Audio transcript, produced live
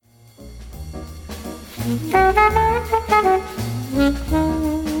Hello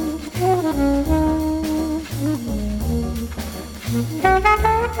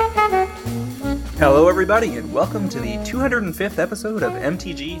everybody, and welcome to the 205th episode of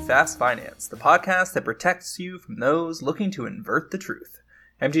MTG Fast Finance, the podcast that protects you from those looking to invert the truth.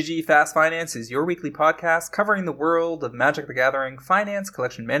 MTG Fast Finance is your weekly podcast covering the world of Magic the Gathering, finance,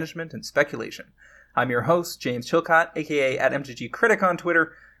 collection management, and speculation. I'm your host, James Chilcott, aka at MTG Critic on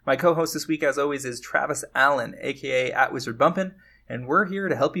Twitter. My co-host this week, as always, is Travis Allen, aka at Wizard Bumpin', and we're here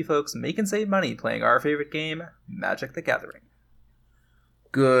to help you folks make and save money playing our favorite game, Magic the Gathering.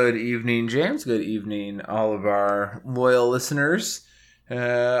 Good evening, James. Good evening, all of our loyal listeners.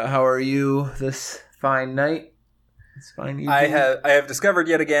 How are you this fine night? This fine evening? I have discovered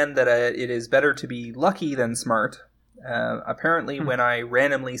yet again that it is better to be lucky than smart. Apparently, when I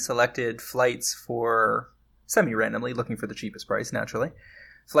randomly selected flights for, semi-randomly, looking for the cheapest price, naturally,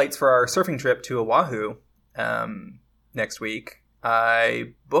 flights for our surfing trip to Oahu next week,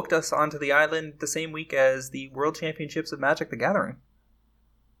 I booked us onto the island the same week as the World Championships of Magic the Gathering,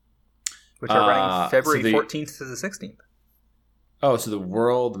 which are running February 14th to the 16th. Oh, so the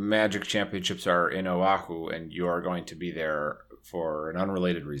World Magic Championships are in Oahu, and you are going to be there for an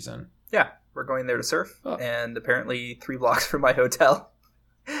unrelated reason. Yeah, we're going there to surf, and apparently 3 blocks from my hotel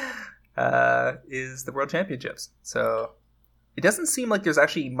is the World Championships. So it doesn't seem like there's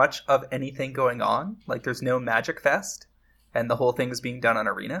actually much of anything going on. Like, there's no Magic Fest, and the whole thing is being done on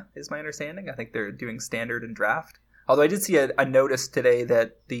Arena, is my understanding. I think they're doing Standard and Draft. Although I did see a notice today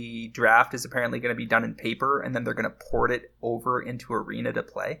that the draft is apparently going to be done in paper, and then they're going to port it over into Arena to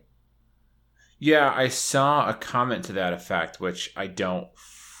play. Yeah, I saw a comment to that effect, which I'm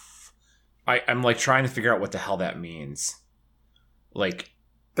like trying to figure out what the hell that means. Like,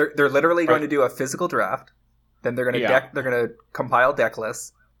 they're literally going to do a physical draft, then they're going to they're going to compile deck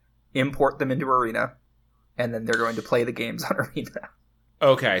lists, import them into Arena, and then they're going to play the games on Arena.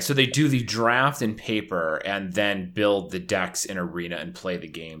 Okay, so they do the draft in paper and then build the decks in Arena and play the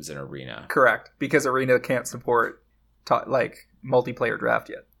games in Arena. Correct, because Arena can't support multiplayer draft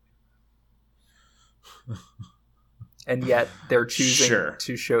yet. And yet they're choosing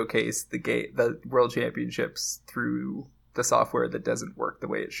to showcase the World Championships through the software that doesn't work the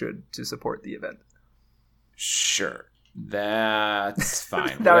way it should to support the event. Sure. That's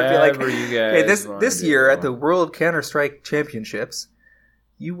fine. That would be like, you guys this year at the World Counter-Strike Championships,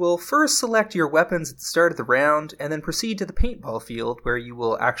 you will first select your weapons at the start of the round, and then proceed to the paintball field, where you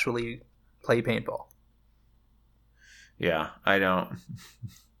will actually play paintball. Yeah, I don't...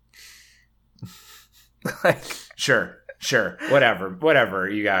 Sure, whatever,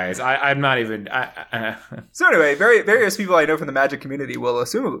 you guys. I'm not even... So anyway, various people I know from the Magic community will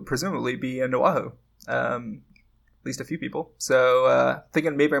presumably be in Oahu. At least a few people. So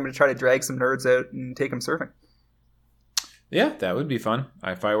thinking maybe I'm going to try to drag some nerds out and take them surfing. Yeah, that would be fun.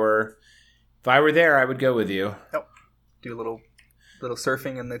 If I were there, I would go with you. Oh, do a little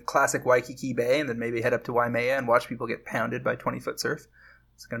surfing in the classic Waikiki Bay, and then maybe head up to Waimea and watch people get pounded by 20-foot surf.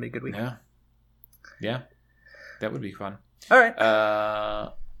 It's going to be a good week. Yeah, that would be fun. All right.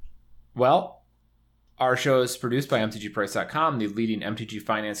 Well, our show is produced by MTGPrice.com, the leading MTG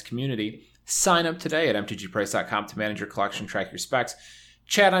finance community. Sign up today at MTGPrice.com to manage your collection, track your specs,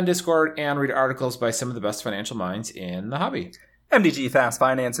 chat on Discord, and read articles by some of the best financial minds in the hobby. MTG Fast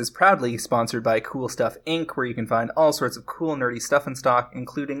Finance is proudly sponsored by Cool Stuff Inc., where you can find all sorts of cool, nerdy stuff in stock,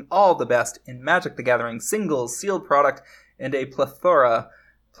 including all the best in Magic the Gathering singles, sealed product, and a plethora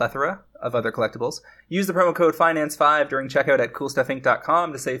of other collectibles. Use the promo code FINANCE5 during checkout at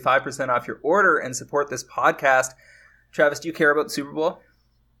CoolStuffInc.com to save 5% off your order and support this podcast. Travis, do you care about the Super Bowl?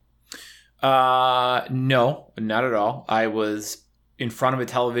 No, not at all. I was in front of a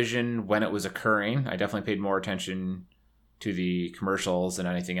television when it was occurring. I definitely paid more attention to the commercials than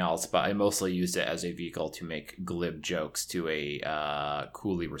anything else, but I mostly used it as a vehicle to make glib jokes to a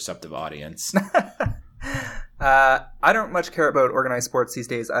coolly receptive audience. I don't much care about organized sports these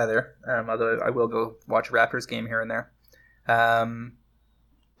days either, although I will go watch a Raptors game here and there.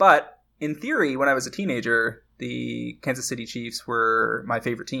 But in theory, when I was a teenager, the Kansas City Chiefs were my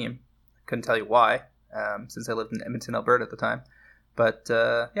favorite team. Couldn't tell you why, since I lived in Edmonton, Alberta at the time. But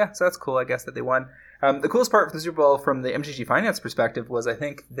so that's cool, I guess, that they won. The coolest part for the Super Bowl from the MTG Finance perspective was, I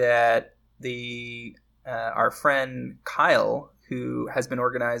think, that our friend Kyle, who has been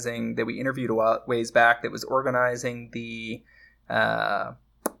organizing, that we interviewed a ways back, that was organizing the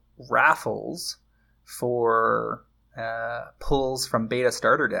raffles for pulls from beta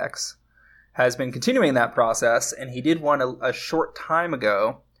starter decks, has been continuing that process, and he did one a short time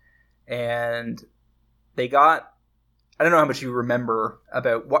ago, and they got I don't know how much you remember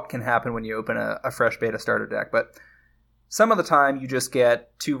about what can happen when you open a fresh beta starter deck, but some of the time you just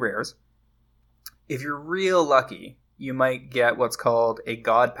get 2 rares. If you're real lucky, you might get what's called a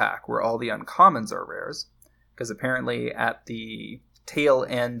God Pack, where all the uncommons are rares, because apparently at the tail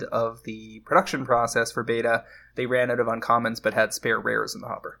end of the production process for beta, they ran out of uncommons but had spare rares in the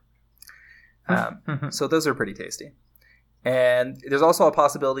hopper. So those are pretty tasty. And there's also a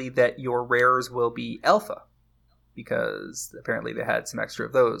possibility that your rares will be alpha, because apparently they had some extra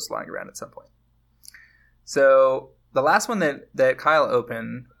of those lying around at some point. So the last one that Kyle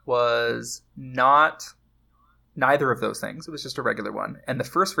opened was neither of those things. It was just a regular one. And the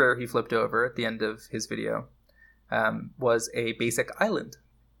first rare he flipped over at the end of his video was a basic island.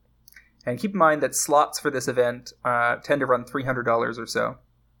 And keep in mind that slots for this event tend to run $300 or so.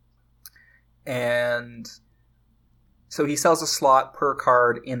 And so he sells a slot per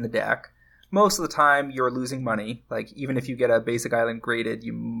card in the deck. Most of the time you're losing money. Like, even if you get a basic island graded,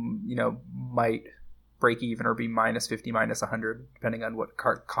 you might break even or be minus 50, minus 100, depending on what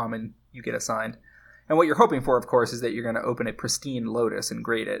card common you get assigned. And what you're hoping for, of course, is that you're going to open a pristine Lotus and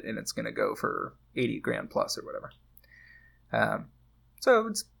grade it, and it's going to go for 80 grand plus or whatever. So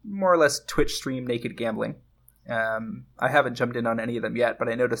it's more or less Twitch stream naked gambling. I haven't jumped in on any of them yet, but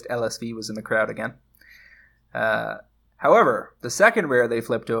I noticed LSV was in the crowd again. However, the second rare they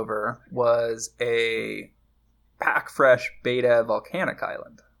flipped over was a pack fresh beta volcanic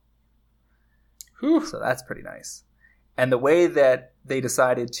island. Whew. So that's pretty nice. And the way that they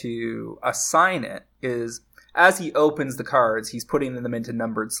decided to assign it is, as he opens the cards, he's putting them into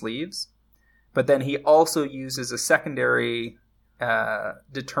numbered sleeves. But then he also uses a secondary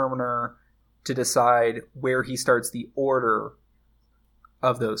determiner to decide where he starts the order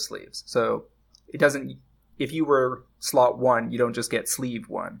of those sleeves. So it doesn't, if you were slot 1, you don't just get sleeve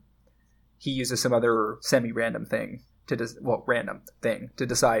 1. He uses some other semi-random thing random thing to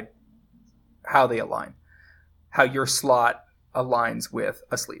decide how they align, how your slot aligns with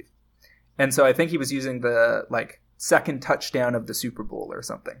a sleeve. And so I think he was using the second touchdown of the Super Bowl or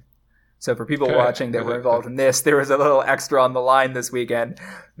something. So for people watching that were involved in this, there was a little extra on the line this weekend,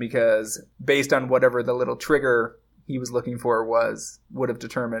 because based on whatever the little trigger he was looking for would have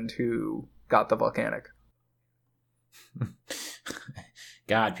determined who got the volcanic.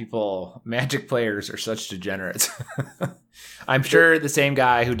 God, Magic players are such degenerates. I'm sure the same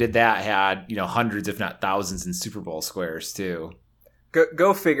guy who did that had, hundreds, if not thousands, in Super Bowl squares too.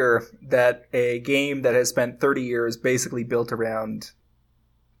 Go figure that a game that has spent 30 years basically built around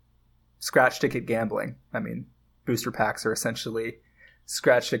scratch ticket gambling. I mean, booster packs are essentially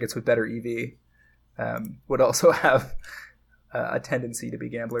scratch tickets with better EV. Would also have a tendency to be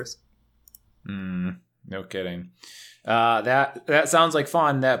gamblers. No kidding. That sounds like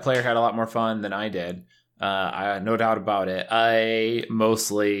fun. That player had a lot more fun than I did. I no doubt about it. I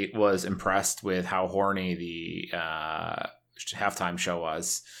mostly was impressed with how horny the halftime show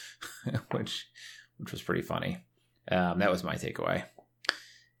was, which was pretty funny. That was my takeaway.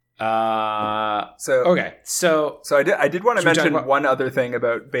 So I did want to mention one other thing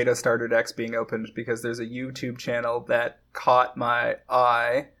about beta starter decks being opened, because there's a YouTube channel that caught my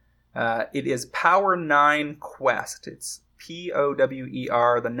eye. It is Power 9 Quest. It's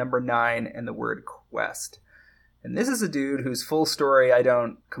POWER, the number 9, and the word quest. And this is a dude whose full story I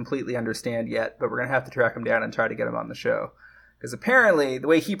don't completely understand yet, but we're going to have to track him down and try to get him on the show. Because apparently, the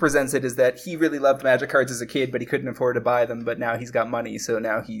way he presents it is that he really loved Magic cards as a kid, but he couldn't afford to buy them, but now he's got money, so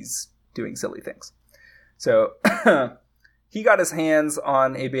now he's doing silly things. So, he got his hands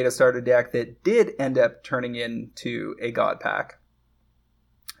on a beta starter deck that did end up turning into a God Pack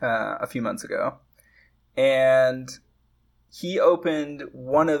a few months ago. And he opened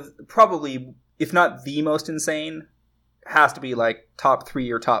one of, probably, if not the most insane, has to be like top 3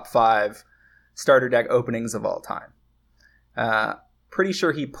 or top 5 starter deck openings of all time. Pretty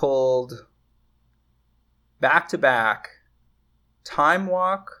sure he pulled back-to-back Time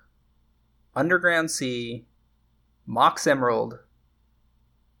Walk, Underground Sea, Mox Emerald,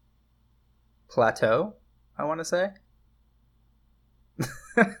 Plateau, I want to say.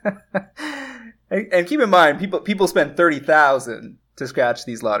 And keep in mind, people spend $30,000 to scratch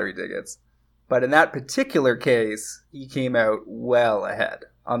these lottery tickets. But in that particular case, he came out well ahead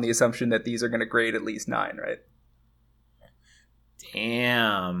on the assumption that these are going to grade at least 9, right?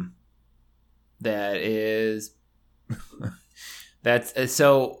 Damn. That's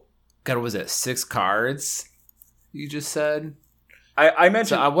so, God, what was it? 6 cards you just said? I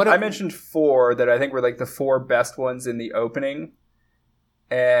mentioned I mentioned 4 that I think were like the 4 best ones in the opening.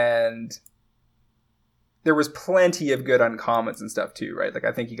 And there was plenty of good uncommons and stuff too, right? Like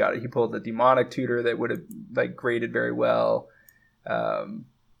I think he pulled the demonic tutor that would have like graded very well.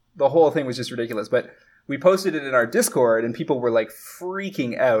 The whole thing was just ridiculous. But we posted it in our Discord and people were like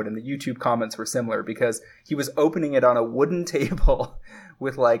freaking out, and the YouTube comments were similar because he was opening it on a wooden table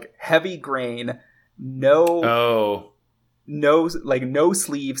with like heavy grain, no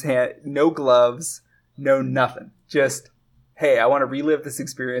sleeves, no gloves, no nothing. Just, hey, I want to relive this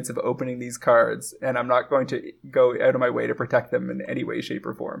experience of opening these cards, and I'm not going to go out of my way to protect them in any way, shape,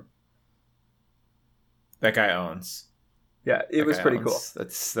 or form. That guy owns. Yeah, it was pretty cool.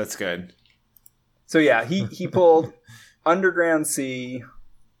 That's good. So yeah, he pulled Underground Sea,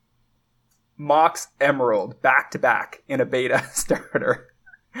 Mox Emerald back to back in a beta starter,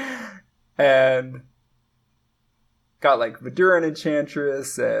 and got like Viduran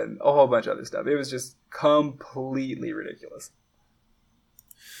Enchantress and a whole bunch of other stuff. It was just completely ridiculous.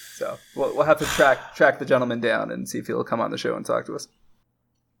 So we'll have to track the gentleman down and see if he'll come on the show and talk to us.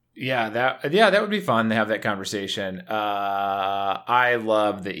 Yeah, that would be fun to have that conversation. I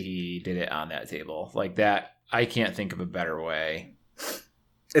love that he did it on that table like that. I can't think of a better way.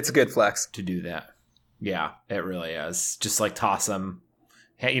 It's a good flex to do that. Yeah, it really is. Just like toss them,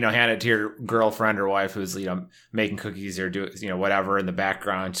 hand it to your girlfriend or wife who's making cookies or do whatever in the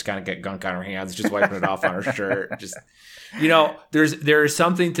background. Just kind of get gunk on her hands, just wiping it off on her shirt. Just there's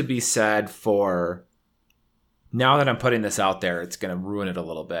something to be said for. Now that I'm putting this out there, it's going to ruin it a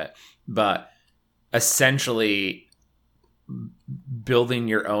little bit. But essentially, building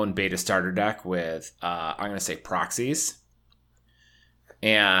your own beta starter deck with, I'm going to say proxies,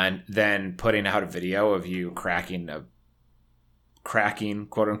 and then putting out a video of you cracking,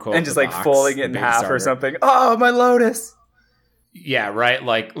 quote unquote, and just like folding it in half or something. Oh, my Lotus! Yeah, right.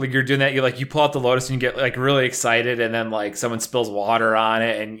 Like you're doing that. You pull out the Lotus and you get like really excited, and then like someone spills water on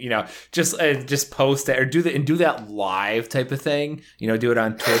it, and just post it or do that live type of thing. Do it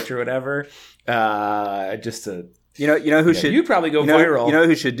on Twitch or whatever. Just to who should you'd probably go viral. You know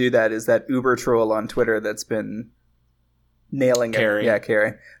who should do that is that Uber troll on Twitter that's been nailing Carrie.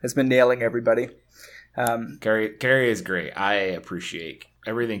 Carrie has been nailing everybody. Carrie is great. I appreciate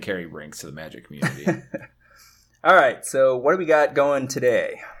everything Carrie brings to the Magic community. All right, so what do we got going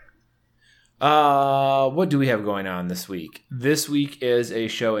today? What do we have going on this week? This week is a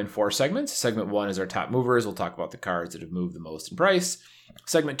show in 4 segments. Segment 1 is our top movers. We'll talk about the cards that have moved the most in price.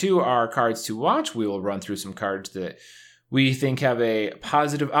 Segment 2 are cards to watch. We will run through some cards that we think have a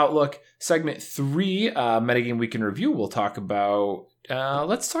positive outlook. Segment 3, Metagame Week in Review. We'll talk about,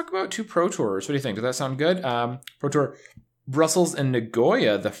 let's talk about 2 Pro Tours. What do you think? Does that sound good? Pro Tour Brussels and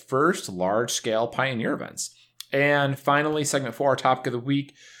Nagoya, the first large-scale Pioneer events. And finally, segment 4, our topic of the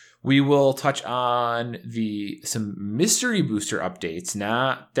week, we will touch on some mystery booster updates,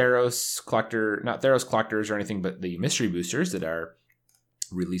 not Theros collectors or anything, but the mystery boosters that are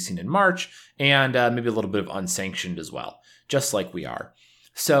releasing in March, and maybe a little bit of unsanctioned as well, just like we are.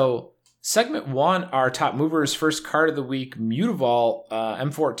 So segment 1, our top movers, first card of the week, Mutavault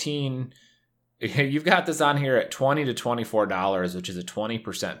M14. You've got this on here at $20 to $24, which is a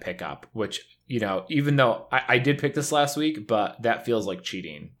 20% pickup, which, even though I did pick this last week, but that feels like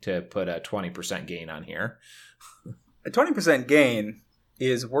cheating to put a 20% gain on here. A 20% gain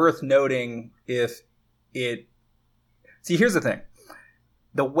is worth noting if it... See, here's the thing.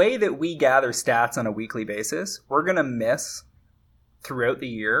 The way that we gather stats on a weekly basis, we're going to miss throughout the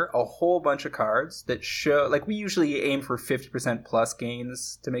year a whole bunch of cards that show... Like, we usually aim for 50% plus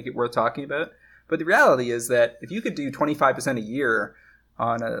gains to make it worth talking about. But the reality is that if you could do 25% a year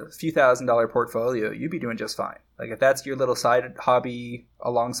on a few $1,000 portfolio, you'd be doing just fine. Like if that's your little side hobby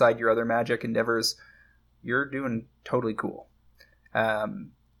alongside your other Magic endeavors, you're doing totally cool.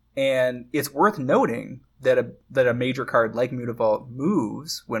 And it's worth noting that a major card like Mutavault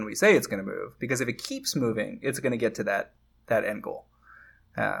moves when we say it's going to move, because if it keeps moving, it's going to get to that end goal.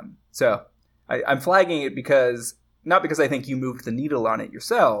 So I'm flagging it because, not because I think you moved the needle on it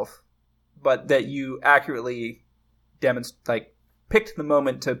yourself, but that you accurately picked the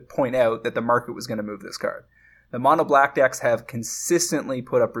moment to point out that the market was going to move this card. The mono black decks have consistently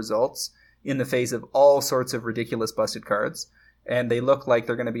put up results in the face of all sorts of ridiculous busted cards, and they look like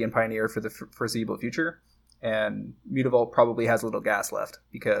they're going to be in Pioneer for the foreseeable future. And Mutavault probably has a little gas left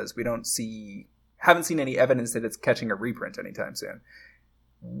because we haven't seen any evidence that it's catching a reprint anytime soon.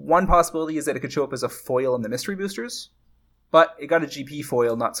 One possibility is that it could show up as a foil in the mystery boosters, but it got a GP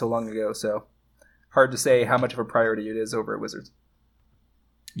foil not so long ago, so hard to say how much of a priority it is over at Wizards.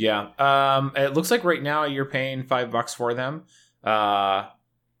 Yeah. It looks like right now you're paying $5 for them.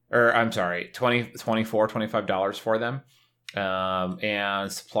 Or I'm sorry, $25 for them.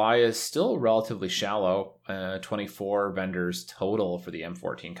 And supply is still relatively shallow. 24 vendors total for the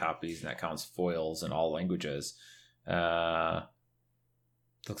M14 copies, and that counts foils in all languages.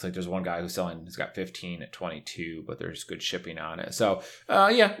 Looks like there's one guy who's got 15 at 22, but there's good shipping on it. So,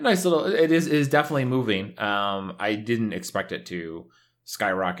 nice little. It is definitely moving. I didn't expect it to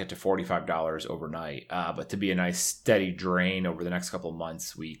skyrocket to $45 overnight, but to be a nice steady drain over the next couple of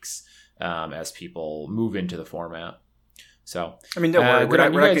months, weeks, as people move into the format. So, I mean, don't worry, we're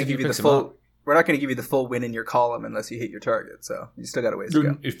not going to give you the full. We're not going to give you the full win in your column unless you hit your target. So you still got a ways to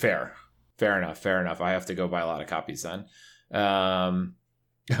go. Fair enough. I have to go buy a lot of copies then.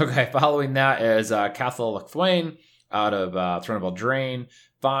 Okay, following that is Cathal Lachthwain out of Threnable Drain,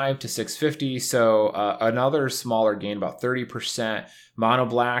 5 to 650. So another smaller gain, about 30%. Mono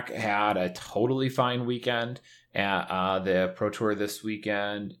Black had a totally fine weekend at the Pro Tour this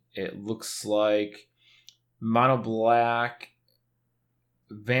weekend. It looks like Mono Black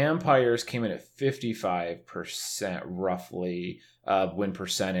Vampires came in at 55% roughly of win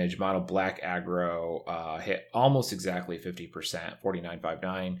percentage. Mono Black Aggro hit almost exactly 50%,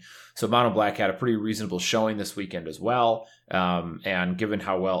 49.59. So Mono Black had a pretty reasonable showing this weekend as well. And given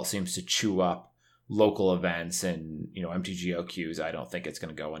how well it seems to chew up local events and MTGO queues, I don't think it's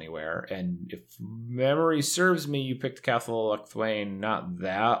going to go anywhere. And if memory serves me, you picked Cathal Lachthwain not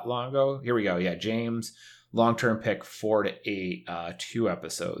that long ago. Here we go. Yeah, James. Long-term pick 4 to 8 2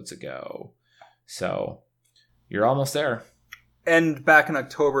 episodes ago. So you're almost there. And back in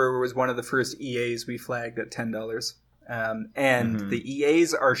October was one of the first EAs we flagged at $10. The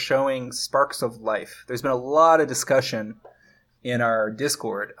EAs are showing sparks of life. There's been a lot of discussion in our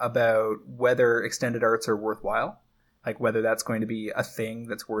Discord about whether extended arts are worthwhile, like whether that's going to be a thing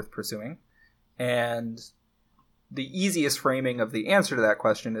that's worth pursuing. And the easiest framing of the answer to that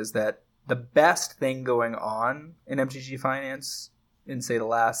question is that the best thing going on in MTG Finance in, say, the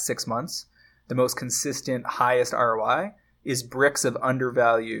last 6 months, the most consistent, highest ROI, is bricks of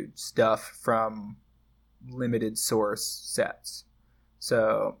undervalued stuff from limited source sets.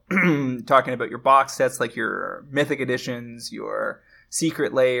 So talking about your box sets like your Mythic Editions, your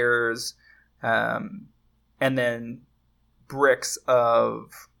Secret Layers, and then bricks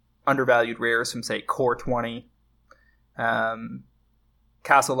of undervalued rares from, say, Core 20.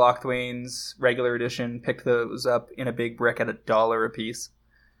 Cathal Lachthwain's regular edition, picked those up in a big brick at $1 a piece.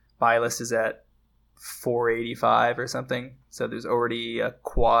 Buy list is at $4.85 or something. So there's already a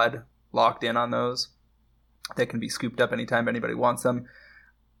quad locked in on those that can be scooped up anytime anybody wants them.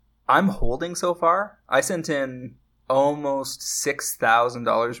 I'm holding so far. I sent in almost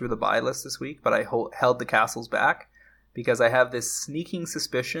 $6,000 worth of buy list this week, but I held the castles back because I have this sneaking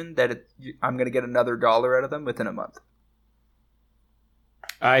suspicion that I'm going to get another $1 out of them within a month.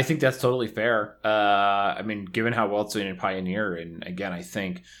 I think that's totally fair. I mean, given how well it's doing in Pioneer, and again, I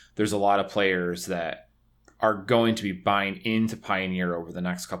think there's a lot of players that are going to be buying into Pioneer over the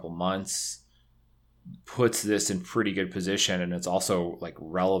next couple months, puts this in pretty good position, and it's also like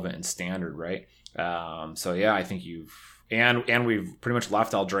relevant and standard, right? So yeah, I think we've pretty much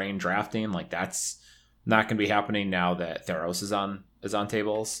left Eldraine drafting. Like that's not going to be happening now that Theros is on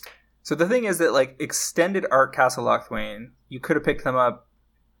tables. So the thing is that like extended art Cathal Lachthwain, you could have picked them up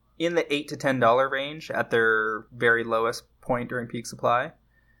in the $8 to $10 range at their very lowest point during peak supply.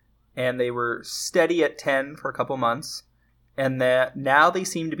 And they were steady at 10 for a couple months. And that now they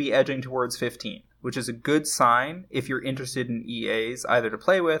seem to be edging towards 15, which is a good sign if you're interested in EAs, either to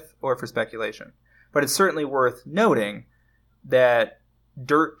play with or for speculation. But it's certainly worth noting that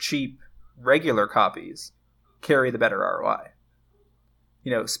dirt cheap regular copies carry the better ROI.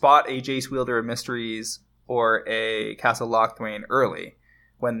 Spot a Jace Wielder of Mysteries or a Cathal Lachthwain early,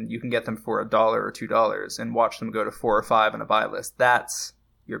 when you can get them for $1 or $2 and watch them go to 4 or 5 on a buy list. That's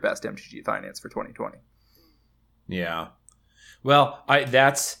your best MTG Finance for 2020. Yeah. Well,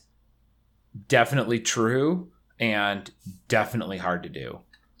 that's definitely true and definitely hard to do.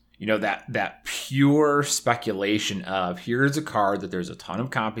 That pure speculation of here's a card that there's a ton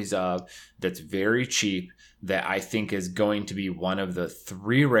of copies of that's very cheap that I think is going to be one of the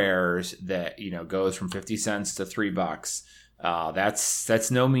 3 rares that, goes from 50 cents to $3.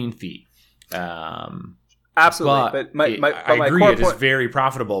 That's no mean feat. Absolutely, but I agree. It is point, very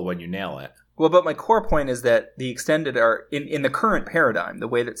profitable when you nail it. Well, but my core point is that the extended art in the current paradigm, the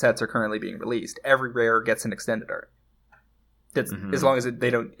way that sets are currently being released, every rare gets an extended art. That's as long as you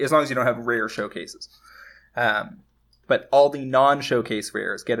don't have rare showcases. But all the non-showcase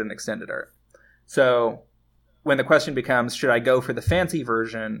rares get an extended art. So when the question becomes, should I go for the fancy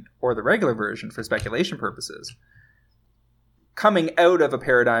version or the regular version for speculation purposes? coming out of a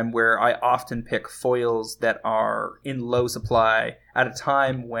paradigm where I often pick foils that are in low supply at a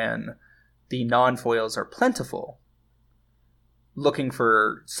time when the non-foils are plentiful, looking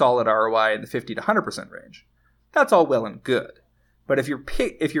for solid ROI in the 50 to 100% range. That's all well and good. But if you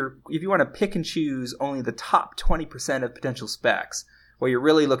want to pick and choose only the top 20% of potential specs, what you're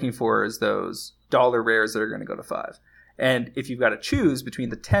really looking for is those dollar rares that are going to go to 5. And if you've got to choose between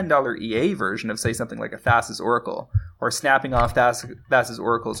the $10 EA version of, say, something like a Thassa's Oracle, or snapping off Thassa's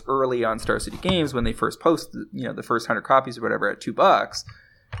Oracles early on Star City Games when they first post, the first 100 copies or whatever at $2,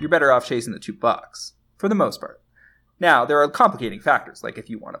 you're better off chasing the $2 for the most part. Now, there are complicating factors, like if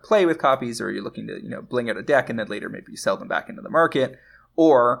you want to play with copies, or you're looking to, bling out a deck and then later maybe you sell them back into the market,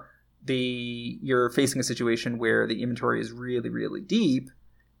 or you're facing a situation where the inventory is really, really deep,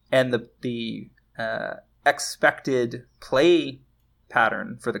 and the expected play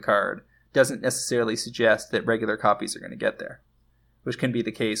pattern for the card doesn't necessarily suggest that regular copies are going to get there, which can be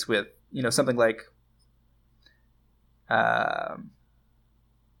the case with, something like an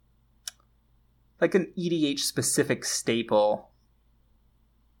EDH specific staple.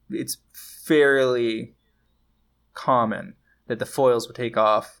 It's fairly common that the foils would take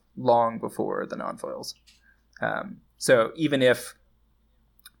off long before the non-foils. So even if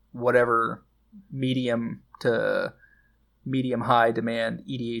whatever medium to medium high demand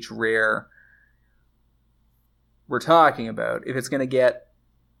EDH rare we're talking about, if it's going to get,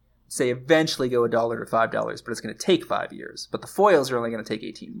 say, eventually go $1 to $5, but it's going to take 5 years, but the foils are only going to take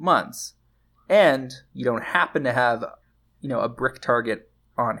 18 months, and you don't happen to have, a brick target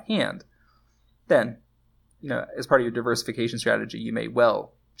on hand, then, as part of your diversification strategy, you may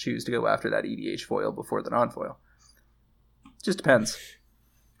well choose to go after that EDH foil before the non-foil. Just depends.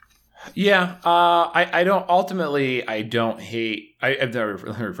 Yeah, I don't hate. I've never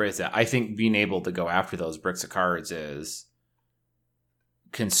rephrased that. I think being able to go after those bricks of cards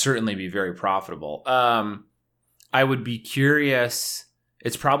can certainly be very profitable. I would be curious.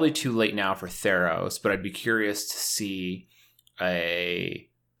 It's probably too late now for Theros, but I'd be curious to see a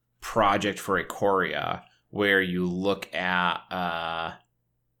project for Ikoria where you look at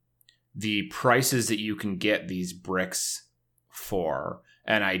the prices that you can get these bricks for,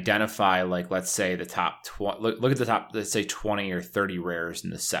 and identify, like, let's say the top look at the top, let's say 20 or 30 rares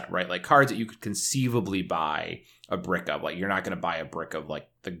in the set, right? Like cards that you could conceivably buy a brick of. Like, you're not going to buy a brick of like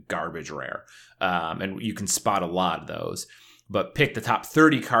the garbage rare, and you can spot a lot of those. But pick the top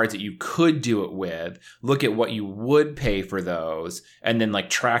 30 cards that you could do it with, look at what you would pay for those, and then like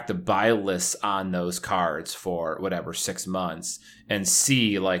track the buy lists on those cards for whatever, 6 months, and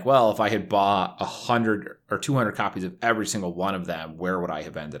see like, well, if I had bought 100 or 200 copies of every single one of them, where would I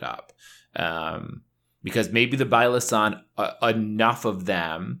have ended up? Because maybe the buy lists on enough of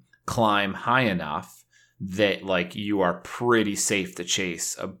them climb high enough that like you are pretty safe to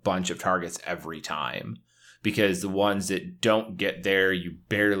chase a bunch of targets every time. Because the ones that don't get there, you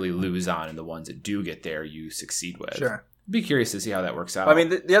barely lose on, and the ones that do get there, you succeed with. Sure. Be curious to see how that works out. I mean,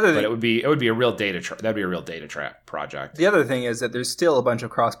 the other thing, but it would be a real data. That'd be a real data trap project. The other thing is that there's still a bunch of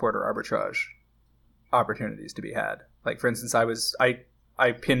cross-border arbitrage opportunities to be had. Like, for instance,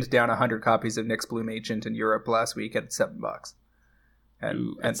 I pinned down 100 copies of Nyx Bloom Ancient in Europe last week at $7,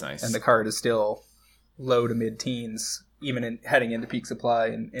 and that's nice. And the card is still low to mid-teens, even heading into peak supply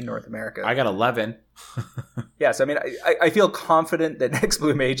in North America. I got 11. Yes, I mean, I feel confident that Nyx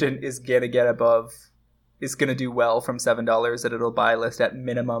Bloom Agent is going to do well from $7, that it'll buy list at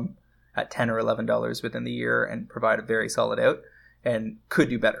minimum at $10 or $11 within the year and provide a very solid out, and could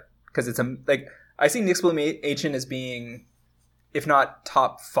do better. Because I see Nyx Bloom Agent as being, if not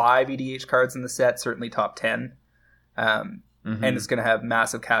top 5 EDH cards in the set, certainly top 10. And it's going to have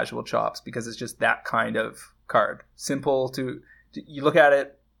massive casual chops because it's just that kind of card. Simple to you look at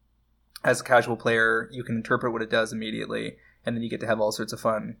it as a casual player, you can interpret what it does immediately, and then you get to have all sorts of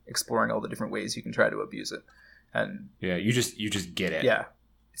fun exploring all the different ways you can try to abuse it. And yeah, you just get it. Yeah,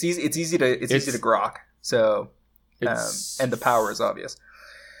 it's easy to grok. So and the power is obvious.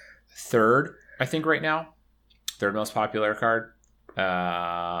 Third, I think right now, third most popular card.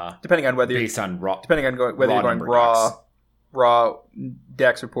 Depending on whether based on raw, whether you're going raw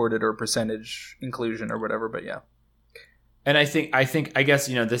decks reported or percentage inclusion or whatever, but yeah. And I guess,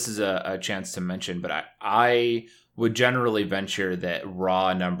 this is a chance to mention, but I would generally venture that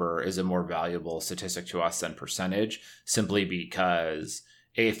raw number is a more valuable statistic to us than percentage, simply because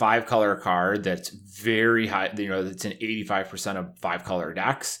a 5-color card that's very high, that's in 85% of 5-color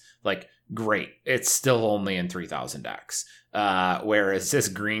decks, like, great. It's still only in 3,000 decks. Whereas this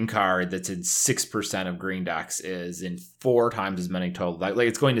green card that's in 6% of green decks is in 4 times as many total. Like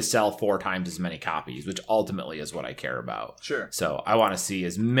it's going to sell 4 times as many copies, which ultimately is what I care about. Sure. So I want to see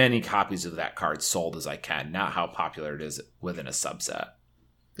as many copies of that card sold as I can, not how popular it is within a subset.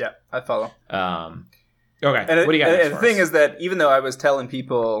 Yeah, I follow. Okay, what do you got next and the thing is that even though I was telling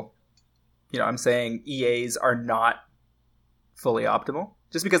people, I'm saying EAs are not fully optimal,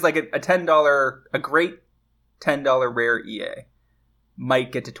 just because like a $10, a great $10 rare EA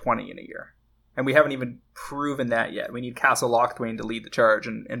might get to 20 in a year. And we haven't even proven that yet. We need Castle Lochthwain to lead the charge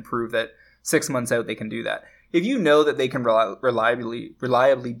and prove that 6 months out they can do that. If you know that they can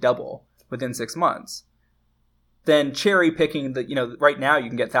reliably double within 6 months, then cherry picking right now you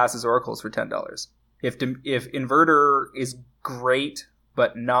can get Thassa's Oracles for $10. If Inverter is great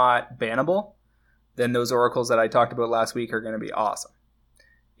but not bannable, then those Oracles that I talked about last week are going to be awesome.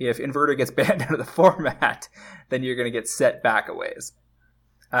 If Inverter gets banned out of the format, then you're going to get set back a ways.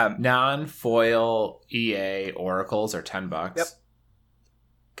 Non-foil EA Oracles are $10. Yep.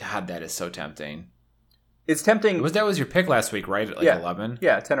 God, that is so tempting. It's tempting. That was your pick last week, right? At 11?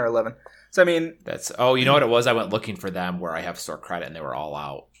 Yeah, 10 or 11. So, I mean... you know what it was? I went looking for them where I have store credit and they were all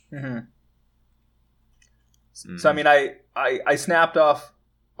out. Mm-hmm. So, I mean, I snapped off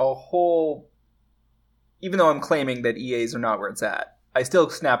a whole... Even though I'm claiming that EAs are not where it's at, I still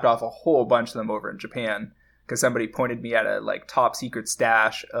snapped off a whole bunch of them over in Japan because somebody pointed me at a top secret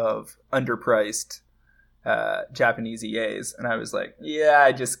stash of underpriced Japanese EAs, and I was like, yeah,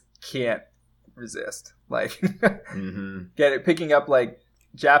 I just can't resist. Picking up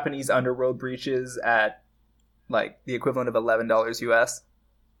Japanese Underworld breaches at the equivalent of $11 US.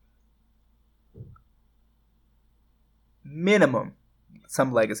 Minimum,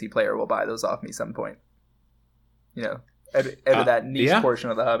 some legacy player will buy those off me some point. Out of that niche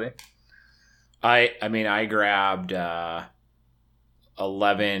portion of the hobby. I grabbed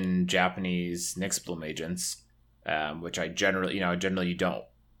 11 Japanese Nyxbloom agents, which I generally you don't.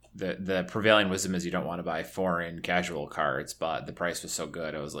 The prevailing wisdom is you don't want to buy foreign casual cards, but the price was so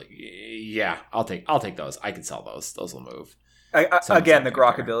good, I was like, yeah, I'll take those. I can sell those. Those will move. Again, the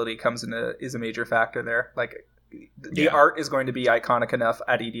grok ability is a major factor there. The art is going to be iconic enough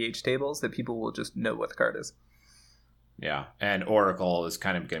at EDH tables that people will just know what the card is. Yeah, and Oracle is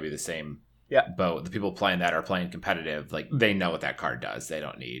kind of going to be the same boat. The people playing that are playing competitive. They know what that card does. They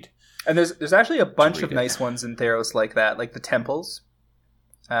don't need. And there's actually a bunch of nice ones in Theros like that, like the temples.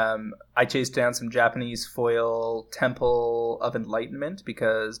 I chased down some Japanese foil Temple of Enlightenment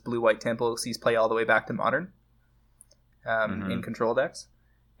because Blue-White Temple sees play all the way back to Modern in control decks.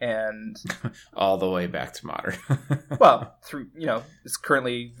 And all the way back to Modern. Well, through it's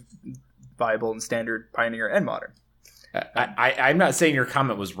currently viable in Standard, Pioneer, and Modern. I'm not saying your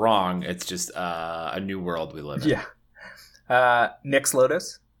comment was wrong. It's just a new world we live in. Yeah. Nyx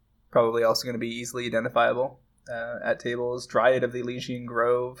Lotus, probably also going to be easily identifiable at tables. Dryad of the Elysian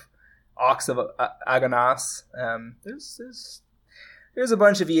Grove, Ox of Agonas. There's a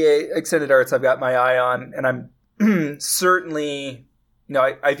bunch of EA extended arts I've got my eye on, and I'm certainly...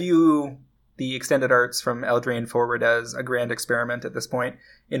 I view the extended arts from Eldraine forward as a grand experiment at this point,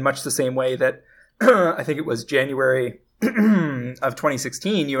 in much the same way that I think it was January of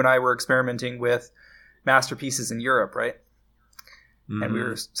 2016, you and I were experimenting with masterpieces in Europe, right? Mm-hmm. And we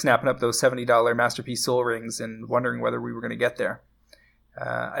were snapping up those $70 Masterpiece Soul Rings and wondering whether we were going to get there.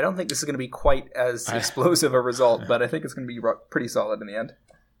 I don't think this is going to be quite as explosive a result, but I think it's going to be pretty solid in the end.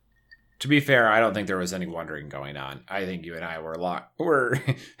 To be fair, I don't think there was any wondering going on. I think you and I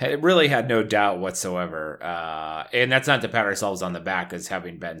really had no doubt whatsoever. And that's not to pat ourselves on the back as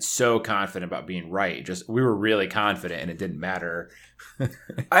having been so confident about being right. Just we were really confident and it didn't matter.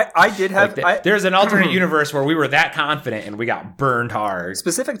 I did have... there's an alternate universe where we were that confident and we got burned hard.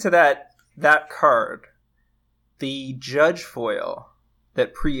 Specific to that card, the Judge foil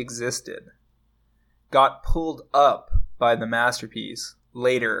that pre-existed got pulled up by the Masterpiece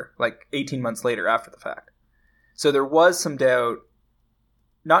later, 18 months later after the fact. So there was some doubt,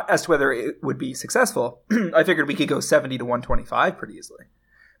 not as to whether it would be successful. I figured we could go 70 to 125 pretty easily.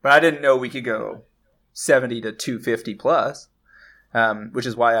 But I didn't know we could go 70 to 250 plus, which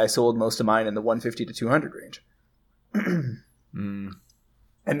is why I sold most of mine in the 150 to 200 range. And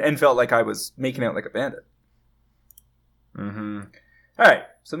felt like I was making out like a bandit. Mm-hmm. All right,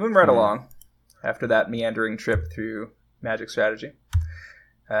 so moving right along after that meandering trip through Magic Strategy.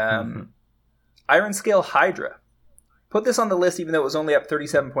 Iron Scale Hydra. put this on the list even though it was only up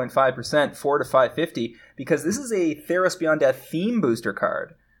 37.5%, 4 to 550, because this is a Theros Beyond Death theme booster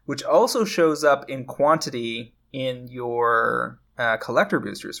card, which also shows up in quantity in your collector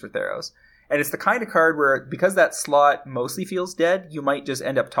boosters for Theros. And it's the kind of card where, because that slot mostly feels dead, you might just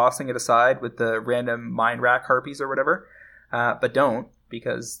end up tossing it aside with the random Mind Rack Harpies or whatever. But don't,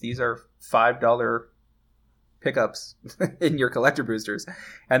 because these are $5 pickups in your collector boosters.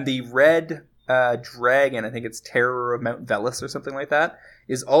 And the red dragon, I think it's Terror of Mount Velis or something like that,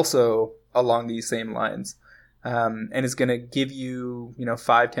 is also along these same lines. And is going to give you, $5,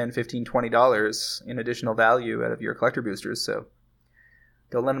 $10, $15, $20 in additional value out of your collector boosters. So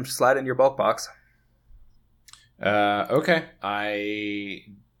don't let them slide into your bulk box. Okay. I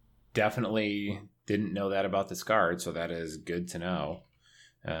definitely didn't know that about this card, so that is good to know.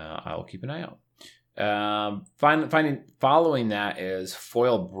 I will keep an eye out. Following that is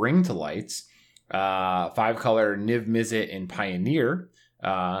Foil Bring to Lights. 5-color Niv Mizzet in Pioneer.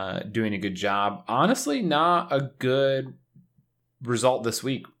 Doing a good job. Honestly, not a good result this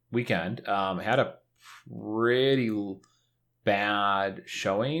weekend. Had a pretty bad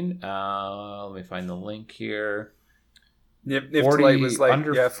showing. Let me find the link here. Niv to Light was like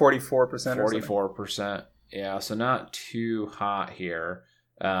under 44%. 44%. Yeah, so not too hot here.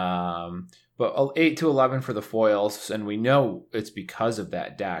 But 8 to 11 for the foils, and we know it's because of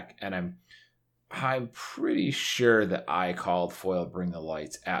that deck. And I'm pretty sure that I called Foil Bring the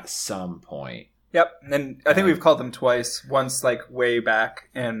Lights at some point. Yep, and I think we've called them twice. Once like way back,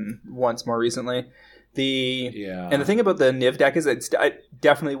 and once more recently. And the thing about the Niv deck is I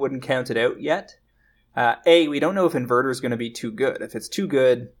definitely wouldn't count it out yet. We don't know if Inverter is going to be too good. If it's too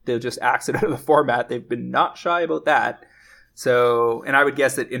good, they'll just axe it out of the format. They've been not shy about that. So, and I would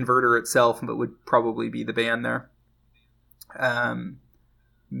guess that Inverter itself would probably be the ban there.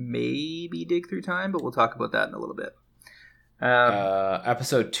 Maybe Dig Through Time, but we'll talk about that in a little bit.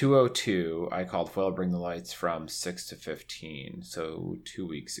 Episode 202, I called Foil Bring the Lights from 6 to 15, so 2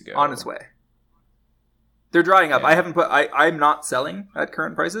 weeks ago. On its way. They're drying up. Yeah. I'm not selling at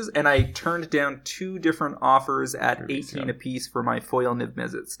current prices, and I turned down 2 different offers at 18 apiece for my foil Niv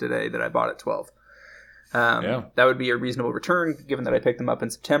Mizzets today that I bought at 12. That would be a reasonable return given that I picked them up in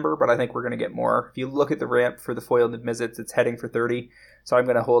September, but I think we're going to get more. If you look at the ramp for the foil Niv Mizzets, it's heading for 30, so I'm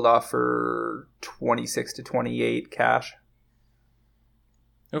going to hold off for 26 to 28 cash.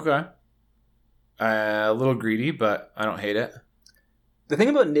 Okay. A little greedy, but I don't hate it. The thing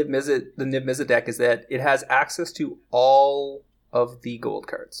about the Niv Mizzet deck is that it has access to all of the gold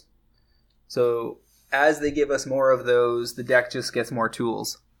cards. So as they give us more of those, the deck just gets more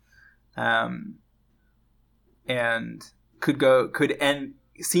tools. And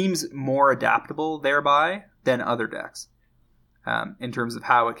seems more adaptable thereby than other decks in terms of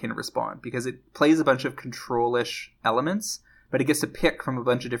how it can respond, because it plays a bunch of control-ish elements, but it gets to pick from a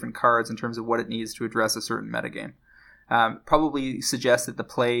bunch of different cards in terms of what it needs to address a certain metagame. Probably suggests that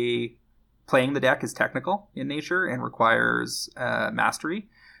playing the deck is technical in nature and requires mastery.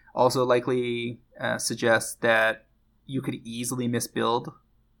 Also likely suggests that you could easily misbuild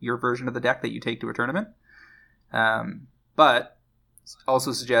your version of the deck that you take to a tournament. But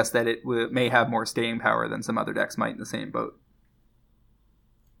also suggests that it may have more staying power than some other decks might in the same boat.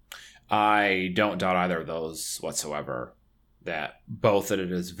 I don't doubt either of those whatsoever. That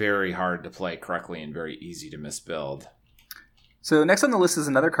it is very hard to play correctly and very easy to misbuild. So next on the list is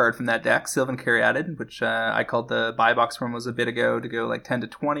another card from that deck, Sylvan Caryatid, which I called the buy box promos a bit ago to go like 10 to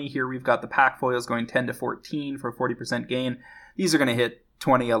 20. Here we've got the pack foils going 10 to 14 for a 40% gain. These are going to hit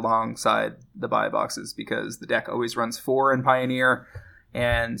 20 alongside the buy boxes because the deck always runs 4 in Pioneer,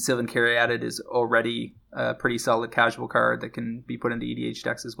 and Sylvan Caryatid is already a pretty solid casual card that can be put into EDH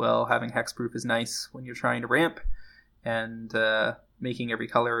decks as well. Having hexproof is nice when you're trying to ramp, and making every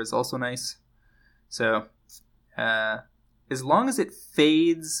color is also nice. So as long as it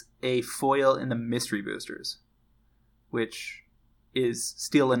fades a foil in the mystery boosters, which is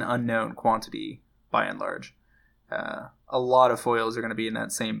still an unknown quantity by and large, a lot of foils are going to be in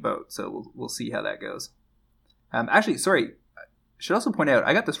that same boat, so we'll see how that goes. Actually, sorry, I should also point out,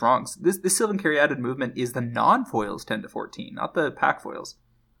 I got this wrong. This Sylvan Caryatid movement is the non-foils 10 to 14, not the pack foils.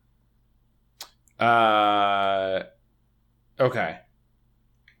 Okay. Okay,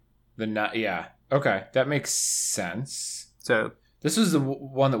 that makes sense. So this was the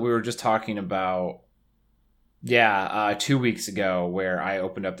one that we were just talking about. 2 weeks ago, where I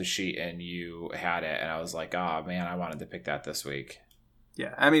opened up the sheet and you had it, and I was like, "Oh man, I wanted to pick that this week."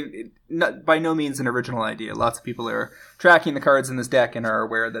 Yeah, I mean, by no means an original idea. Lots of people are tracking the cards in this deck and are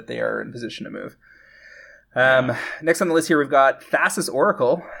aware that they are in position to move. Next on the list here, we've got Thassa's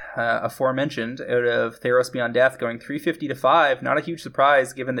Oracle, aforementioned, out of Theros Beyond Death, going 350 to 5. Not a huge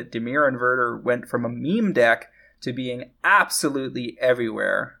surprise, given that Dimir Inverter went from a meme deck to being absolutely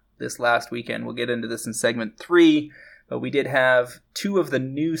everywhere this last weekend. We'll get into this in segment 3, but we did have 2 of the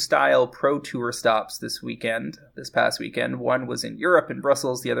new style Pro Tour stops this past weekend. One was in Europe in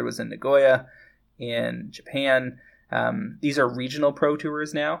Brussels, the other was in Nagoya in Japan. These are regional Pro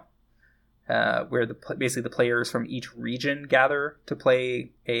Tours now, where basically the players from each region gather to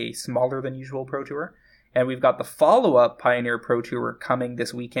play a smaller than usual Pro Tour. And we've got the follow-up Pioneer Pro Tour coming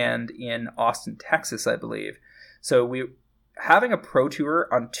this weekend in Austin, Texas, I believe. So having a Pro Tour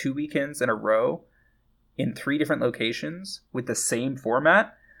on 2 weekends in a row in 3 different locations with the same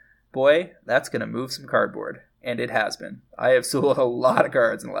format, boy, that's going to move some cardboard. And it has been. I have sold a lot of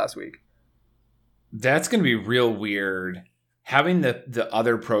cards in the last week. That's going to be real weird. Having the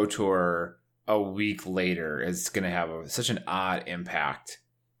other Pro Tour a week later is going to have such an odd impact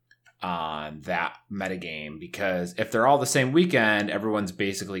on that metagame, because if they're all the same weekend, everyone's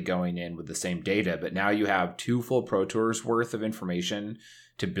basically going in with the same data, but now you have 2 full Pro Tours worth of information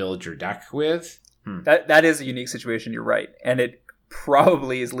to build your deck with. That is a unique situation, you're right. And it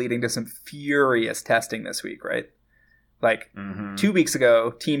probably is leading to some furious testing this week, right? Like 2 weeks ago,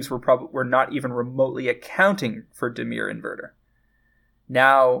 teams were not even remotely accounting for Dimir Inverter.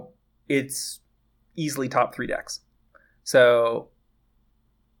 Now it's easily top 3 decks. So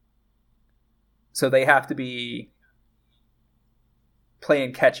they have to be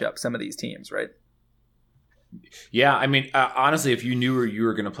playing catch up, some of these teams, right? Yeah, I mean, honestly, if you knew you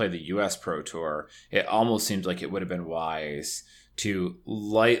were going to play the US Pro Tour, it almost seems like it would have been wise to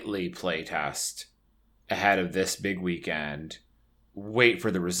lightly play test ahead of this big weekend, wait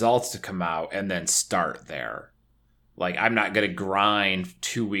for the results to come out, and then start there. Like, I'm not going to grind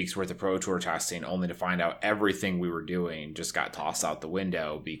 2 weeks worth of Pro Tour testing only to find out everything we were doing just got tossed out the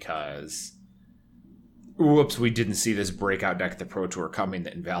window because, whoops, we didn't see this breakout deck at the Pro Tour coming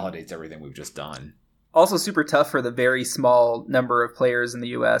that invalidates everything we've just done. Also super tough for the very small number of players in the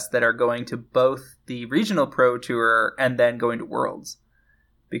US that are going to both the regional Pro Tour and then going to Worlds.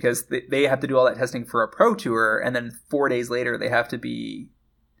 Because they have to do all that testing for a Pro Tour, and then 4 days later they have to be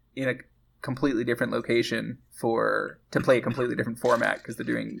in a completely different location to play a completely different format, because they're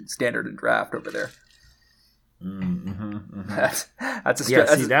doing standard and draft over there. That's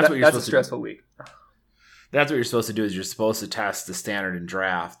a stressful week. That's what you're supposed to do, is you're supposed to test the standard and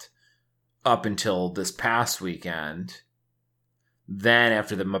draft up until this past weekend. Then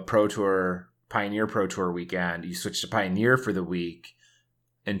after the Pro Tour, Pioneer Pro Tour weekend, you switch to Pioneer for the week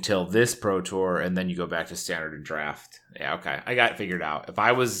until this Pro Tour, and then you go back to standard and draft. Yeah, okay. I got it figured out. If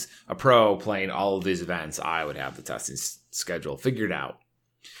I was a pro playing all of these events, I would have the testing schedule figured out.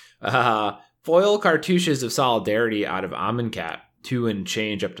 Foil Cartouches of Solidarity out of Amonkhet, 2 and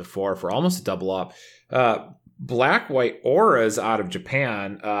change up to 4 for almost a double up. Black-White Auras out of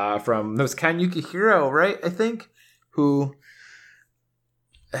Japan from those Ken Yukihiro, right? I think. Who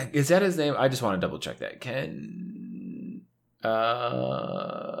is that his name? I just want to double check that. Ken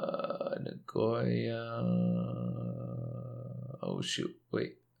Nagoya. Oh shoot!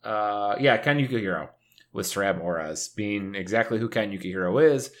 Wait. Yeah, Ken Yukihiro with Sarab Auras, being exactly who Ken Yukihiro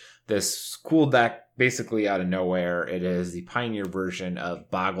is. This cool deck, basically out of nowhere. It is the Pioneer version of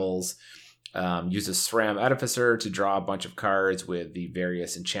Boggles. Uses SRAM Edificer to draw a bunch of cards with the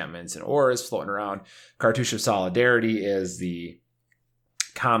various enchantments and auras floating around. Cartouche of Solidarity is the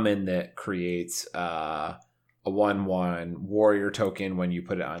common that creates a 1/1 warrior token when you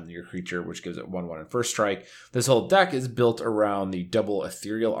put it on your creature, which gives it 1/1 and first strike. This whole deck is built around the double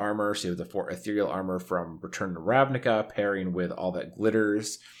ethereal armor. So you have the 4 ethereal armor from Return to Ravnica, pairing with all that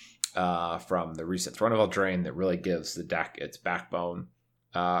glitters from the recent Throne of Eldraine that really gives the deck its backbone.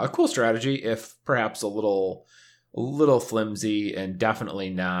 A cool strategy, if perhaps a little flimsy, and definitely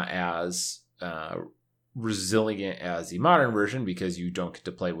not as resilient as the modern version, because you don't get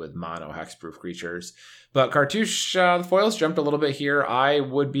to play with mono hexproof creatures. But Cartouche, the foils jumped a little bit here. I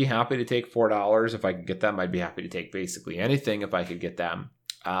would be happy to take $4 if I could get them. I'd be happy to take basically anything if I could get them.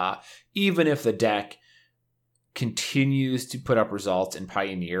 Even if the deck continues to put up results in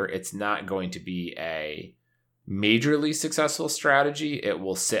Pioneer, it's not going to be a majorly successful strategy. It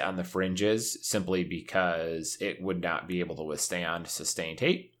will sit on the fringes simply because it would not be able to withstand sustained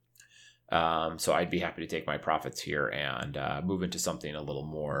hate. So I'd be happy to take my profits here and move into something a little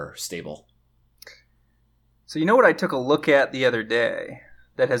more stable. So you know what I took a look at the other day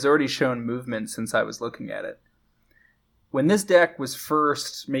that has already shown movement since I was looking at it? When this deck was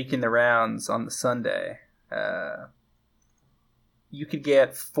first making the rounds on the Sunday, you could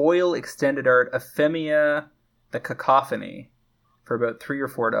get foil extended art Ephemia the Cacophony for about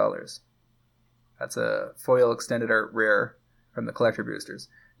 $3 or $4. That's a foil extended art rare from the collector boosters.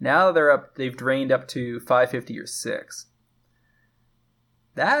 Now they've drained up to $5.50 or $6.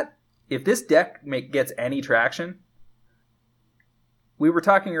 That, if this deck gets any traction, we were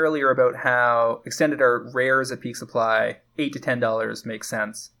talking earlier about how extended art rares at peak supply, $8 to $10 makes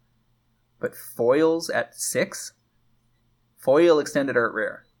sense. But foils at $6? Foil extended art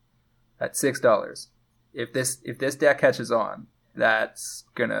rare at $6. If this deck catches on, that's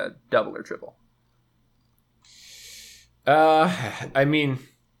gonna double or triple. I mean,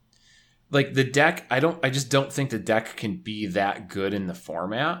 like the deck, I just don't think the deck can be that good in the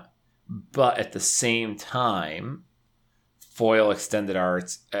format. But at the same time, foil extended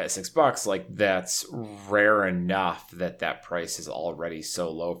arts at $6, like that's rare enough that price is already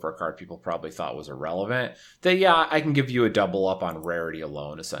so low for a card people probably thought was irrelevant that, yeah, I can give you a double up on rarity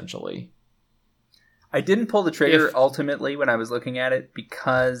alone, essentially. I didn't pull the trigger ultimately when I was looking at it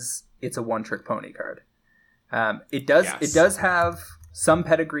because it's a one-trick pony card. It does have some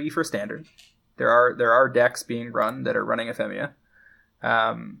pedigree for standard. There are decks being run that are running Ephemia.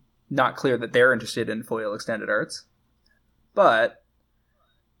 Not clear that they're interested in foil extended arts, but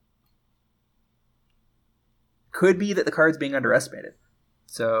could be that the card's being underestimated.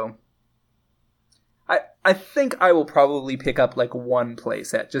 So I think I will probably pick up like one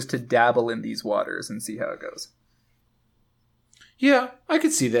playset just to dabble in these waters and see how it goes. Yeah, I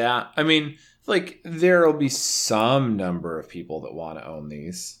could see that. I mean, like, there'll be some number of people that want to own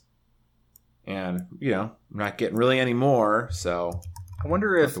these. And, you know, I'm not getting really any more, so I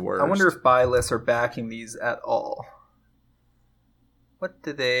wonder if buy lists are backing these at all. What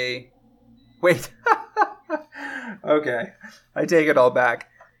do they... Wait. Okay. I take it all back.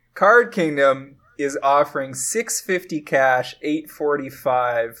 Card Kingdom is offering $6.50 cash,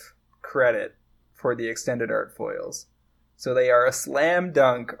 $8.45 credit for the extended art foils. So they are a slam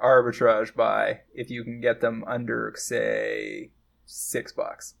dunk arbitrage buy if you can get them under, say,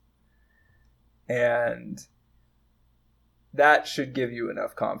 $6. And that should give you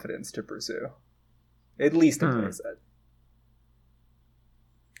enough confidence to pursue. At least a playset.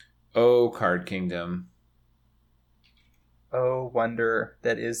 Oh, Card Kingdom. Oh, wonder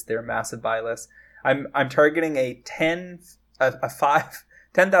that is their massive buy list. I'm targeting a $10,000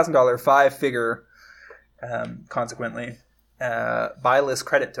 5-figure, consequently, buy list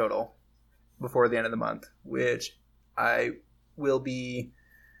credit total before the end of the month, which I will be,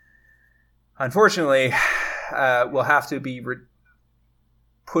 unfortunately, will have to be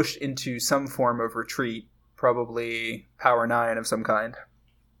pushed into some form of retreat, probably Power 9 of some kind,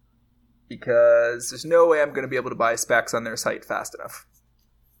 because there's no way I'm going to be able to buy specs on their site fast enough.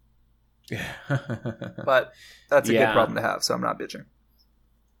 But that's a good problem to have, so I'm not bitching.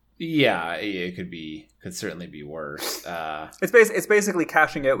 Yeah, it could certainly be worse. It's basically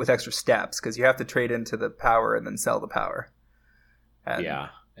cashing out with extra steps because you have to trade into the power and then sell the power. And yeah.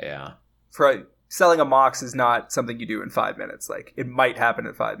 For selling a Mox is not something you do in 5 minutes. Like, it might happen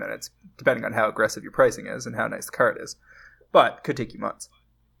in 5 minutes, depending on how aggressive your pricing is and how nice the card is. But could take you months.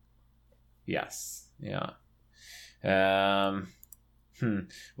 Yes. Yeah.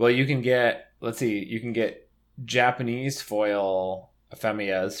 Well, you can get, you can get Japanese foil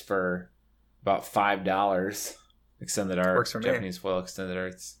Ephemias for about $5. Extended art. Works for me. Japanese foil extended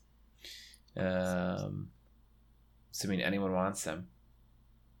arts. Assuming anyone wants them.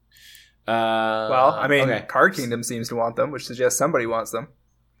 Well, I mean, okay. Card Kingdom seems to want them, which suggests somebody wants them.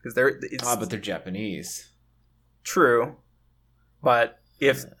 Because but they're Japanese. True. But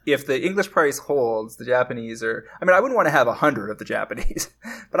if the English price holds, the Japanese are... I mean, I wouldn't want to have 100 of the Japanese,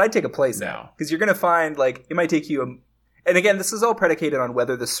 but I'd take a playset. Because you're going to find, like, it might take you... And again, this is all predicated on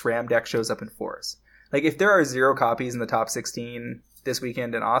whether the SRAM deck shows up in force. Like, if there are 0 copies in the top 16 this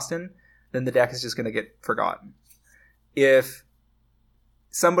weekend in Austin, then the deck is just going to get forgotten. If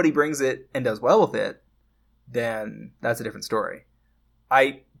somebody brings it and does well with it, then that's a different story.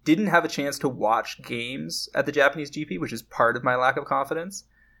 I didn't have a chance to watch games at the Japanese GP, which is part of my lack of confidence,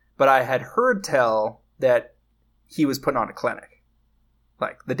 but I had heard tell that he was putting on a clinic.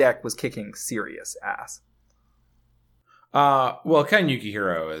 Like, the deck was kicking serious ass. Well, Ken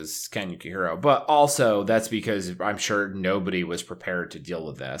Yukihiro is Ken Yukihiro, but also that's because I'm sure nobody was prepared to deal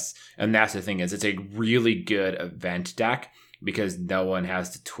with this. And that's the thing is, it's a really good event deck because no one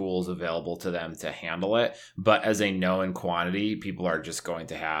has the tools available to them to handle it. But as a known quantity, people are just going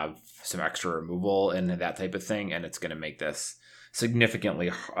to have some extra removal and that type of thing, and it's going to make this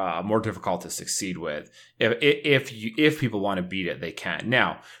significantly more difficult to succeed with. If people want to beat it, they can.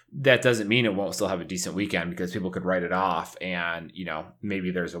 Now, that doesn't mean it won't still have a decent weekend, because people could write it off, and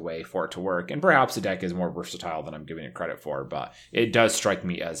maybe there's a way for it to work. And perhaps the deck is more versatile than I'm giving it credit for, but it does strike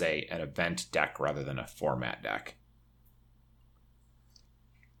me as an event deck rather than a format deck.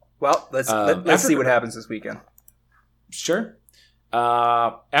 Well, let's see what happens this weekend. Sure.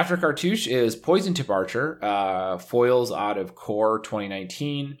 After Cartouche is Poison Tip Archer, foils out of Core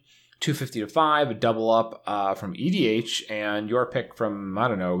 2019, 250 to 5, a double up from EDH, and your pick from, I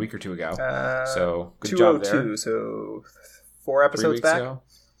don't know, a week or two ago. So good job there. 202, so 4 episodes back. Ago.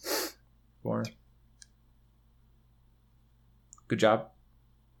 4. Good job.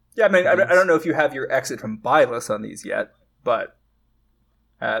 Yeah, I mean, I don't know if you have your exit from buy list on these yet, but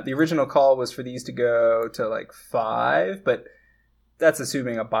the original call was for these to go to like 5, but that's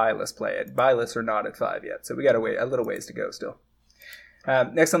assuming a buy list play. Buy lists are not at 5 yet, so we got to wait a little ways to go still.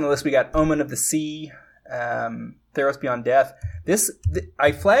 Next on the list, we got Omen of the Sea, Theros Beyond Death.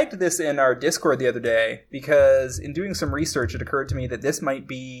 I flagged this in our Discord the other day because in doing some research, it occurred to me that this might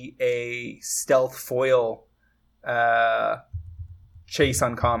be a stealth foil chase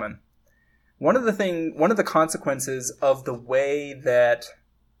uncommon. One of the consequences of the way that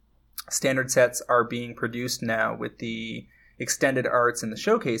standard sets are being produced now with the extended arts and the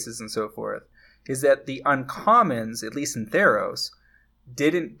showcases and so forth is that the uncommons, at least in Theros,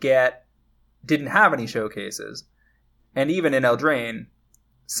 didn't have any showcases, and even in Eldraine,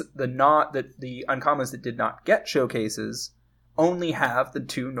 the uncommons that did not get showcases only have the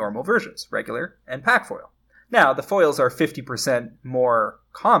 2 normal versions, regular and pack foil. Now the foils are 50% more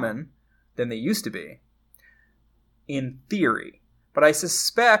common than they used to be, in theory. But I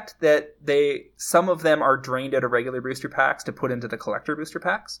suspect that some of them are drained out of regular booster packs to put into the collector booster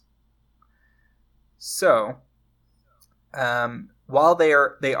packs. So, while they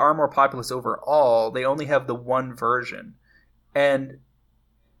are more populous overall, they only have the 1 version. And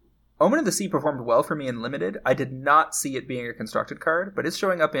Omen of the Sea performed well for me in Limited. I did not see it being a constructed card, but it's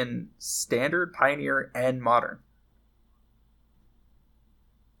showing up in Standard, Pioneer, and Modern.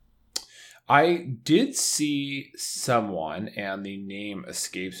 I did see someone, and the name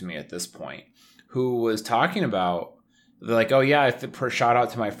escapes me at this point, who was talking about, like, oh yeah, shout out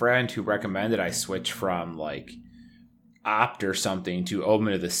to my friend who recommended I switch from like Opt or something to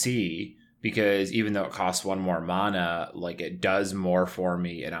Omen of the Sea, because even though it costs 1 more mana, like it does more for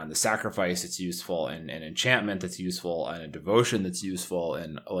me, and on the sacrifice it's useful, and an enchantment that's useful, and a devotion that's useful,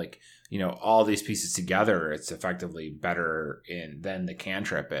 and like, all these pieces together, it's effectively better than the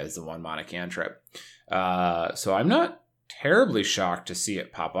cantrip is, the 1 mana cantrip. So I'm not terribly shocked to see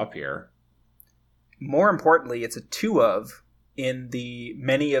it pop up here. More importantly, it's a 2 of in the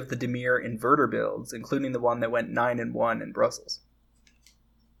many of the Dimir inverter builds, including the one that went 9-1 in Brussels.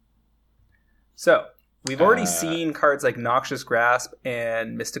 So, we've already seen cards like Noxious Grasp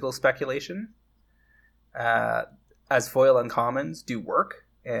and Mystical Speculation as foil uncommons do work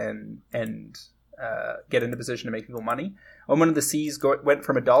and get into position to make people money. Omen of the Seas went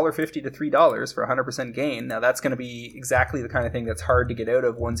from $1.50 to $3 for 100% gain. Now, that's going to be exactly the kind of thing that's hard to get out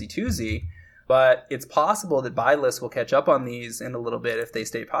of onesie-twosie, but it's possible that buy lists will catch up on these in a little bit if they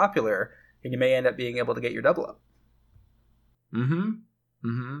stay popular, and you may end up being able to get your double up. Mm-hmm.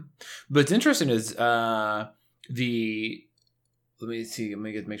 Mm-hmm. But it's interesting is let me see,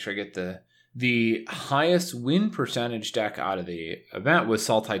 make sure I get the highest win percentage deck out of the event was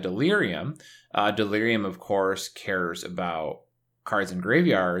Sultai Delirium. Delirium, of course, cares about cards in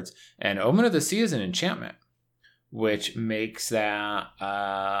graveyards, and Omen of the Sea is an enchantment, which makes that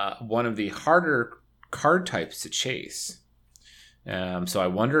one of the harder card types to chase. So I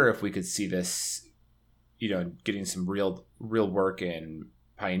wonder if we could see this, getting some real work in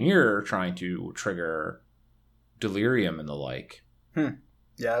Pioneer, trying to trigger Delirium and the like.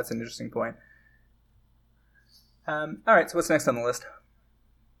 Yeah, that's an interesting point. All right, so what's next on the list?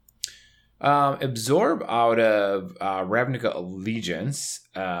 Absorb out of Ravnica Allegiance,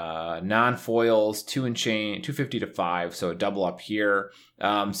 non-foils, 2 and chain, 250 to 5, so a double up here.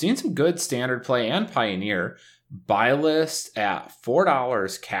 Seeing some good standard play and Pioneer. Buy list at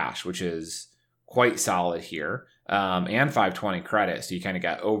 $4 cash, which is quite solid here, and 520 credit, so you kind of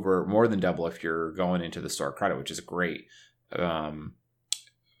got over more than double if you're going into the store credit, which is great.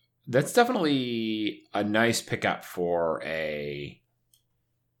 That's definitely a nice pickup for a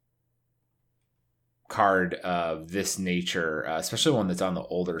card of this nature, especially one that's on the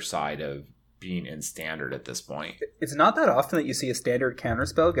older side of being in standard at this point. It's not that often that you see a standard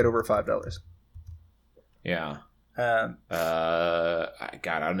counterspell get over $5. Yeah. God,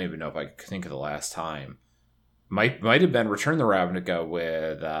 I don't even know if I can think of the last time. Might have been Return the Ravnica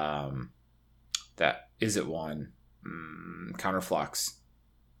with that is it one Counterflux.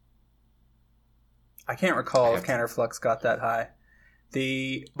 I can't recall if Counterflux got that high.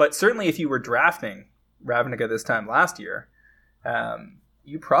 But certainly if you were drafting Ravnica this time last year,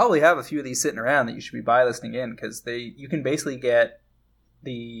 you probably have a few of these sitting around that you should be buy listing in, because you can basically get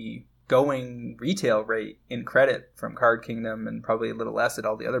the going retail rate in credit from Card Kingdom and probably a little less at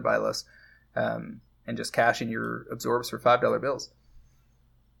all the other buy lists, and just cash in your absorbs for $5 bills.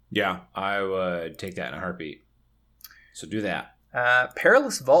 Yeah, I would take that in a heartbeat. So do that.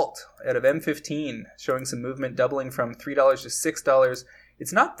 Perilous Vault out of M15, showing some movement, doubling from $3 to $6.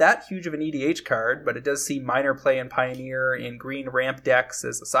 It's not that huge of an EDH card, but it does see minor play in Pioneer in green ramp decks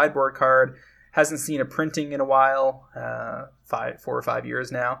as a sideboard card. Hasn't seen a printing in a while, 4 or 5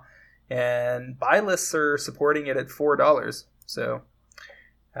 years now. And buy lists are supporting it at $4. So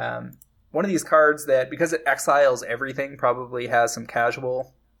one of these cards that, because it exiles everything, probably has some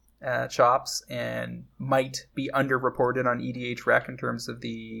casual chops and might be underreported on EDH Rec in terms of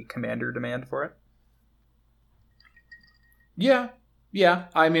the commander demand for it. Yeah.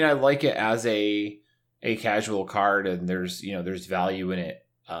 I mean, I like it as a casual card, and there's value in it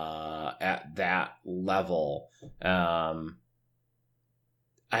at that level.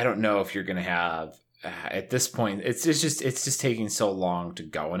 I don't know if you're going to have at this point. It's just taking so long to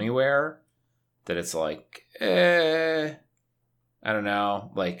go anywhere that it's like, I don't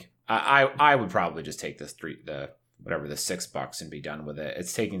know. Like I would probably just take the $6 and be done with it.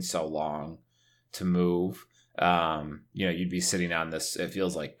 It's taking so long to move. You'd be sitting on this. It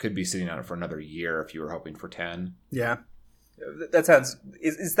feels like could be sitting on it for another year if you were hoping for 10. Yeah, that sounds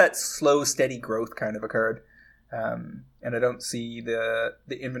is that slow, steady growth kind of a card. And I don't see the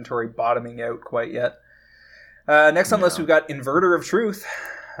inventory bottoming out quite yet. Next on the list, we've got Inverter of Truth.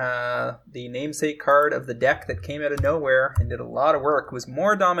 The namesake card of the deck that came out of nowhere and did a lot of work. Was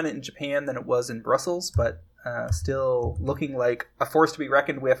more dominant in Japan than it was in Brussels, but still looking like a force to be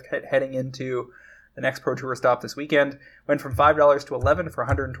reckoned with heading into the next Pro Tour stop this weekend. Went from $5 to $11 for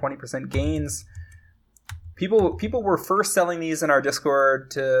 120% gains. People were first selling these in our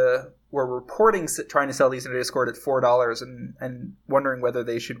Discord were reporting trying to sell these in our Discord at $4 and wondering whether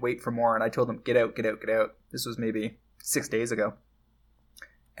they should wait for more. And I told them, get out. This was maybe 6 days ago.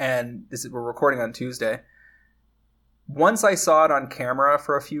 And we're recording on Tuesday. Once I saw it on camera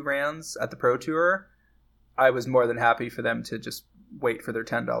for a few rounds at the Pro Tour, I was more than happy for them to just wait for their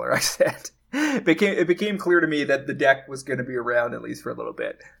 $10 I said. It became clear to me that the deck was going to be around at least for a little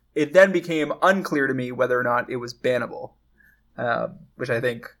bit. It then became unclear to me whether or not it was bannable, which I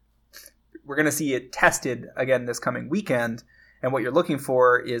think we're going to see it tested again this coming weekend. And what you're looking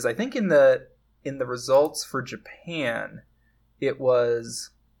for is, I think in the results for Japan,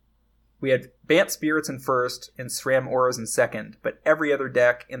 we had Bant Spirits in first and SRAM Auras in second, but every other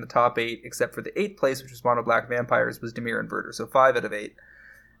deck in the top 8 except for the 8th place, which was Mono Black Vampires, was Dimir Inverter. So 5 out of 8.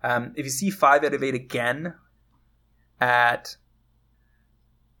 If you see 5 out of 8 again at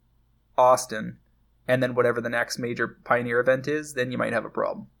Austin, and then whatever the next major Pioneer event is, then you might have a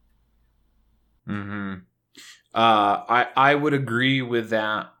problem. Mm-hmm. I would agree with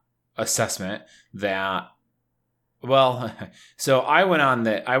that assessment. So I went on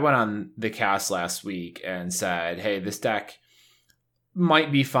the cast last week and said, hey, this deck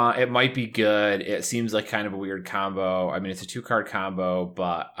might be fun. It might be good. It seems like kind of a weird combo. I mean, it's a 2-card combo,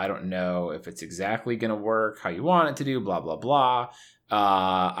 but I don't know if it's exactly going to work how you want it to do, blah, blah, blah.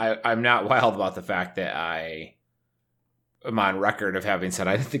 I'm not wild about the fact that I am on record of having said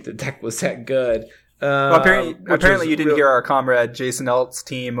I didn't think the deck was that good. Well, apparently you didn't hear our comrade Jason Elt's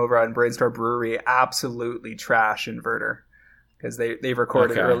team over on Brainstorm Brewery absolutely trash Inverter, because they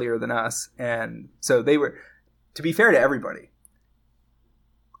recorded earlier than us. And so they were, to be fair to everybody,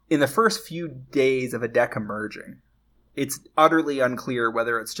 in the first few days of a deck emerging, it's utterly unclear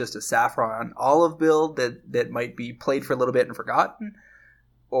whether it's just a Saffron Olive build that might be played for a little bit and forgotten,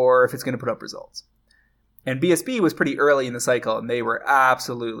 or if it's going to put up results. And BSB was pretty early in the cycle, and they were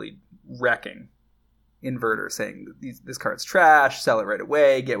absolutely wrecking Inverter, saying this card's trash, sell it right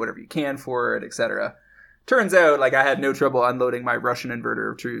away, get whatever you can for it, etc. Turns out, like, I had no trouble unloading my Russian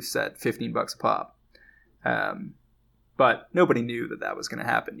Inverter of Truth at $15 a pop. But nobody knew that was going to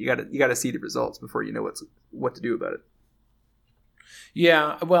happen. You got to see the results before you know what to do about it.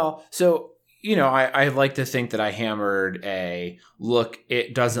 Yeah, well, so, I like to think that I hammered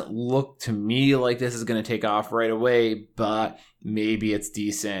it doesn't look to me like this is going to take off right away, but maybe it's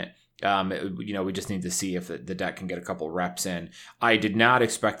decent. We just need to see if the deck can get a couple reps in. I did not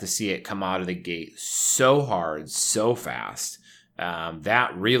expect to see it come out of the gate so hard, so fast.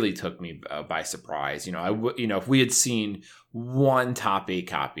 That really took me by surprise. If we had seen one top 8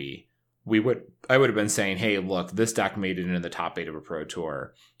 copy, I would have been saying, hey, look, this deck made it into the top 8 of a Pro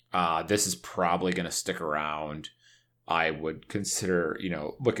Tour. This is probably going to stick around. I would consider,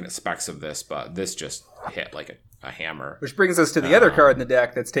 looking at specs of this, but this just hit like a hammer. Which brings us to the other card in the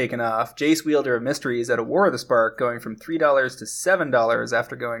deck that's taken off. Jace, Wielder of Mysteries at a War of the Spark, going from $3 to $7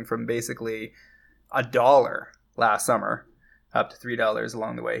 after going from basically $1 last summer up to $3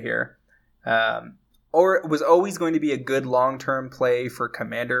 along the way here. Or it was always going to be a good long-term play for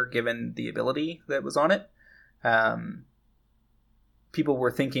Commander given the ability that was on it. People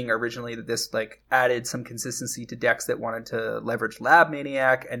were thinking originally that this added some consistency to decks that wanted to leverage Lab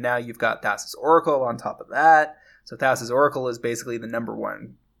Maniac, and now you've got Thassa's Oracle on top of that. So Thassa's Oracle is basically the number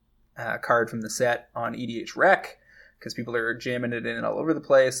one card from the set on EDH Rec, because people are jamming it in all over the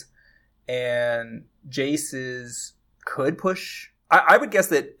place. And Jace's could push. I would guess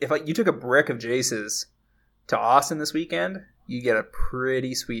that if you took a brick of Jace's to Austin this weekend, you get a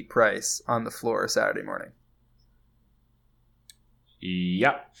pretty sweet price on the floor Saturday morning.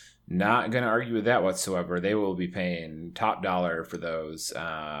 Yep. Not going to argue with that whatsoever. They will be paying top dollar for those,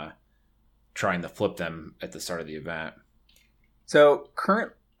 trying to flip them at the start of the event. So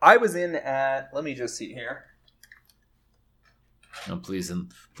I was in at, let me just see here. Oh, please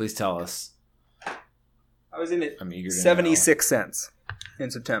tell us. I was in at 76 cents in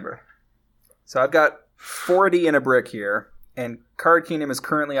September. So I've got 40 in a brick here, and Card Kingdom is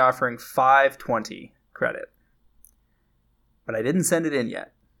currently offering $5.20 credit. But I didn't send it in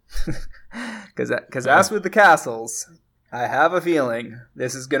yet. Because as with the castles, I have a feeling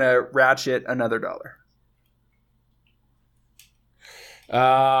this is going to ratchet another $1.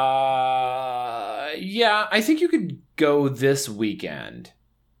 Yeah, I think you could go this weekend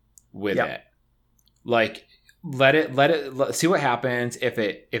with it. Let see what happens. If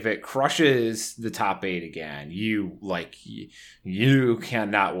it crushes the top 8 again, you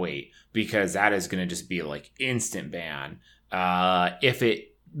cannot wait, because that is going to just be instant ban. If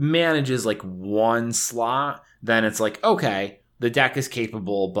it manages one slot, then it's okay, the deck is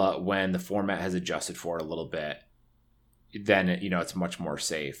capable, but when the format has adjusted for it a little bit, then it's much more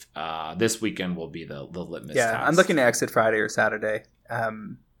safe. This weekend will be the litmus test. I'm looking to exit Friday or Saturday.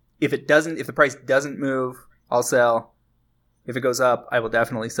 If the price doesn't move, I'll sell. If it goes up, I will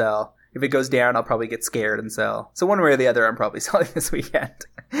definitely sell. If it goes down, I'll probably get scared and sell. So one way or the other, I'm probably selling this weekend.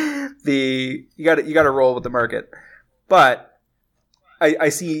 You got to roll with the market. But I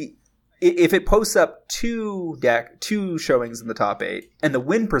see if it posts up two showings in the top 8 and the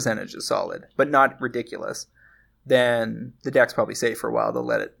win percentage is solid, but not ridiculous, then the deck's probably safe for a while. They'll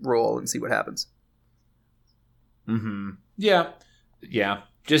let it roll and see what happens. Mm-hmm. Yeah.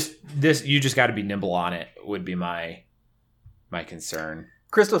 Just this, you just got to be nimble on it, would be my concern.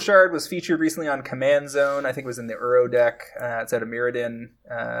 Crystal Shard was featured recently on Command Zone. I think it was in the Uro deck. It's at a Mirrodin.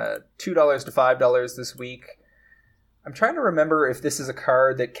 $2 to $5 this week. I'm trying to remember if this is a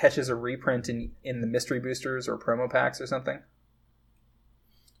card that catches a reprint in the mystery boosters or promo packs or something.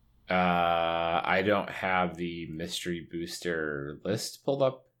 I don't have the mystery booster list pulled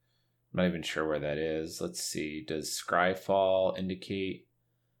up. I'm not even sure where that is. Let's see. Does Scryfall indicate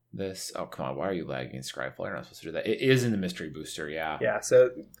this? Oh, come on. Why are you lagging, Scryfall? You're not supposed to do that. It is in the mystery booster, yeah. Yeah, so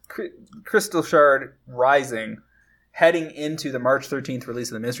Crystal Shard Rising, heading into the March 13th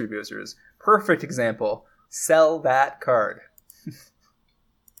release of the mystery boosters. Perfect example. Sell that card.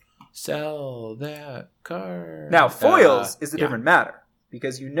 Sell that card. Now, foils is a different matter,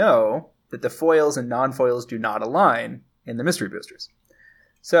 because you know that the foils and non-foils do not align in the mystery boosters.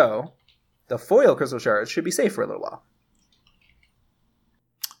 So, the foil Crystal Shards should be safe for a little while.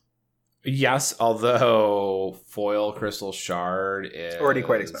 Yes, although foil Crystal Shard is already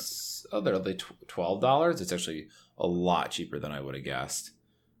quite expensive. Oh, they're only $12. It's actually a lot cheaper than I would have guessed.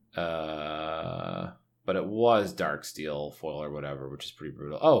 But it was Dark Steel foil or whatever, which is pretty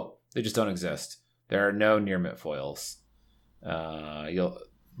brutal. Oh, they just don't exist. There are no near mint foils. You'll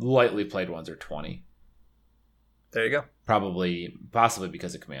lightly played ones are 20. There you go. Possibly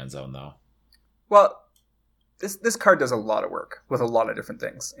because of Command Zone, though. Well, this card does a lot of work with a lot of different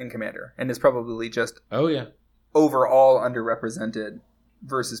things in Commander, and is probably just overall underrepresented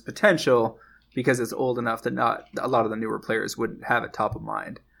versus potential, because it's old enough that not a lot of the newer players wouldn't have it top of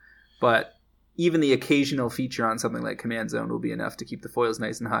mind. But even the occasional feature on something like Command Zone will be enough to keep the foils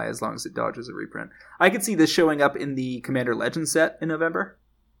nice and high as long as it dodges a reprint. I could see this showing up in the Commander Legends set in November.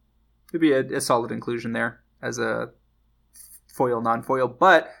 It'd be a solid inclusion there as a foil, non-foil,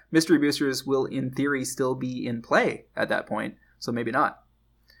 but mystery boosters will in theory still be in play at that point, so maybe not.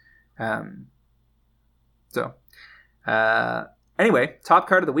 Anyway, top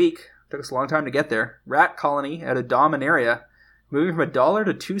card of the week. Took us a long time to get there. Rat Colony out of Dominaria, moving from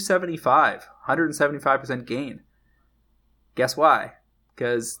 $1 to $2.75, 175% gain. Guess why?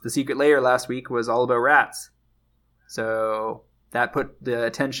 Because the Secret Lair last week was all about rats. So that put the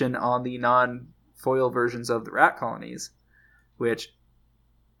attention on the non-foil versions of the rat colonies, which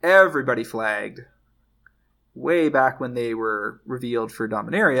everybody flagged way back when they were revealed for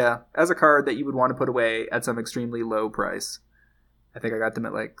Dominaria as a card that you would want to put away at some extremely low price. I think I got them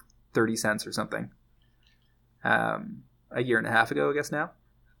at like 30 cents or something. A year and a half ago, I guess now.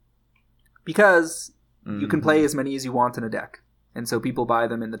 Because you can play as many as you want in a deck. And so people buy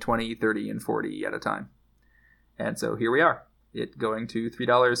them in the 20, 30, and 40 at a time. And so here we are. It going to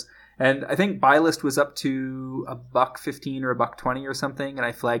 $3. And I think buy list was up to $1.15 or $1.20 or something. And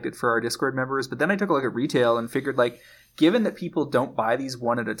I flagged it for our Discord members. But then I took a look at retail and figured, like, given that people don't buy these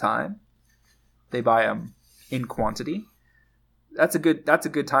one at a time, they buy them in quantity. That's a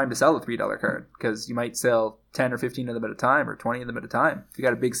good time to sell a $3 card, because you might sell 10 or 15 of them at a time, or 20 of them at a time. If you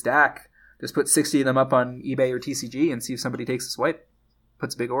got a big stack, just put 60 of them up on eBay or TCG and see if somebody takes a swipe,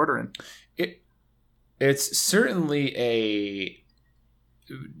 puts a big order in. It's certainly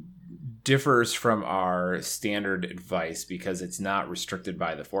differs from our standard advice, because it's not restricted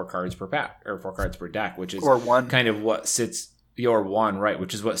by the 4 cards per pack or 4 cards per deck, which is or one. Kind of what sits your one, right?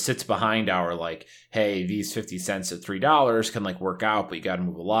 Which is what sits behind our, like, hey, these 50 cents at $3 can, like, work out, but you got to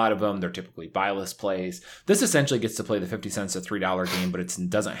move a lot of them. They're typically buy list plays. This essentially gets to play the 50 cents at $3 game, but it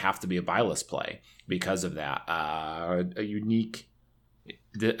doesn't have to be a buy list play because of that. A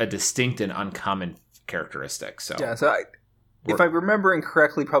distinct and uncommon characteristic. So yeah, so if I'm remembering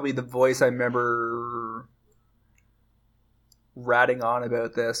correctly, probably the voice I remember ratting on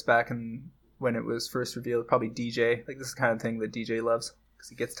about this back when it was first revealed, probably DJ. Like, this is the kind of thing that DJ loves, because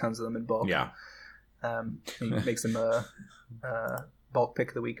he gets tons of them in bulk. Yeah. He makes them a bulk pick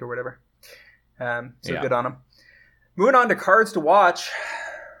of the week or whatever. So good on him. Moving on to cards to watch.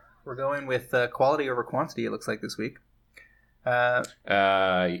 We're going with quality over quantity, it looks like, this week. Yeah,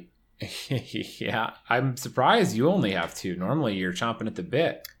 I'm surprised you only have 2. Normally you're chomping at the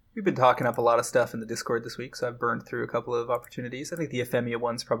bit. We've been talking up a lot of stuff in the Discord this week, so I've burned through a couple of opportunities. I think the Ephemia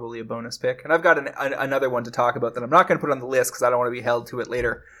one's probably a bonus pick. And I've got another one to talk about that I'm not going to put on the list because I don't want to be held to it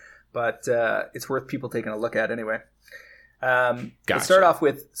later. But it's worth people taking a look at anyway. Gotcha. Let's start off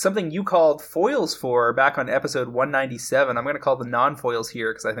with something you called foils for back on episode 197. I'm going to call the non-foils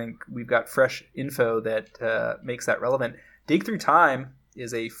here because I think we've got fresh info that makes that relevant. Dig Through Time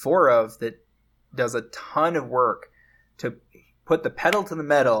is a 4 of that does a ton of work to put the pedal to the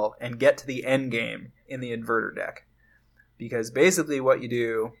metal and get to the end game in the inverter deck. Because basically what you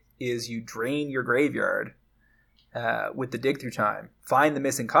do is you drain your graveyard with the Dig Through Time, find the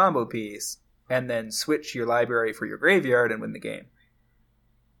missing combo piece, and then switch your library for your graveyard and win the game.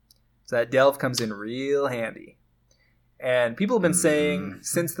 So that delve comes in real handy. And people have been saying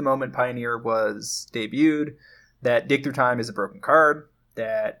since the moment Pioneer was debuted that Dig Through Time is a broken card,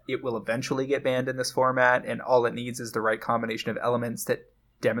 that it will eventually get banned in this format, and all it needs is the right combination of elements that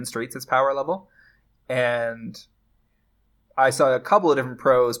demonstrates its power level. And I saw a couple of different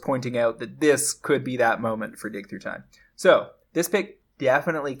pros pointing out that this could be that moment for Dig Through Time. So this pick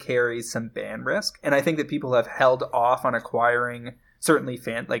definitely carries some ban risk, and I think that people have held off on acquiring, certainly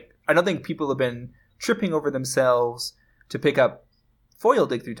I don't think people have been tripping over themselves to pick up foil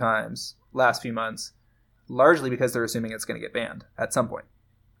Dig Through Times last few months, largely because they're assuming it's going to get banned at some point.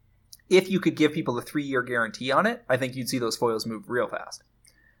 If you could give people a 3-year guarantee on it, I think you'd see those foils move real fast.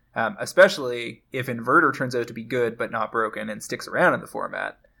 Especially if Inverter turns out to be good but not broken and sticks around in the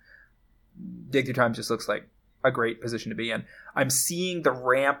format. Dig Through Time just looks like a great position to be in. I'm seeing the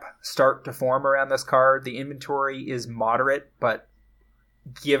ramp start to form around this card. The inventory is moderate, but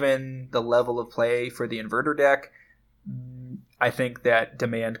given the level of play for the Inverter deck, I think that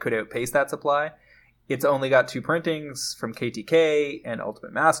demand could outpace that supply. It's only got 2 printings from KTK and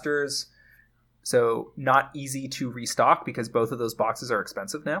Ultimate Masters, so not easy to restock because both of those boxes are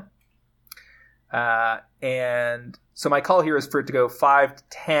expensive now. And so my call here is for it to go 5 to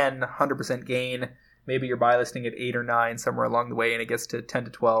 10, 100% gain. Maybe you're buy listing at 8 or 9 somewhere along the way, and it gets to 10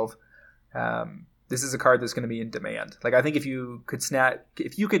 to 12. This is a card that's going to be in demand. Like, I think if you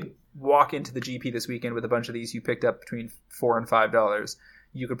could walk into the GP this weekend with a bunch of these you picked up between $4 and $5,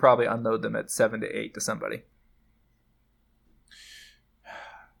 you could probably unload them at 7 to 8 to somebody.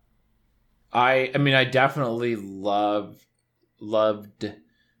 I definitely loved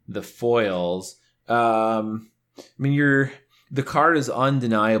the foils. The card is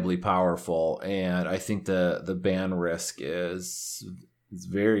undeniably powerful, and I think the ban risk is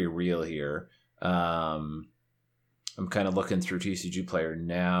very real here. I'm kind of looking through TCG Player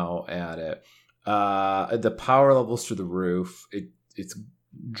now at it. The power level's through the roof. It's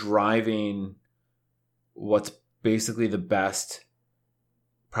driving what's basically the best,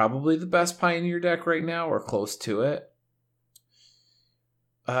 probably the best Pioneer deck right now, or close to it.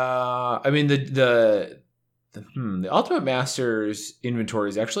 I mean, the Ultimate Masters inventory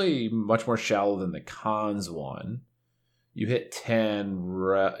is actually much more shallow than the Cons one. You hit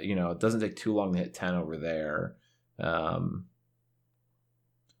 10, it doesn't take too long to hit 10 over there. But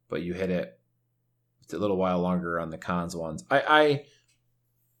you hit it a little while longer on the Cons ones.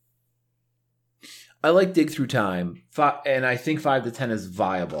 I like Dig Through Time, and I think 5 to 10 is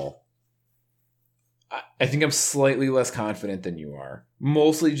viable. I think I'm slightly less confident than you are,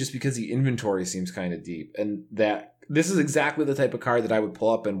 mostly just because the inventory seems kind of deep, and that this is exactly the type of card that I would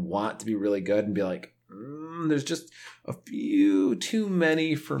pull up and want to be really good and be like, there's just a few too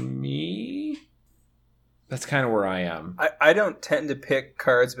many for me. That's kind of where I am. I don't tend to pick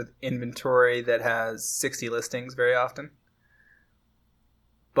cards with inventory that has 60 listings very often,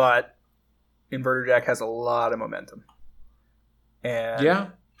 but Inverter deck has a lot of momentum. And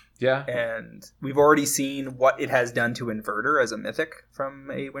yeah. And we've already seen what it has done to Inverter as a mythic from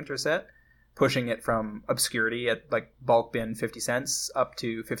a winter set, pushing it from obscurity at like bulk bin 50 cents up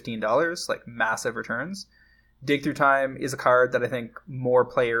to $15, like massive returns. Dig Through Time is a card that I think more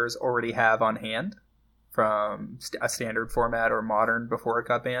players already have on hand from a standard format or modern before it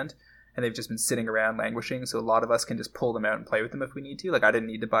got banned. And they've just been sitting around languishing, so a lot of us can just pull them out and play with them if we need to. Like, I didn't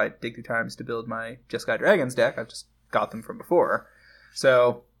need to buy Dig Through Times to build my Jeskai Dragons deck. I've just got them from before.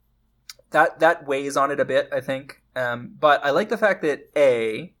 So that weighs on it a bit, I think. But I like the fact that,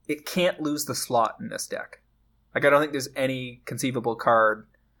 A, it can't lose the slot in this deck. Like, I don't think there's any conceivable card,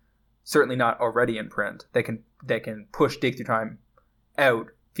 certainly not already in print, that can push Dig Through Time out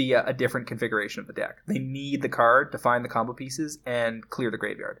via a different configuration of the deck. They need the card to find the combo pieces and clear the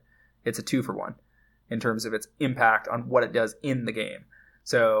graveyard. It's a 2-for-1 in terms of its impact on what it does in the game.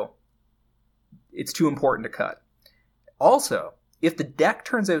 So it's too important to cut. Also, if the deck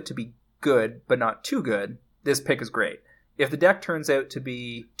turns out to be good, but not too good, this pick is great. If the deck turns out to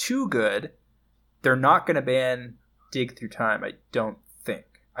be too good, they're not going to ban Dig Through Time, I don't think.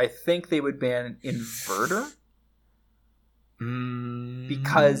 I think they would ban Inverter.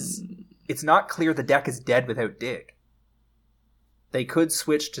 Because it's not clear the deck is dead without Dig. They could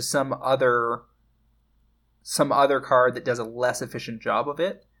switch to some other card that does a less efficient job of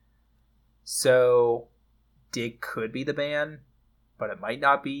it. So Dig could be the ban, but it might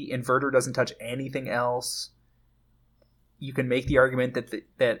not be. Inverter doesn't touch anything else. You can make the argument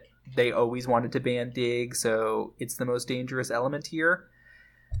that they always wanted to ban Dig, so it's the most dangerous element here.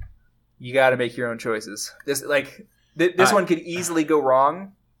 You got to make your own choices. This one could easily go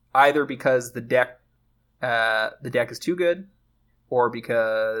wrong, either because the deck is too good, or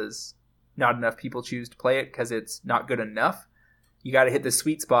because not enough people choose to play it because it's not good enough. You got to hit the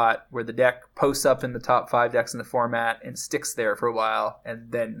sweet spot where the deck posts up in the top 5 decks in the format and sticks there for a while, and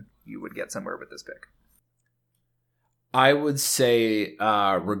then you would get somewhere with this pick. I would say,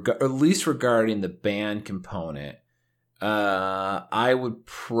 at least regarding the ban component, I would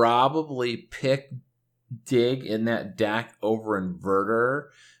probably pick Dig in that deck over Inverter,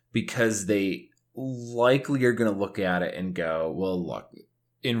 because they likely are going to look at it and go, well, look,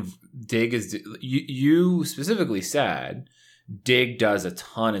 Dig is, you specifically said Dig does a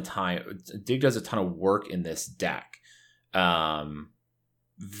ton of work in this deck.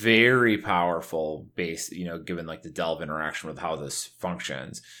 Very powerful base, given like the delve interaction with how this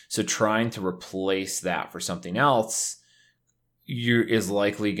functions. So trying to replace that for something else is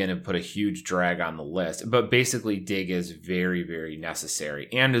likely going to put a huge drag on the list. But basically Dig is very, very necessary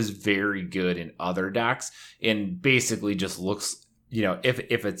and is very good in other decks, and basically just looks,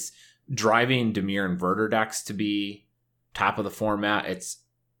 if it's driving Dimir Inverter decks to be top of the format, it's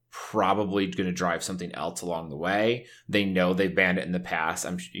probably going to drive something else along the way. They know they've banned it in the past.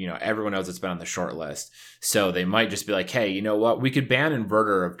 Everyone knows it's been on the short list. So they might just be like, hey, you know what? We could ban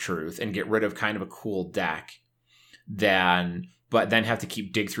Inverter of Truth and get rid of kind of a cool deck, but then have to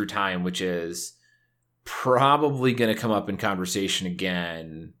keep Dig Through Time, which is probably going to come up in conversation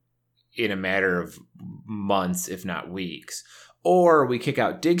again in a matter of months, if not weeks. Or we kick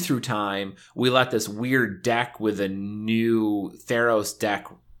out Dig Through Time, we let this weird deck with a new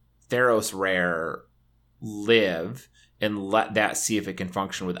Theros rare live, and let that see if it can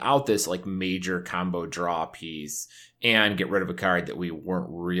function without this like major combo draw piece, and get rid of a card that we weren't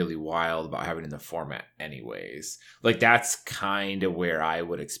really wild about having in the format anyways. Like, that's kind of where I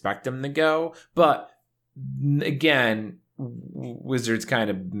would expect them to go. But again, Wizards kind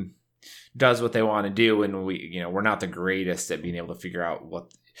of does what they want to do, and we're not the greatest at being able to figure out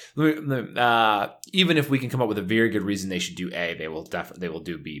what. Even if we can come up with a very good reason they should do A, they will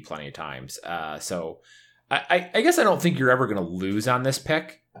do B plenty of times. So I guess I don't think you're ever going to lose on this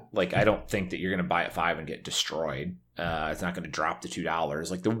pick. Like, I don't think that you're going to buy at $5 and get destroyed. It's not going to drop to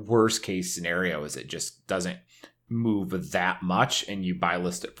 $2. Like, the worst case scenario is it just doesn't move that much, and you buy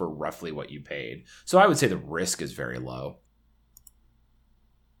list it for roughly what you paid. So I would say the risk is very low.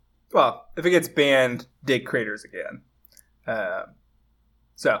 Well, if it gets banned, dig craters again.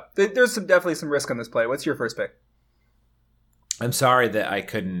 So there's definitely some risk on this play. What's your first pick? I'm sorry that I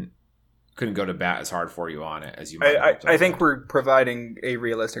couldn't go to bat as hard for you on it as you might. I think we're providing a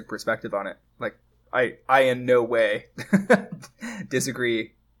realistic perspective on it. Like, I in no way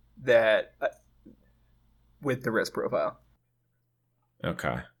disagree that with the risk profile.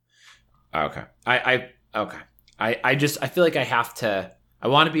 Okay. I feel like I have to. I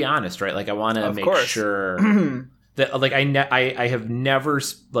want to be honest, right? Like, I want to make sure that, like, I have never,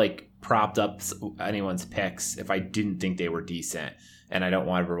 like, propped up anyone's picks if I didn't think they were decent, and I don't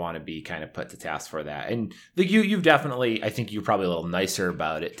ever want to be kind of put to task for that. And like, you've definitely, I think you're probably a little nicer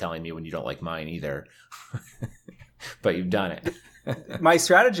about it, telling me when you don't like mine either, but you've done it. My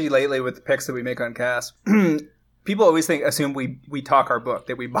strategy lately with the picks that we make on Cast, people always assume we talk our book,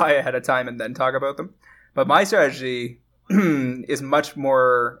 that we buy ahead of time and then talk about them. But my strategy is much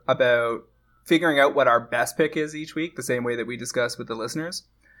more about figuring out what our best pick is each week, the same way that we discuss with the listeners.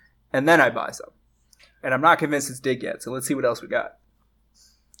 And then I buy some. And I'm not convinced it's dig yet, so let's see what else we got.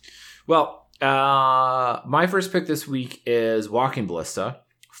 Well, my first pick this week is Walking Ballista.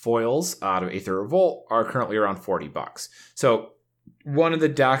 Foils out of Aether Revolt are currently around $40. So one of the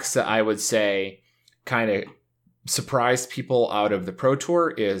decks that I would say kind of surprised people out of the Pro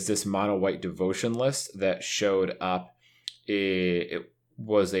Tour is this Mono White Devotion list that showed up. It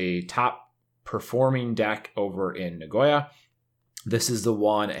was a top performing deck over in Nagoya. This is the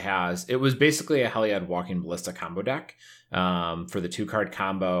one it was basically a Heliod Walking Ballista combo deck. For the 2-card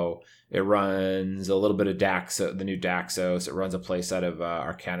combo, it runs a little bit of Daxos, the new Daxos. It runs a playset of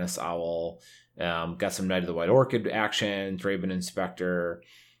Arcanus Owl. Got some Knight of the White Orchid action, Thraben Inspector,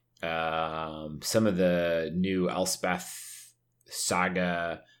 some of the new Elspeth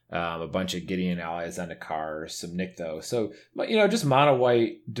Saga, a bunch of Gideon allies on the car, some Nykthos. So, just Mono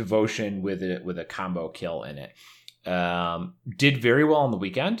White Devotion with a combo kill in it. Did very well on the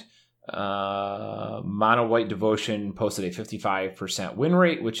weekend. Mono White Devotion posted a 55% win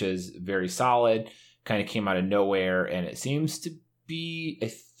rate, which is very solid. Kind of came out of nowhere, and it seems to be,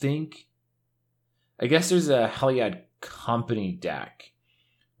 I guess there's a Heliod Company deck,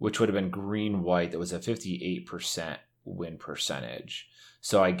 which would have been green-white, that was a 58% win percentage.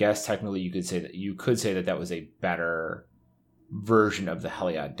 So I guess technically you could say that was a better version of the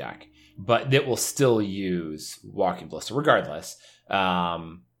Heliod deck, but it will still use Walking Ballista regardless.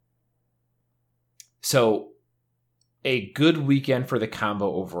 So a good weekend for the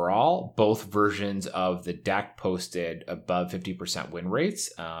combo overall. Both versions of the deck posted above 50% win rates.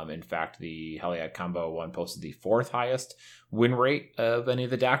 In fact, the Heliod combo one posted the 4th highest win rate of any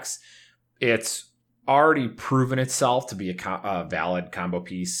of the decks. It's already proven itself to be a valid combo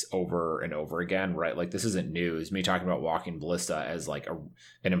piece over and over again, right? Like, this isn't news. Me talking about Walking Ballista as like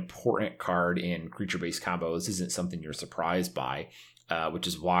an important card in creature-based combos isn't something you're surprised by, which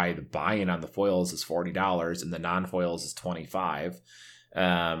is why the buy-in on the foils is $40 and the non-foils is $25.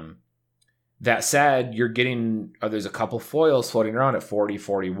 That said, you're getting, there's a couple foils floating around at 40,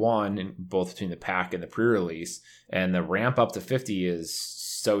 41, in both between the pack and the pre-release, and the ramp up to 50 is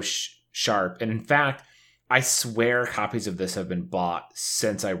so sharp. And in fact, I swear copies of this have been bought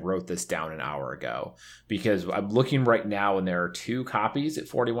since I wrote this down an hour ago, because I'm looking right now and there are 2 copies at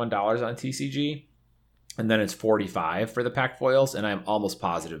 $41 on TCG, and then it's $45 for the pack foils, and I'm almost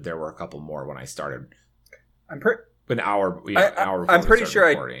positive there were a couple more when I started. I'm pretty sure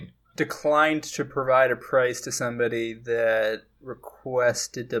I declined to provide a price to somebody that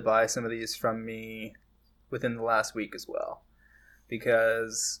requested to buy some of these from me within the last week as well,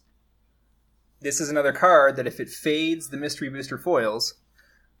 because this is another card that if it fades the Mystery Booster foils,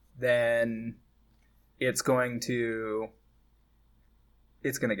 then it's going to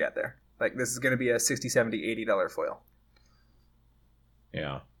get there. Like, this is going to be a $60, $70, $80 foil.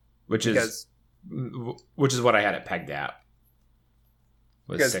 Yeah. Which is what I had it pegged at.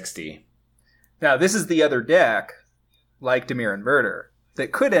 Was 60. Now, this is the other deck, like Dimir Inverter,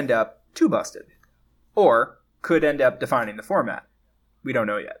 that could end up 2-busted. Or could end up defining the format. We don't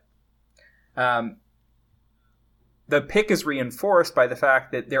know yet. The pick is reinforced by the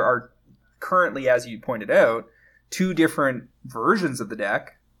fact that there are currently, as you pointed out, 2 different versions of the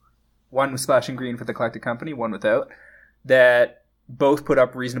deck one with Splashing Green for the Collected Company, one without, that both put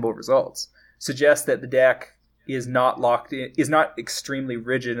up reasonable results. Suggests that the deck is not locked in, is not extremely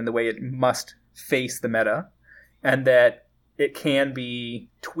rigid in the way it must face the meta, and that it can be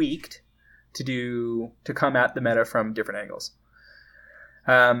tweaked to come at the meta from different angles.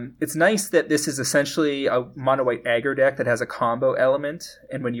 It's nice that this is essentially a mono white aggro deck that has a combo element,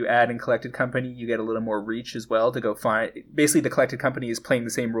 and when you add in Collected Company, you get a little more reach as well to go find. Basically, the Collected Company is playing the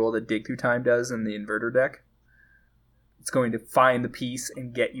same role that Dig Through Time does in the Inverter deck. It's going to find the piece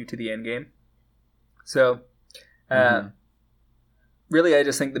and get you to the end game. So, really, I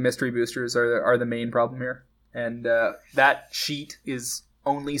just think the mystery boosters are the main problem here, and that sheet is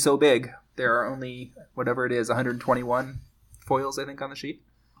only so big. There are only, whatever it is, 121 foils, I think, on the sheet.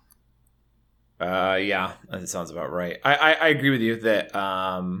 Yeah, that sounds about right. I agree with you that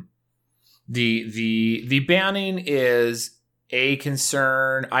the banning is a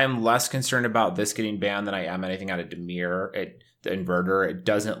concern. I'm less concerned about this getting banned than I am anything out of Dimir. The Inverter, it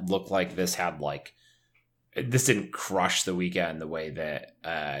doesn't look like this didn't crush the weekend the way that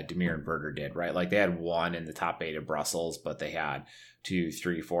Dimir Inverter did, right? Like they had 1 in the top 8 of Brussels, but they had 2,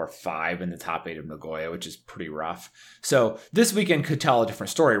 3, 4, 5 in the top 8 of Nagoya, which is pretty rough. So this weekend could tell a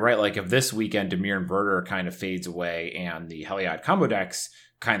different story, right? Like if this weekend Dimir Inverter kind of fades away and the Heliod combo decks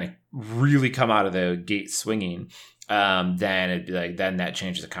kind of really come out of the gate swinging, then it'd be like, then that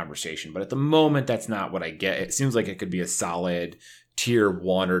changes the conversation. But at the moment, that's not what I get. It seems like it could be a solid tier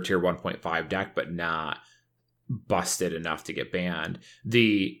 1 or tier 1.5 deck, but not busted enough to get banned.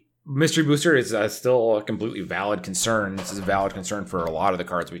 The mystery booster is still a completely valid concern. This is a valid concern for a lot of the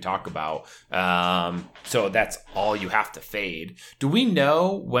cards we talk about. So that's all you have to fade. Do we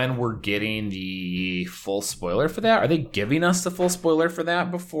know when we're getting the full spoiler for that? Are they giving us the full spoiler for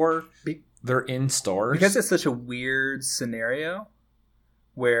that before they're in stores? Because it's such a weird scenario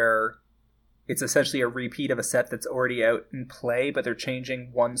where it's essentially a repeat of a set that's already out in play, but they're changing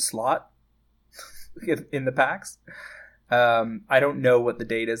one slot in the packs. I don't know what the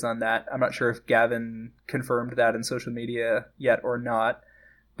date is on that. I'm not sure if Gavin confirmed that in social media yet or not,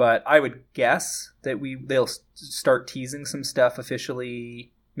 but I would guess that they'll start teasing some stuff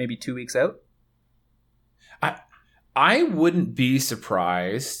officially maybe 2 weeks out. I wouldn't be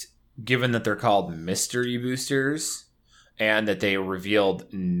surprised, given that they're called mystery boosters and that they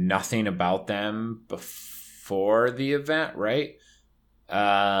revealed nothing about them before the event, right?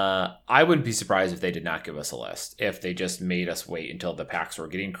 I wouldn't be surprised if they did not give us a list, if they just made us wait until the packs were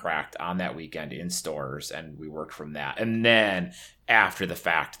getting cracked on that weekend in stores and we worked from that. And then after the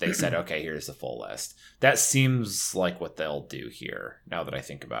fact, they said, okay, here's the full list. That seems like what they'll do here, now that I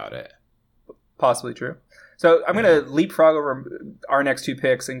think about it. Possibly true. So I'm going to leapfrog over our next 2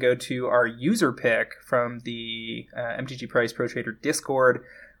 picks and go to our user pick from the MTG Price Pro Trader Discord.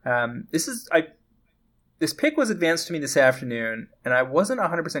 This pick was advanced to me this afternoon, and I wasn't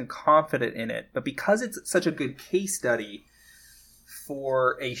 100% confident in it, but because it's such a good case study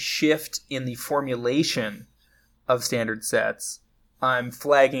for a shift in the formulation of standard sets, I'm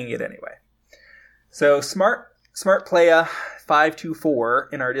flagging it anyway. So Smart Playa 524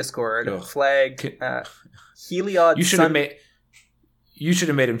 in our Discord flagged Heliod. You should have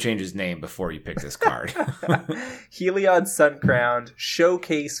made him change his name before you picked this card. Heliod Suncrowned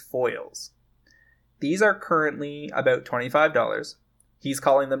Showcase Foils. These are currently about $25. He's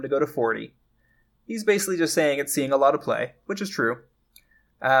calling them to go to $40. He's basically just saying it's seeing a lot of play, which is true.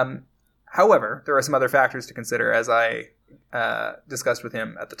 However, there are some other factors to consider, as I discussed with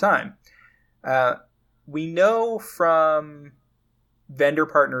him at the time. We know from vendor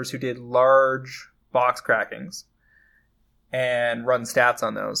partners who did large box crackings and run stats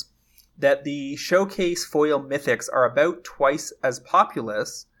on those that the Showcase Foil Mythics are about twice as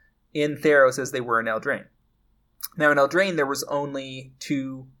populous in Theros as they were in Eldraine. Now in Eldraine there was only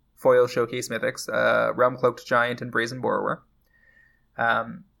 2 foil Showcase Mythics, Realm Cloaked Giant and Brazen Borrower.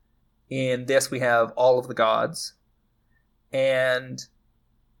 In this we have all of the gods, and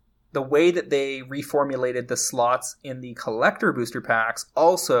the way that they reformulated the slots in the collector booster packs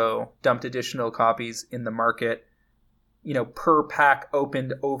also dumped additional copies in the market, per pack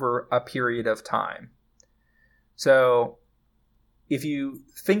opened over a period of time. So if you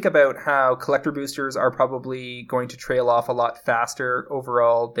think about how collector boosters are probably going to trail off a lot faster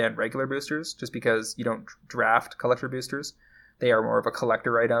overall than regular boosters, just because you don't draft collector boosters, they are more of a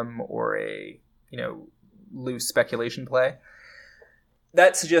collector item or a, loose speculation play.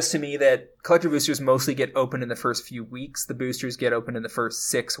 That suggests to me that collector boosters mostly get opened in the first few weeks. The boosters get opened in the first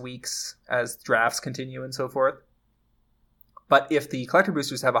 6 weeks as drafts continue and so forth. But if the collector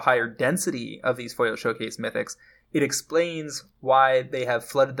boosters have a higher density of these foil showcase mythics, it explains why they have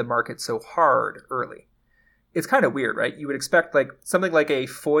flooded the market so hard early. It's kind of weird, right? You would expect like something like a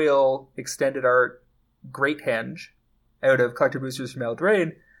foil extended art Great Henge out of Collector Boosters from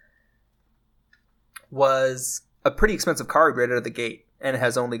Eldraine was a pretty expensive card right out of the gate, and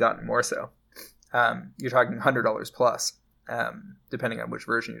has only gotten more so. You're talking $100 plus, depending on which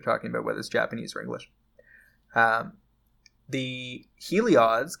version you're talking about, whether it's Japanese or English. The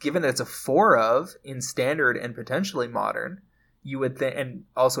Heliod's, given that it's a 4 of in standard and potentially modern, you would think, and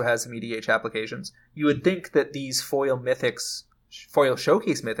also has some EDH applications, you would think that these foil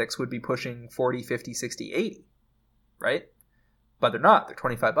showcase mythics would be pushing 40, 50, 60, 80, right? But they're not. They're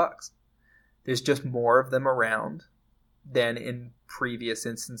 $25. There's just more of them around than in previous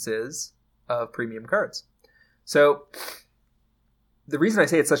instances of premium cards. So the reason I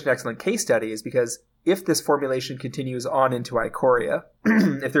say it's such an excellent case study is because if this formulation continues on into Ikoria,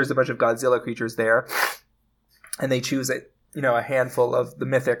 if there's a bunch of Godzilla creatures there, and they choose a handful of the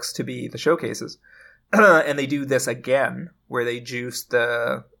mythics to be the showcases, and they do this again, where they juice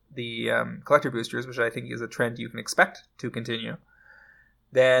the collector boosters, which I think is a trend you can expect to continue,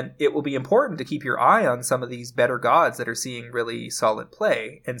 then it will be important to keep your eye on some of these better gods that are seeing really solid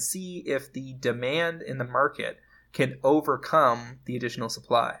play, and see if the demand in the market can overcome the additional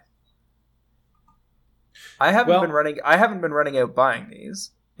supply. I haven't been running out buying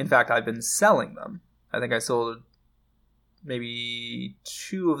these. In fact, I've been selling them. I think I sold maybe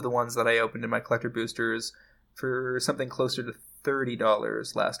 2 of the ones that I opened in my collector boosters for something closer to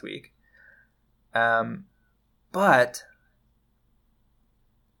 $30 last week. But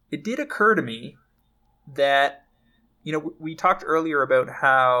it did occur to me that, we talked earlier about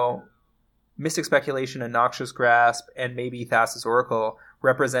how Mystic Speculation and Noxious Grasp and maybe Thassa's Oracle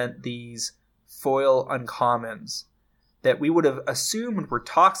represent these foil uncommons that we would have assumed were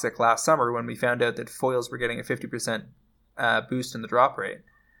toxic last summer when we found out that foils were getting a 50% boost in the drop rate,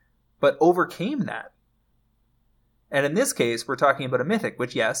 but overcame that. And in this case, we're talking about a mythic,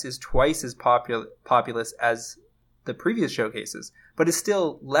 which, yes, is twice as populous as the previous showcases, but is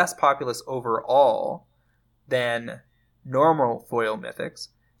still less populous overall than normal foil mythics,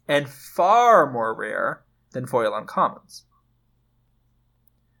 and far more rare than foil uncommons.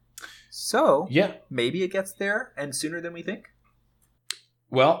 So, yeah, maybe it gets there, and sooner than we think.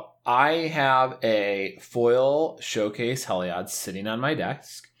 Well, I have a foil showcase Heliod sitting on my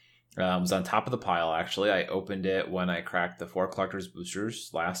desk. It was on top of the pile, actually. I opened it when I cracked the 4 collector's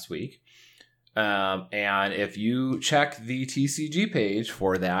boosters last week. And if you check the TCG page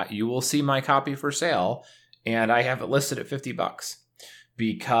for that, you will see my copy for sale, and I have it listed at $50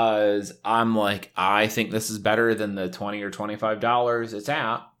 because I'm like, I think this is better than the $20 or $25 it's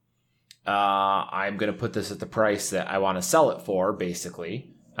at. I'm going to put this at the price that I want to sell it for,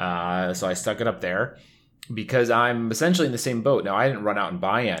 basically. So I stuck it up there because I'm essentially in the same boat. Now, I didn't run out and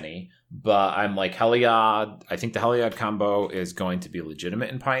buy any, but I'm like, Heliod, I think the Heliod combo is going to be legitimate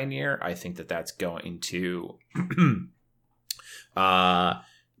in Pioneer. I think that that's going to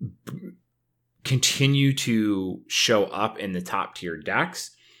continue to show up in the top tier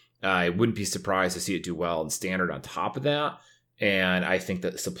decks. I wouldn't be surprised to see it do well in Standard on top of that. And I think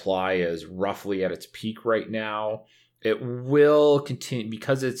that supply is roughly at its peak right now. It will continue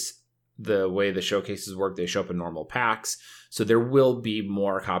because it's the way the showcases work. They show up in normal packs. So there will be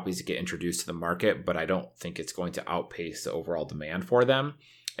more copies that get introduced to the market, but I don't think it's going to outpace the overall demand for them.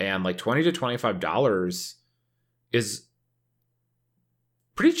 And like $20 to $25 is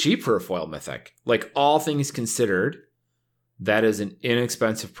pretty cheap for a foil mythic. Like, all things considered, that is an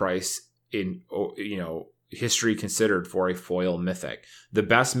inexpensive price in, history considered for a foil mythic. The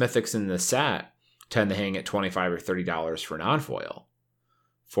best mythics in the set tend to hang at $25 or $30 for non-foil,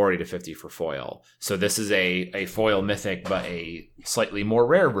 $40 to $50 for foil. So this is a foil mythic, but a slightly more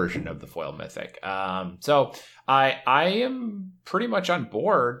rare version of the foil mythic. So I am pretty much on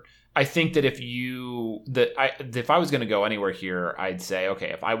board. I think that if I was going to go anywhere here, I'd say,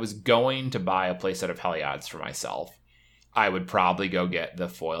 okay, if I was going to buy a playset of Heliods for myself, I would probably go get the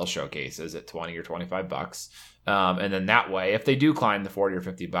foil showcases at $20 or $25. And then that way, if they do climb the $40 or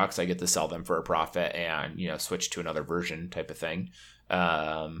 $50, I get to sell them for a profit and, switch to another version type of thing.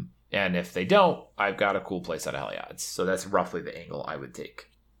 And if they don't, I've got a cool playset of Heliods. So that's roughly the angle I would take.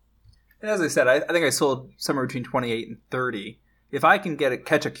 And as I said, I think I sold somewhere between 28 and 30. If I can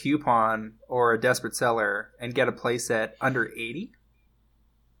catch a coupon or a desperate seller and get a playset under 80,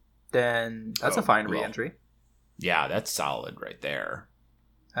 then that's a fine re-entry. Yeah, that's solid right there.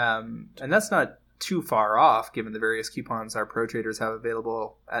 And that's not too far off given the various coupons our pro traders have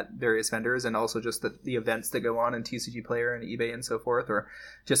available at various vendors, and also just the events that go on in TCG Player and eBay and so forth, or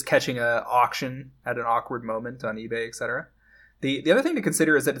just catching an auction at an awkward moment on eBay, etc. The other thing to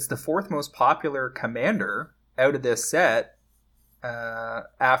consider is that it's the fourth most popular commander out of this set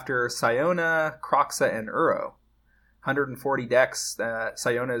after Siona, Kroxa, and Uro. 140 decks.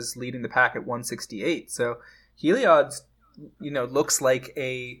 Siona's leading the pack at 168. So Heliod's, looks like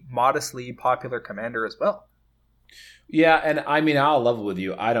a modestly popular commander as well. Yeah, and I mean, I'll level with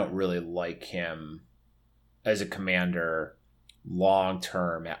you. I don't really like him as a commander long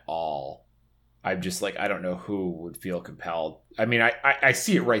term at all. I'm just like, I don't know who would feel compelled. I mean, I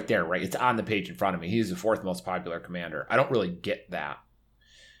see it right there, right? It's on the page in front of me. He's the fourth most popular commander. I don't really get that.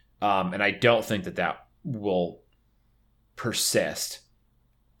 And I don't think that will persist.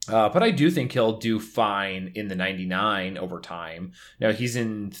 But I do think he'll do fine in the 99 over time. Now, he's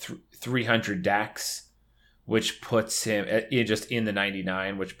in 300 decks, which puts him just in the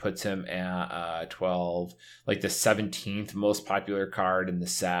 99, which puts him at 12, like the 17th most popular card in the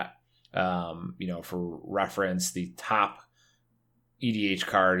set. For reference, the top EDH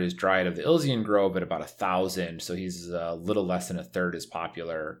card is Dryad of the Elysian Grove at about 1,000. So he's a little less than a third as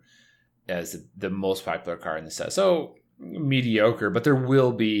popular as the most popular card in the set. So mediocre, but there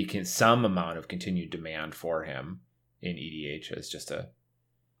will be some amount of continued demand for him in EDH as just a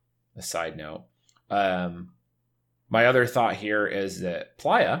side note. My other thought here is that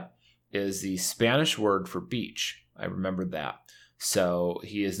playa is the Spanish word for beach. I remembered that. So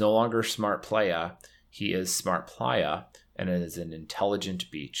he is no longer smart playa. He is smart playa, and it is an intelligent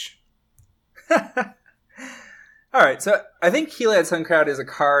beach. All right, so I think Heliod Suncrowd is a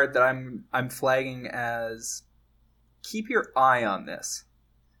card that I'm flagging as keep your eye on this.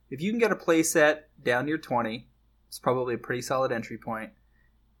 If you can get a playset down near 20, it's probably a pretty solid entry point.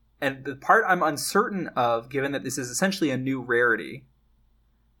 And the part I'm uncertain of, given that this is essentially a new rarity,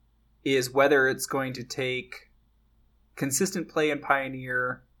 is whether it's going to take consistent play in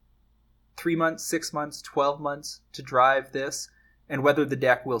Pioneer 3 months, 6 months, 12 months to drive this, and whether the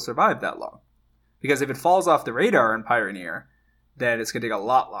deck will survive that long. Because if it falls off the radar in Pioneer, then it's going to take a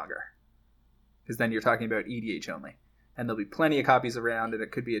lot longer. Because then you're talking about EDH only. And there'll be plenty of copies around, and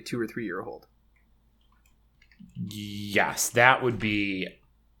it could be a 2 or 3 year hold. Yes, that would be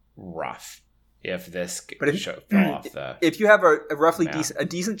rough if this fell off the... If you have a roughly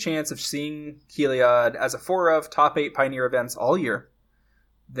decent chance of seeing Heliod as a 4 of top 8 Pioneer events all year,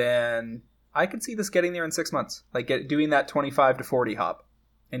 then I could see this getting there in 6 months. Like doing that 25 to 40 hop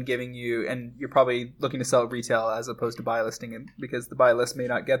and giving you... And you're probably looking to sell retail as opposed to buy listing, because the buy list may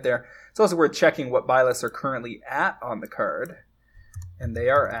not get there. It's also worth checking what buy lists are currently at on the card. And they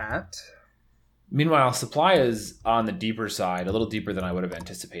are at... Meanwhile, supply is on the deeper side, a little deeper than I would have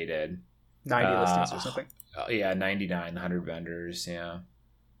anticipated. 90 listings or something. Yeah, 99, 100 vendors, yeah.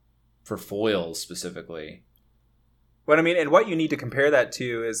 For foils specifically. What I mean, and what you need to compare that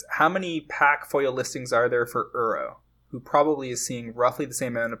to is how many pack foil listings are there for Uro, who probably is seeing roughly the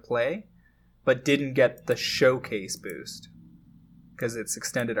same amount of play, but didn't get the showcase boost because it's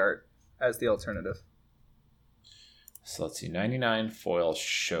extended art as the alternative. So let's see, 99 foil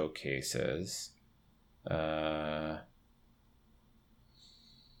showcases.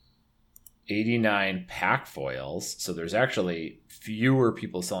 89 pack foils. So there's actually fewer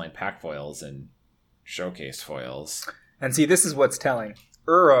people selling pack foils than showcase foils. And see, this is what's telling.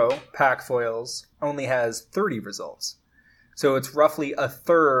 Uro pack foils only has 30 results. So it's roughly a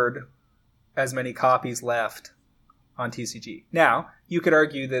third as many copies left on TCG. Now, you could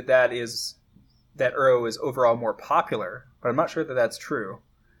argue that Uro is overall more popular, but I'm not sure that that's true.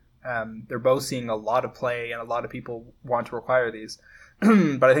 They're both seeing a lot of play, and a lot of people want to require these.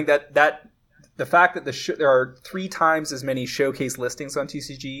 But I think that the fact that there are 3 times as many showcase listings on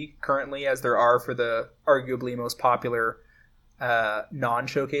TCG currently as there are for the arguably most popular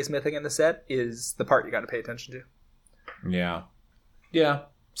non-showcase mythic in the set is the part you got to pay attention to. Yeah.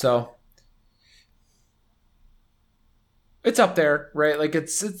 So it's up there, right? Like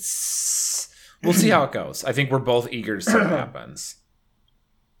it's. We'll see how it goes. I think we're both eager to see what happens.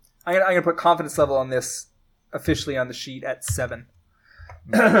 I'm gonna put confidence level on this officially on the sheet at 7.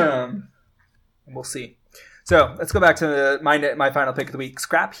 And we'll see. So let's go back to my final pick of the week.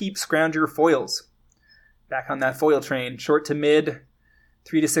 Scrap Heap Scrounger Foils. Back on that foil train. Short to mid,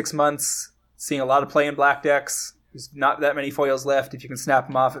 3 to 6 months. Seeing a lot of play in black decks. There's not that many foils left. If you can snap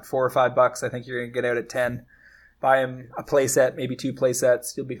them off at $4 or $5, I think you're going to get out at 10. Buy him a play set, maybe 2 play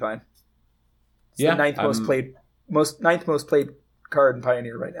sets. You'll be fine. It's the ninth most played card in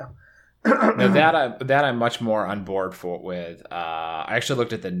Pioneer right now. Now that I'm much more on board with. I actually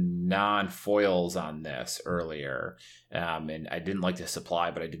looked at the non-foils on this earlier, and I didn't like the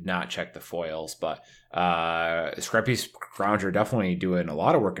supply, but I did not check the foils. But Scrappy Scrounger definitely doing a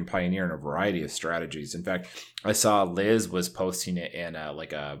lot of work in Pioneer in a variety of strategies. In fact, I saw Liz was posting it in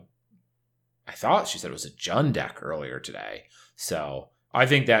I thought she said it was a Jund deck earlier today. So I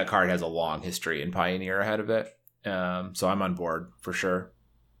think that card has a long history in Pioneer ahead of it. So I'm on board for sure.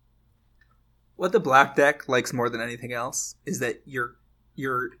 What the black deck likes more than anything else is that your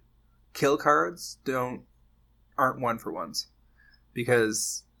kill cards aren't 1-for-1s,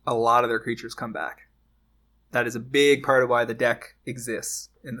 because a lot of their creatures come back. That is a big part of why the deck exists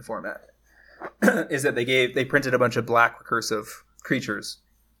in the format. Is that they printed a bunch of black recursive creatures,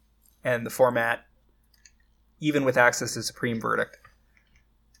 and the format, even with access to Supreme Verdict,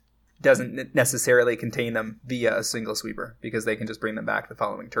 doesn't necessarily contain them via a single sweeper, because they can just bring them back the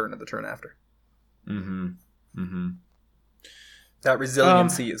following turn or the turn after. That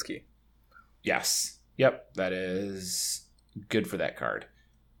resiliency is key. Yes. Yep. That is good for that card.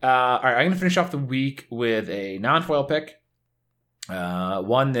 All right. I'm going to finish off the week with a non-foil pick.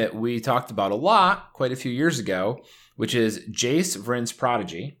 One that we talked about a lot quite a few years ago, which is Jace Vryn's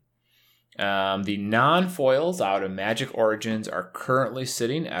Prodigy. The non-foils out of Magic Origins are currently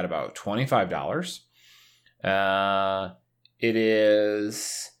sitting at about $25. It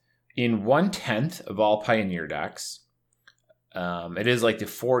is in 1/10 of all Pioneer decks. It is like the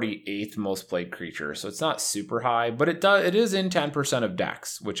 48th most played creature, so it's not super high, but it is in 10% of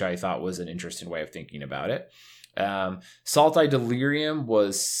decks, which I thought was an interesting way of thinking about it. Sultai Delirium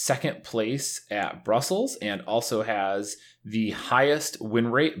was second place at Brussels and also has the highest win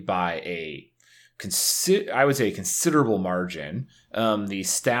rate by a considerable margin. The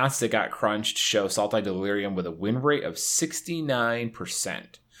stats that got crunched show Sultai Delirium with a win rate of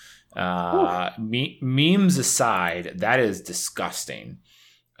 69%. Memes aside, that is disgusting.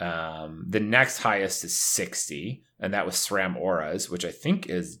 The next highest is 60, and that was SRAM Auras, which I think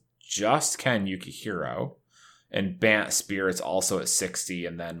is just Ken Yukihiro. And Bant Spirits also at 60,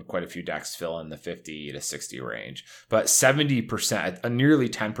 and then quite a few decks fill in the 50 to 60 range. But 70%, nearly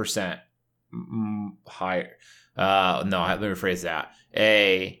 10% higher. No, let me rephrase that.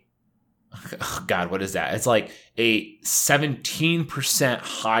 God, what is that? It's like a 17%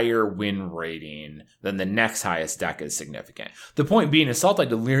 higher win rating than the next highest deck is significant. The point being, Sultai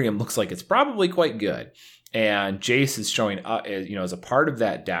Delirium looks like it's probably quite good. And Jace is showing up as a part of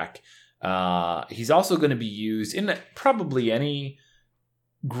that deck. He's also going to be used in probably any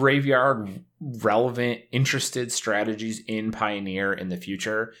graveyard relevant, interested strategies in Pioneer in the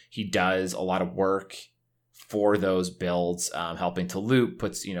future. He does a lot of work for those builds, helping to loop,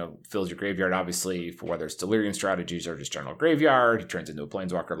 fills your graveyard, obviously, for whether it's Delirium strategies or just general graveyard. He turns into a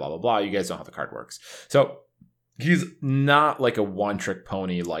Planeswalker, blah, blah, blah. You guys know how the card works. So he's not like a one-trick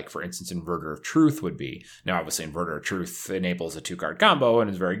pony like, for instance, Inverter of Truth would be. Now, obviously, Inverter of Truth enables a 2-card combo and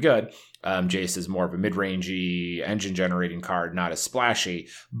is very good. Jace is more of a mid-rangey, engine-generating card, not as splashy.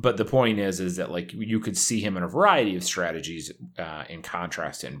 But the point is that like you could see him in a variety of strategies in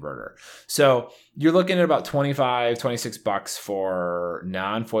contrast to Inverter. So you're looking at about $26 for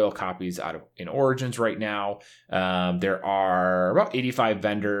non-foil copies in Origins right now. There are about 85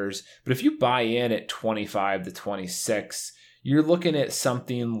 vendors. But if you buy in at 25 to 26, you're looking at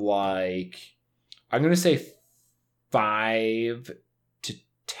something like, I'm going to say 5 to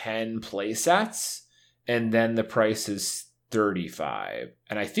 10 play sets, and then the price is $35.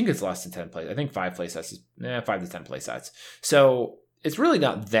 And I think it's less than 10 plays. I think 5 play sets is 5 to 10 play sets. So it's really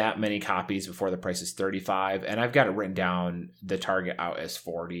not that many copies before the price is $35. And I've got it written down, the target out as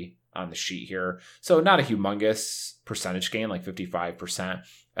 40 on the sheet here. So not a humongous percentage gain, like 55%.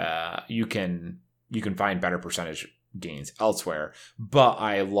 You can find better percentage gains elsewhere. But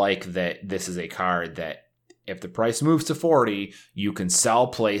I like that this is a card that if the price moves to 40, you can sell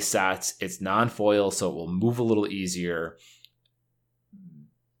play sets. It's non-foil, so it will move a little easier.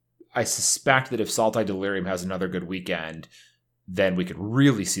 I suspect that if Sultai Delirium has another good weekend, then we could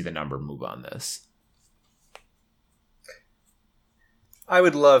really see the number move on this. I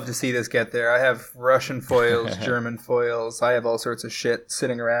would love to see this get there. I have Russian foils, German foils. I have all sorts of shit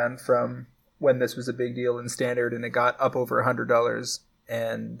sitting around from when this was a big deal in Standard and it got up over $100.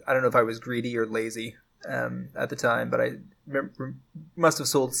 And I don't know if I was greedy or lazy at the time, but I must have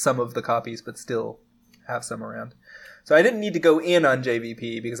sold some of the copies, but still have some around. So I didn't need to go in on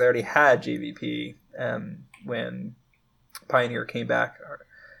JVP because I already had JVP when Pioneer came back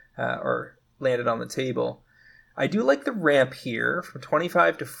or landed on the table. I do like the ramp here from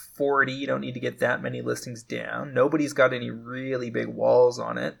 25 to 40. You don't need to get that many listings down. Nobody's got any really big walls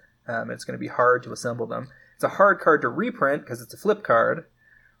on it. It's going to be hard to assemble them. It's a hard card to reprint because it's a flip card.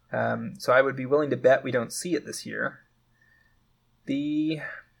 So I would be willing to bet we don't see it this year.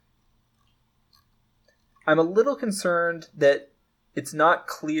 I'm a little concerned that it's not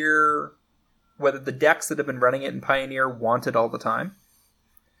clear whether the decks that have been running it in Pioneer want it all the time.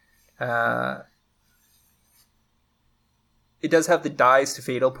 It does have the dies to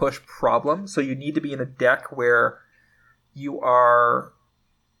fatal push problem, so you need to be in a deck where you are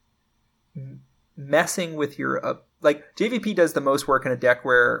messing with your... like, JVP does the most work in a deck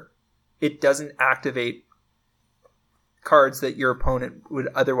where it doesn't activate cards that your opponent would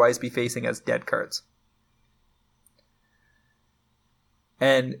otherwise be facing as dead cards.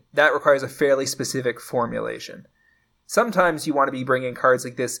 And that requires a fairly specific formulation. Sometimes you want to be bringing cards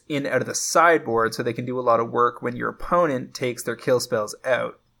like this in out of the sideboard so they can do a lot of work when your opponent takes their kill spells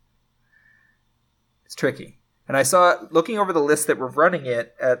out. It's tricky. And I saw, looking over the list that were running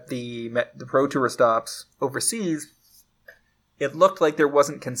it at the Pro Tour stops overseas, it looked like there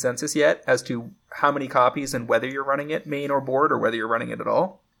wasn't consensus yet as to how many copies and whether you're running it main or board or whether you're running it at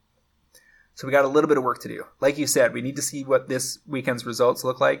all. So we got a little bit of work to do. Like you said, we need to see what this weekend's results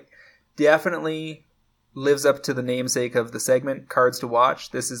look like. Definitely lives up to the namesake of the segment, Cards to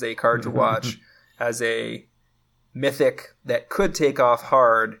Watch. This is a card to watch as a mythic that could take off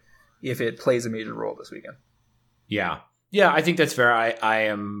hard if it plays a major role this weekend. Yeah. Yeah, I think that's fair. I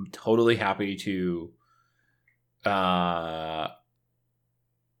am totally happy to...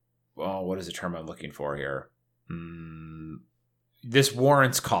 what is the term I'm looking for here? This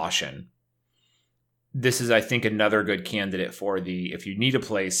warrants caution. This is, I think, another good candidate for if you need a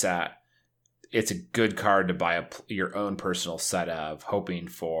play set, it's a good card to buy your own personal set of, hoping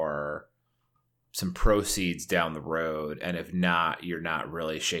for some proceeds down the road. And if not, you're not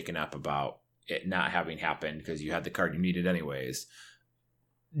really shaken up about it not having happened because you had the card you needed anyways.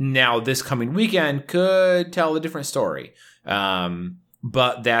 Now, this coming weekend could tell a different story.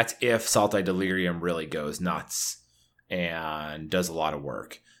 But that's if Sultai Delirium really goes nuts and does a lot of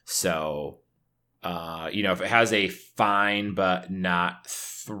work. So... if it has a fine but not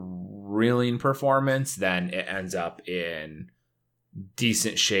thrilling performance, then it ends up in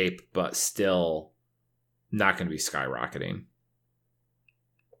decent shape, but still not going to be skyrocketing.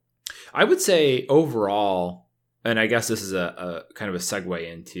 I would say overall, and I guess this is a kind of a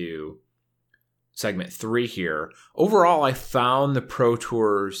segue into segment 3 here. Overall, I found the Pro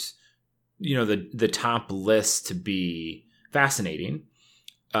Tours, the top list to be fascinating.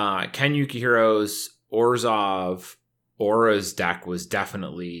 Ken Yukihiro's Orzhov Aura's deck was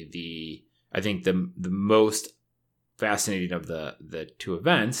definitely the most fascinating of the two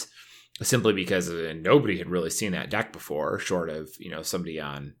events, simply because nobody had really seen that deck before, short of, somebody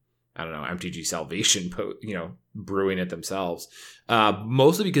on, I don't know, MTG Salvation, brewing it themselves.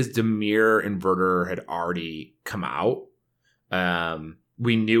 Mostly because Dimir Inverter had already come out.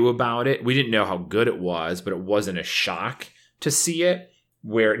 We knew about it. We didn't know how good it was, but it wasn't a shock to see it.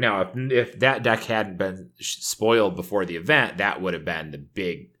 Where now, if that deck hadn't been spoiled before the event, that would have been the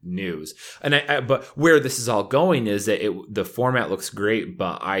big news. And but where this is all going is that the format looks great,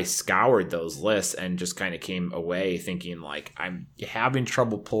 but I scoured those lists and just kind of came away thinking like I'm having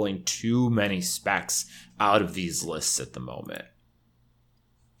trouble pulling too many specs out of these lists at the moment.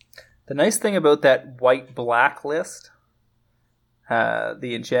 The nice thing about that white-black list,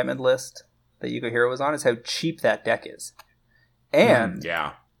 the enchantment list that Yukihiro was on, is how cheap that deck is. And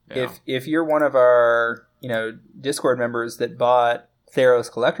if you're one of our, Discord members that bought Theros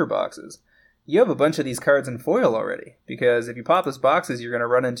collector boxes, you have a bunch of these cards in foil already. Because if you pop those boxes, you're going to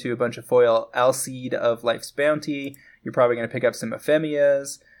run into a bunch of foil Alseid of Life's Bounty. You're probably going to pick up some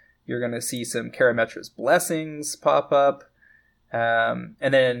Ephemias. You're going to see some Karametra's Blessings pop up. And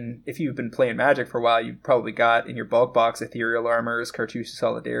then if you've been playing Magic for a while, you've probably got in your bulk box Ethereal Armors, Cartouche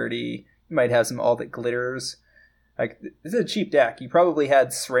Solidarity. You might have some All That Glitters. Like, this is a cheap deck. You probably had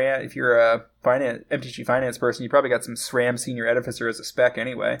SRAM, if you're a MTG Finance person, you probably got some SRAM Senior Edificer as a spec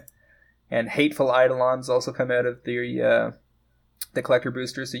anyway. And Hateful Eidolons also come out of the collector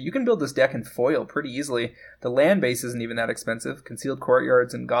boosters. So you can build this deck in foil pretty easily. The land base isn't even that expensive. Concealed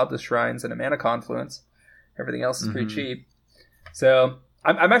Courtyards and Godless Shrines and a Mana Confluence. Everything else is pretty cheap. So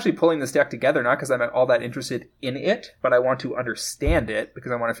I'm actually pulling this deck together, not because I'm all that interested in it, but I want to understand it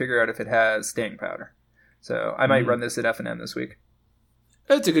because I want to figure out if it has staying power. So I might run this at F&M this week.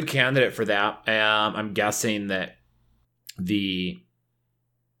 That's a good candidate for that. I'm guessing that the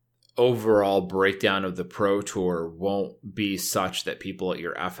overall breakdown of the Pro Tour won't be such that people at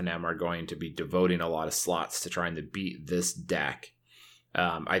your F&M are going to be devoting a lot of slots to trying to beat this deck.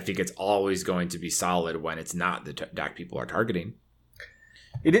 I think it's always going to be solid when it's not the deck people are targeting.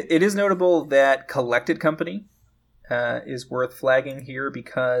 It is notable that Collected Company is worth flagging here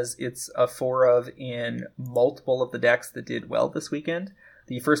because it's a 4 of in multiple of the decks that did well this weekend.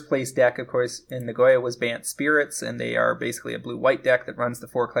 The first place deck, of course, in Nagoya was Bant Spirits, and they are basically a blue-white deck that runs the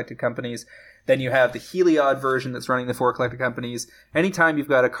 4 Collected Companies. Then you have the Heliod version that's running the 4 Collected Companies. Anytime you've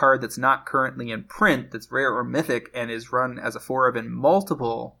got a card that's not currently in print, that's rare or mythic, and is run as a 4 of in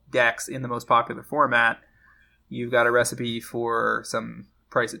multiple decks in the most popular format, you've got a recipe for some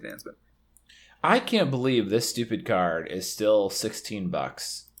price advancement. I can't believe this stupid card is still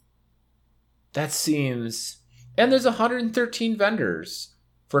 $16. That seems... And there's 113 vendors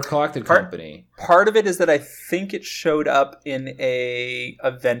for Collected Company. Part of it is that I think it showed up in a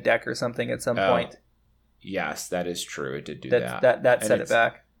event deck or something at some point. Yes, that is true. It did do that. That set it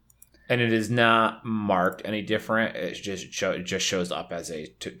back. And it is not marked any different. It just shows up as a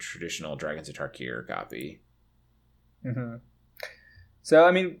traditional Dragons of Tarkir copy. Mm-hmm. So,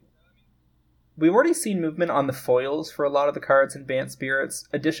 I mean... We've already seen movement on the foils for a lot of the cards in Bant Spirits.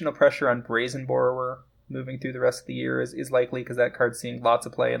 Additional pressure on Brazen Borrower moving through the rest of the year is likely because that card's seeing lots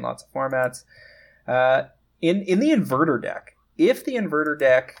of play in lots of formats. In the Inverter deck, if the Inverter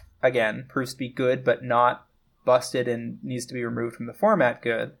deck, again, proves to be good but not busted and needs to be removed from the format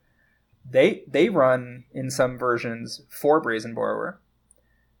good, they run, in some versions, 4 Brazen Borrower.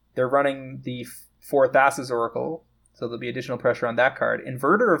 They're running the 4 Thassa's Oracle, so there'll be additional pressure on that card.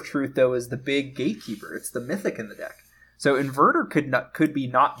 Inverter of Truth, though, is the big gatekeeper. It's the mythic in the deck. So Inverter could be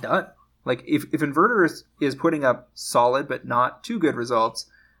not done. Like, if Inverter is putting up solid but not too good results,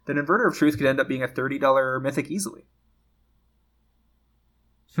 then Inverter of Truth could end up being a $30 mythic easily.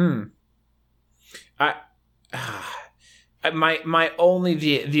 My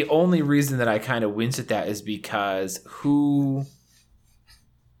only reason that I kind of wince at that is because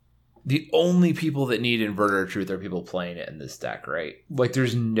the only people that need Inverter of Truth are people playing it in this deck, right? Like,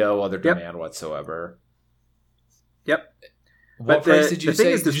 there's no other demand whatsoever. Yep. What price did you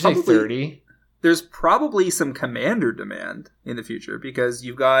say? Did you say 30? There's probably some Commander demand in the future because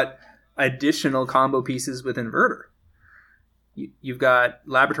you've got additional combo pieces with Inverter. You've got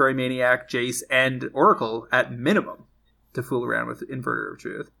Laboratory Maniac, Jace, and Oracle at minimum to fool around with Inverter of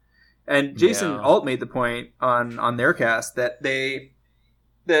Truth. And Jason Alt made the point on their cast that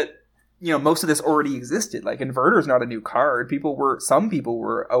most of this already existed. Like, Inverter is not a new card. Some people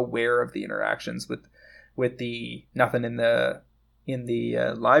were aware of the interactions with the nothing in the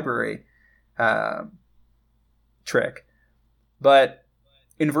library trick, but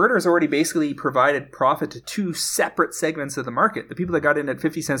Inverter has already basically provided profit to 2 separate segments of the market. The people that got in at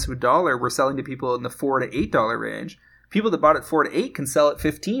 50 cents to $1 were selling to people in the $4 to $8 range. People that bought at 4 to 8 can sell at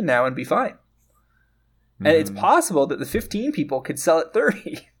 15 now and be fine. And it's possible that the 15 people could sell at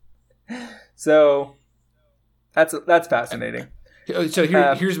 30. So that's fascinating. So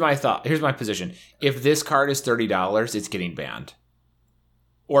here's my thought. Here's my position. If this card is $30, it's getting banned,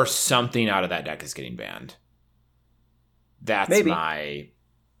 or something out of that deck is getting banned. That's maybe my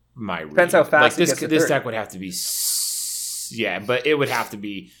depends how fast. Like, this deck would have to be, but it would have to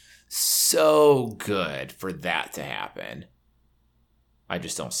be so good for that to happen. I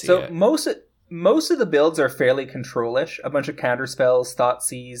just don't see it. So most of the builds are fairly control-ish. A bunch of counter spells,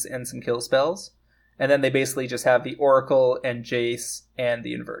 Thoughtseize, and some kill spells. And then they basically just have the Oracle and Jace and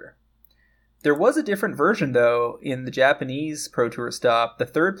the Inverter. There was a different version, though, in the Japanese Pro Tour stop. The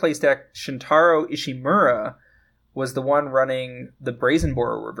third place deck, Shintaro Ishimura, was the one running the Brazen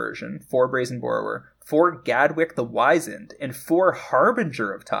Borrower version, 4 Brazen Borrower, 4 Gadwick the Wizened, and 4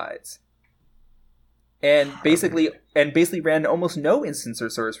 Harbinger of Tides. And basically ran almost no instants or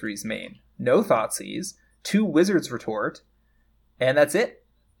sorceries main. No Thoughtseize, 2 Wizard's Retort, and that's it.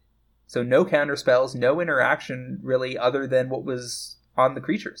 So no counter spells, no interaction really other than what was on the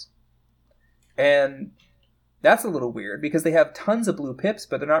creatures. And that's a little weird because they have tons of blue pips,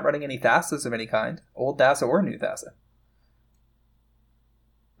 but they're not running any Thassas of any kind, old Thassa or new Thassa.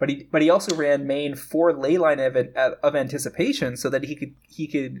 But he also ran main 4 Leyline of Anticipation so that he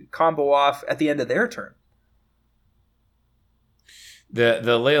could combo off at the end of their turn. The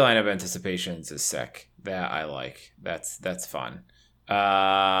Leyline of Anticipations is sick. That I like. That's fun.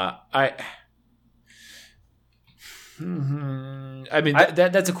 I mean,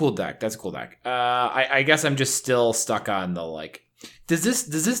 that's a cool deck. That's a cool deck. I guess I'm just still stuck on the, like, does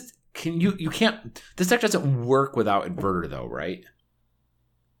this, you can't, this deck doesn't work without Inverter though, right?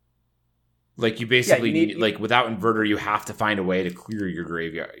 Like, you basically need, like, without Inverter, you have to find a way to clear your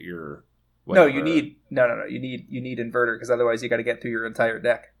graveyard, your whatever. No, you need Inverter because otherwise you got to get through your entire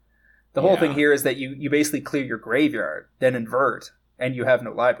deck. The whole thing here is that you basically clear your graveyard, then invert, and you have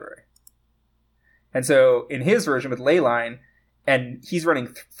no library. And so in his version with Leyline, and he's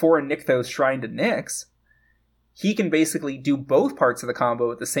running 4 Nykthos Shrine to Nyx, he can basically do both parts of the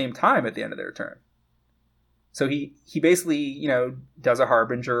combo at the same time at the end of their turn. So he basically, does a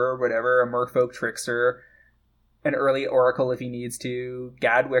Harbinger or whatever, a Merfolk Trickster, an early Oracle if he needs to,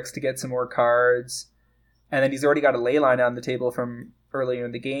 Gadwix to get some more cards, and then he's already got a Leyline on the table from earlier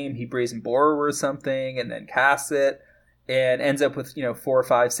in the game. He Brazen Borrower something and then casts it and ends up with 4,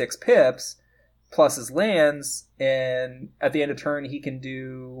 5, 6 pips plus his lands, and at the end of turn he can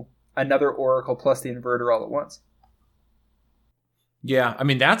do another Oracle plus the Inverter all at once. Yeah, I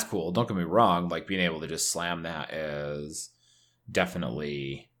mean, that's cool. Don't get me wrong. Like, being able to just slam that is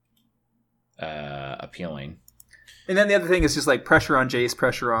definitely appealing. And then the other thing is just like pressure on Jace,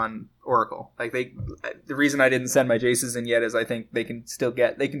 pressure on Oracle. Like, the reason I didn't send my Jaces in yet is I think they can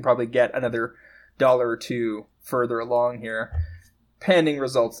probably get another $1 or $2 further along here, pending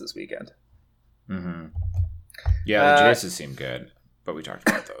results this weekend. Mm-hmm. Yeah, the Jaces seem good, but we talked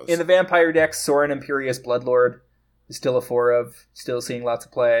about those. In the Vampire deck, Sorin Imperious Bloodlord is still a 4 of, still seeing lots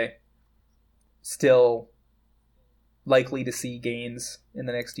of play, still likely to see gains in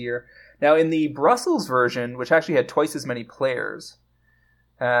the next year. Now, in the Brussels version, which actually had twice as many players,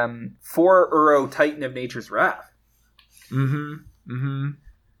 4 Uro Titan of Nature's Wrath. Mm-hmm. Mm-hmm.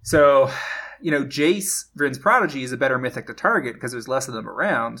 So, Jace, Vryn's Prodigy, is a better mythic to target because there's less of them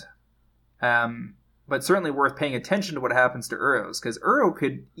around. But certainly worth paying attention to what happens to Uros, because Uro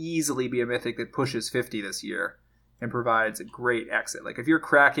could easily be a mythic that pushes 50 this year and provides a great exit. Like, if you're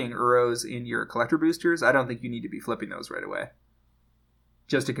cracking Uros in your collector boosters, I don't think you need to be flipping those right away,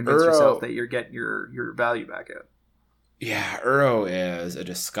 just to convince yourself that you're getting your value back out. Yeah, Uro is a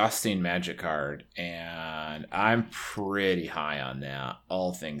disgusting Magic card, and I'm pretty high on that,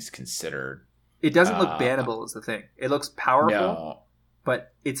 all things considered. It doesn't look bannable is the thing. It looks powerful,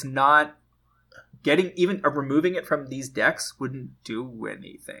 but it's not... removing it from these decks wouldn't do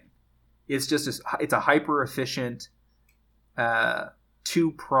anything. It's just it's a hyper efficient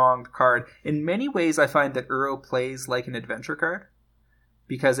 2-pronged card. In many ways, I find that Uro plays like an adventure card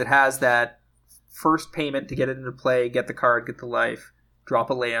because it has that first payment to get it into play, get the card, get the life, drop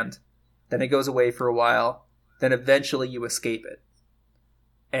a land, then it goes away for a while, then eventually you escape it.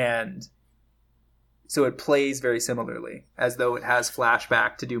 And so it plays very similarly, as though it has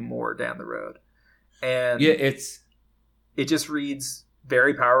flashback to do more down the road. And yeah, it just reads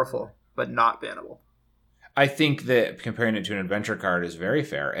very powerful, but not bannable. I think that comparing it to an adventure card is very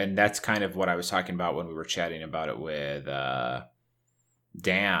fair, and that's kind of what I was talking about when we were chatting about it with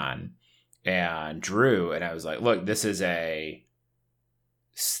Dan and Drew, and I was like, look, this is a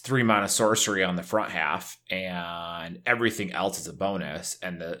 3-mana sorcery on the front half, and everything else is a bonus,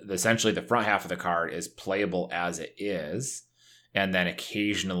 and essentially the front half of the card is playable as it is, and then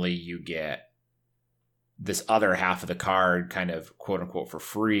occasionally you get this other half of the card kind of quote unquote for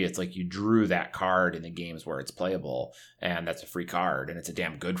free. It's like you drew that card in the games where it's playable, and that's a free card, and it's a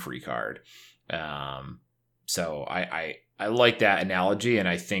damn good free card. So I like that analogy, and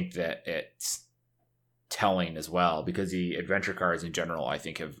I think that it's telling as well, because the adventure cards in general, I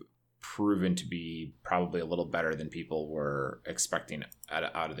think, have proven to be probably a little better than people were expecting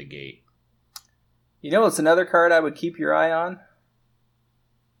out of the gate. It's another card I would keep your eye on.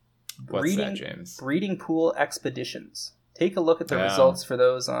 What's that, James? Breeding Pool Expeditions. Take a look at the results for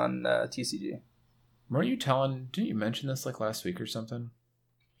those on TCG. Didn't you mention this like last week or something?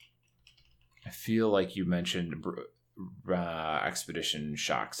 I feel like you mentioned Expedition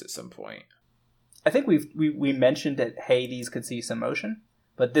Shocks at some point. I think we mentioned that, hey, these could see some motion,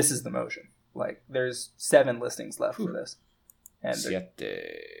 but this is the motion. Like, there's 7 listings left for this. And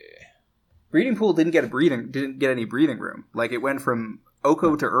Breeding Pool didn't get any breathing room. Like, it went from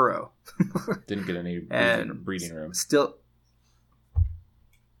Oko to Uro. Didn't get any breeding room. Still.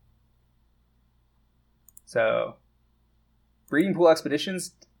 So, Breeding Pool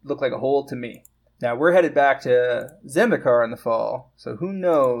Expeditions look like a hole to me. Now, we're headed back to Zendikar in the fall, so who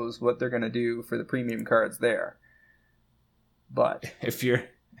knows what they're going to do for the premium cards there. But if you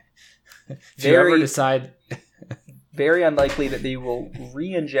ever decide... very unlikely that they will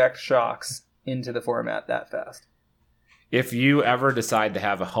re-inject Shocks into the format that fast. If you ever decide to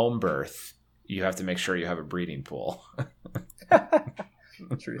have a home birth, you have to make sure you have a breeding pool.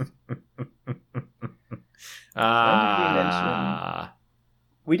 Truth.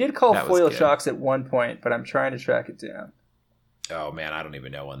 We did call foil Shocks at one point, but I'm trying to track it down. Oh man, I don't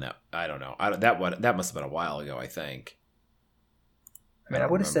even know when that. I don't know. That must have been a while ago, I think. I mean, I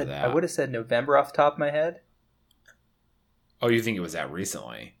would have said November off the top of my head. Oh, you think it was that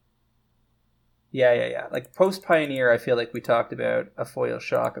recently? Yeah. Like post Pioneer, I feel like we talked about a foil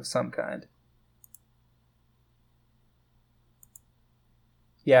shock of some kind.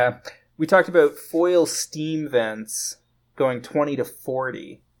 Yeah. We talked about foil steam vents going 20 to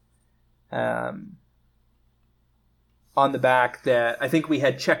 40 on the back. That I think we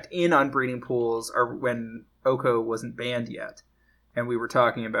had checked in on breeding pools or when Oko wasn't banned yet. And we were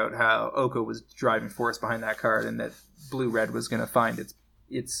talking about how Oko was driving force behind that card and that Blue-Red was going to find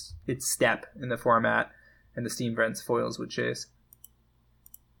its step in the format and the steam vents foils would chase.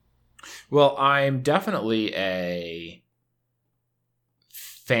 Well, I'm definitely a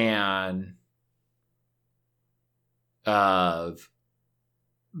fan of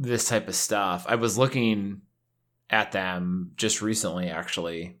this type of stuff. I was looking at them just recently,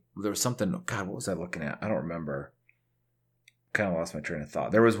 actually. There was something, God, what was I looking at? I don't remember. Kind of lost my train of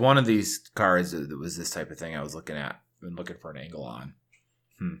thought. There was one of these cards that was this type of thing I was looking at and looking for an angle on.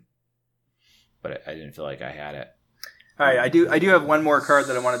 But I didn't feel like I had it. All right, I do have one more card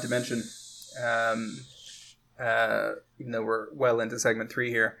that I wanted to mention, even though we're well into segment 3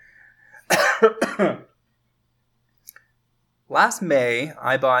 here. Last May,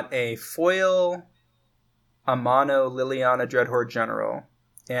 I bought a foil Amano Liliana Dreadhorde General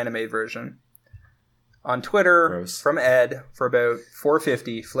anime version on Twitter. Gross. From Ed for about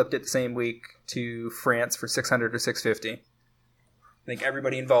 $450. Flipped it the same week to France for $600 or $650. I think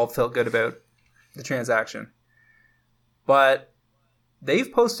everybody involved felt good about the transaction. But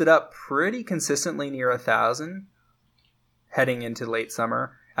they've posted up pretty consistently near 1,000 heading into late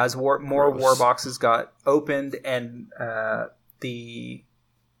summer as more war boxes got opened and the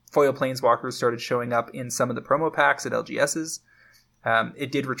foil planeswalkers started showing up in some of the promo packs at LGS's.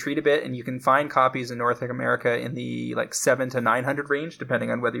 It did retreat a bit, and you can find copies in North America in the like 700 to 900 range,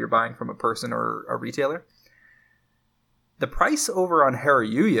 depending on whether you're buying from a person or a retailer. The price over on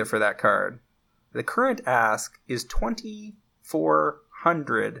Haruya for that card, the current ask is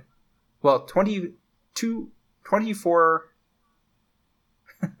 $2,400. Well,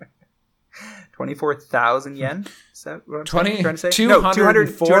 24,000 yen. Is that what I'm trying to say?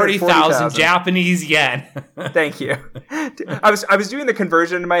 240,000 Japanese yen. Thank you. I was doing the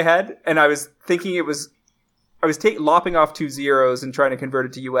conversion in my head, and I was thinking I was lopping off 2 zeros and trying to convert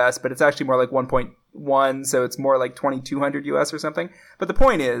it to US, but it's actually more like 1.1, so it's more like 2,200 US or something. But the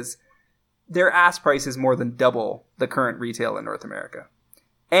point is, their ask price is more than double the current retail in North America.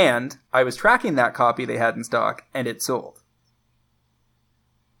 And I was tracking that copy they had in stock, and it sold.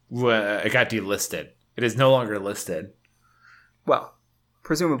 It got delisted. It is no longer listed. Well,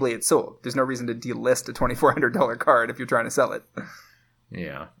 presumably it's sold. There's no reason to delist a $2,400 card if you're trying to sell it.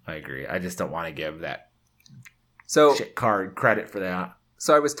 Yeah, I agree. I just don't want to give that shit card credit for that.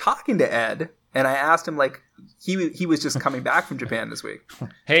 So I was talking to Ed, and I asked him, like, he was just coming back from Japan this week.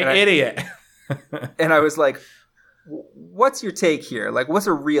 Hey, idiot. And I was like, what's your take here? Like, what's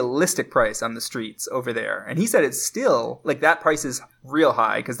a realistic price on the streets over there? And he said it's still, like, that price is real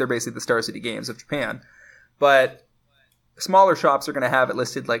high because they're basically the Star City Games of Japan. But smaller shops are going to have it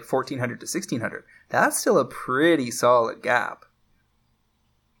listed like $1,400 to $1,600. That's still a pretty solid gap.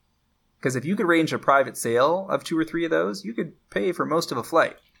 Because if you could arrange a private sale of 2 or 3 of those, you could pay for most of a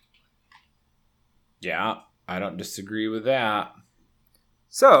flight. Yeah, I don't disagree with that.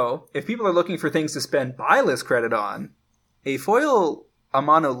 So, if people are looking for things to spend buy list credit on, a foil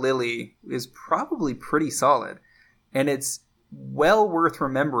Amano Lily is probably pretty solid. And it's well worth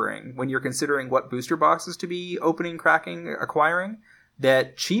remembering when you're considering what booster boxes to be opening, cracking, acquiring,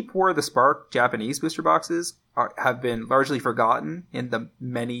 that cheap War of the Spark Japanese booster boxes have been largely forgotten in the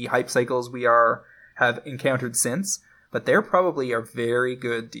many hype cycles we have encountered since, but they're probably a very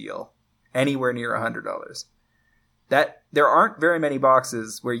good deal, anywhere near $100. That there aren't very many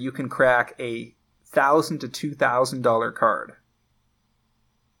boxes where you can crack a $1,000 to $2,000 card.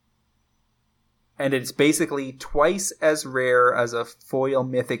 And it's basically twice as rare as a foil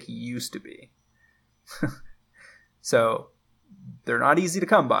mythic used to be. So, they're not easy to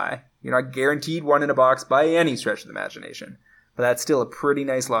come by. You're not guaranteed one in a box by any stretch of the imagination. But that's still a pretty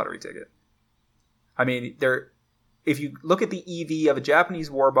nice lottery ticket. I mean, if you look at the EV of a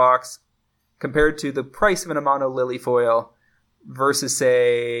Japanese war box compared to the price of an Amano Lily foil versus,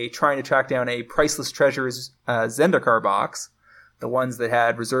 say, trying to track down a Priceless Treasures Zendikar box, the ones that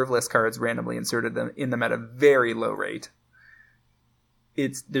had reserve list cards randomly inserted in them at a very low rate,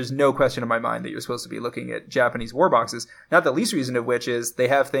 there's no question in my mind that you're supposed to be looking at Japanese war boxes, not the least reason of which is they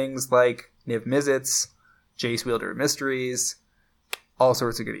have things like Niv Mizzets, Jace Wielder of Mysteries, all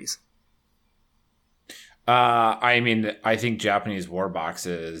sorts of goodies. I mean, I think Japanese war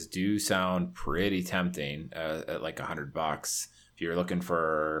boxes do sound pretty tempting at like $100. If you're looking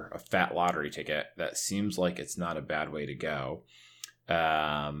for a fat lottery ticket, that seems like it's not a bad way to go.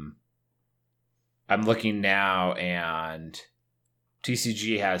 I'm looking now, and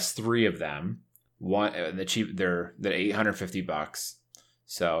TCG has 3 of them. One they're $850,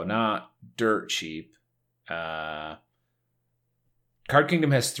 so not dirt cheap. Card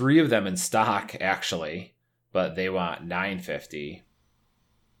Kingdom has 3 of them in stock actually, but they want $950.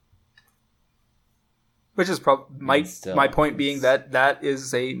 Which is my point being that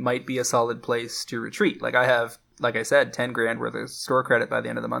is might be a solid place to retreat. Like I said, 10 grand worth of store credit by the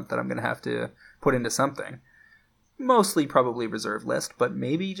end of the month that I'm going to have to put into something. Mostly probably reserve list, but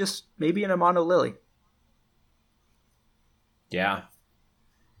maybe in a Mono Lily. Yeah.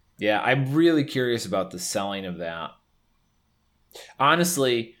 Yeah, I'm really curious about the selling of that.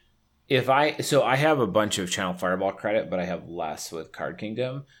 Honestly, I have a bunch of Channel Fireball credit, but I have less with Card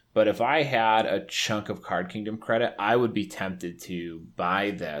Kingdom. But if I had a chunk of Card Kingdom credit, I would be tempted to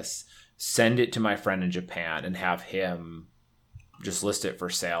buy this, send it to my friend in Japan, and have him just list it for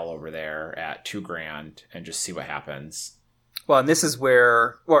sale over there at $2,000 and just see what happens. Well, and this is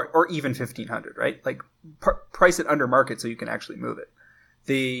where, or even 1,500, right? Like price it under market so you can actually move it.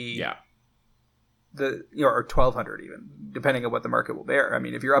 Or 1,200 even, depending on what the market will bear. I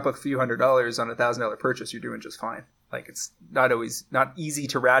mean, if you're up a few $100s on $1,000 purchase, you're doing just fine. Like it's not easy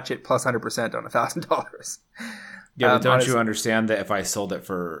to ratchet plus 100% on $1,000. Yeah, but don't you understand that if I sold it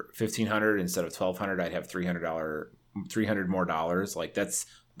for $1,500 instead of $1,200, I'd have $300 more dollars? Like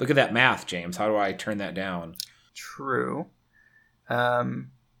look at that math, James. How do I turn that down? True.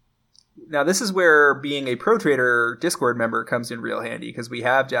 Now, this is where being a Pro Trader Discord member comes in real handy, because we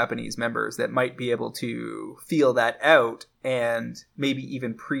have Japanese members that might be able to feel that out and maybe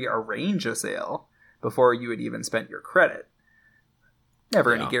even pre-arrange a sale before you had even spent your credit.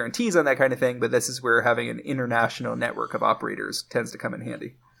 Never any guarantees on that kind of thing, but this is where having an international network of operators tends to come in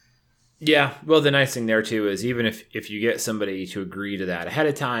handy. Yeah, well, the nice thing there, too, is even if you get somebody to agree to that ahead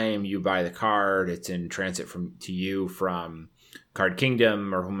of time, you buy the card, it's in transit to you from Card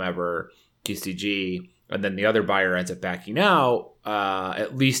Kingdom or whomever, TCG, and then the other buyer ends up backing out,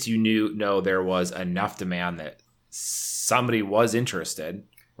 at least you know there was enough demand that somebody was interested,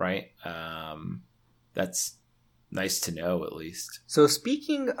 right? That's nice to know, at least. So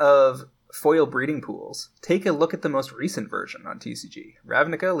speaking of foil breeding pools, take a look at the most recent version on TCG.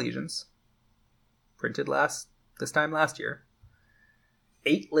 Ravnica Allegiance, printed this time last year.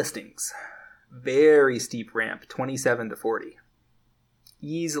 8 listings. Very steep ramp, 27 to 40.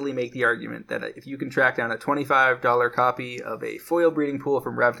 Easily make the argument that if you can track down a $25 copy of a foil breeding pool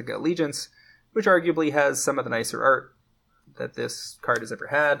from Ravnica Allegiance, which arguably has some of the nicer art that this card has ever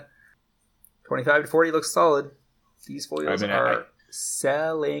had, 25 to 40 looks solid. These foils are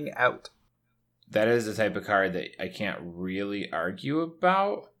selling out. That is the type of card that I can't really argue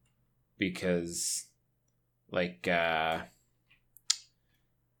about, because the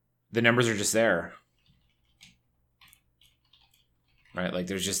numbers are just there. Right, like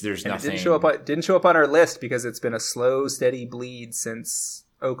there's nothing. It didn't show up on our list because it's been a slow, steady bleed since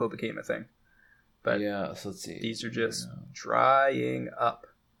Oko became a thing. But yeah, so let's see. These are just drying up.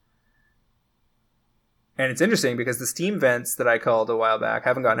 And it's interesting because the Steam vents that I called a while back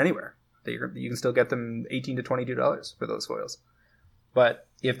haven't gone anywhere. You can still get them $18 to $22 for those foils. But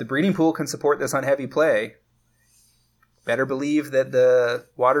if the breeding pool can support this on heavy play, better believe that the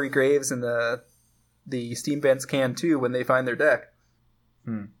Watery Graves and the Steam vents can too when they find their deck.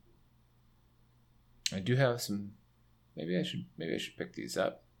 I do have some. Maybe I should pick these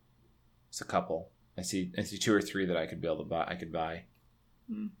up. It's a couple. I see 2 or 3 that I could be able to buy. I could buy.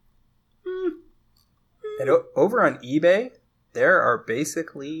 And over on eBay, there are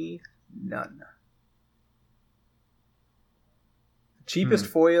basically none. The cheapest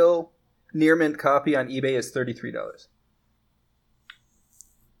foil near mint copy on eBay is $33.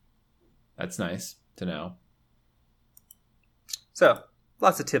 That's nice to know. So,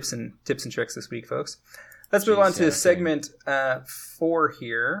 lots of tips and tricks this week, folks. Let's move on to segment 4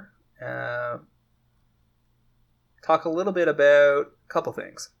 here. Talk a little bit about a couple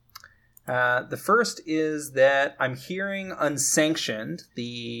things. The first is that I'm hearing Unsanctioned,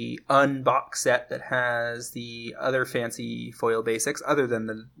 the unbox set that has the other fancy foil basics, other than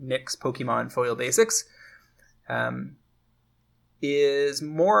the Nyx Pokemon foil basics, is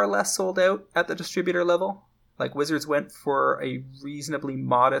more or less sold out at the distributor level. Like Wizards went for a reasonably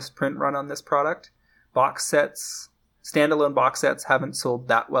modest print run on this product. Standalone box sets haven't sold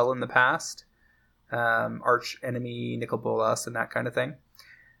that well in the past. Arch Enemy, Nicol Bolas, and that kind of thing.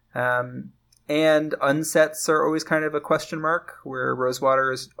 And unsets are always kind of a question mark, where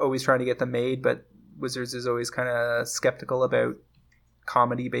Rosewater is always trying to get them made, but Wizards is always kind of skeptical about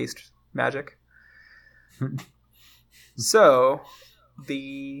comedy-based Magic. So,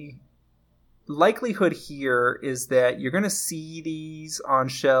 the likelihood here is that you're going to see these on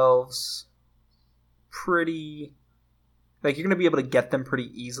shelves pretty... Like, you're going to be able to get them pretty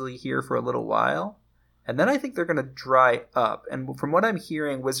easily here for a little while. And then I think they're going to dry up. And from what I'm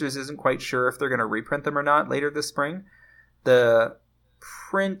hearing, Wizards isn't quite sure if they're going to reprint them or not later this spring. The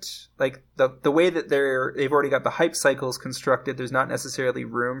print, like the way that they've already got the hype cycles constructed, there's not necessarily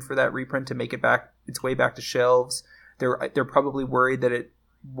room for that reprint to make it back its way back to shelves. They're probably worried that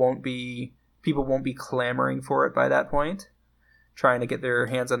people won't be clamoring for it by that point, trying to get their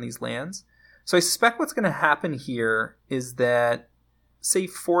hands on these lands. So I suspect what's going to happen here is that, say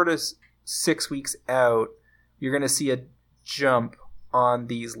 4 to 6 weeks out, you're going to see a jump on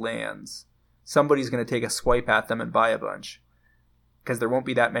these lands. Somebody's going to take a swipe at them and buy a bunch, because there won't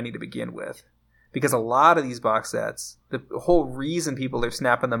be that many to begin with. Because a lot of these box sets, the whole reason people are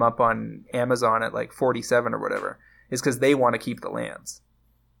snapping them up on Amazon at like 47 or whatever is because they want to keep the lands.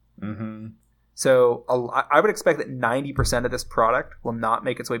 Mm-hmm. So I would expect that 90% of this product will not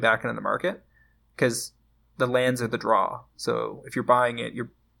make its way back into the market, because the lands are the draw. So if you're buying it,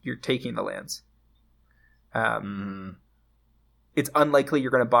 you're taking the lands. It's unlikely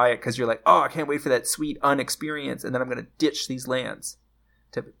you're going to buy it because you're like, oh, I can't wait for that sweet unexperience, and then I'm going to ditch these lands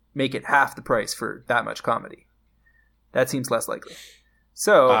to make it half the price for that much comedy. That seems less likely.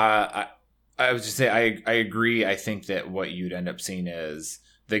 So I was just say I agree. I think that what you'd end up seeing is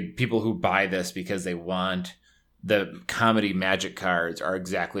the people who buy this because they want the comedy Magic cards are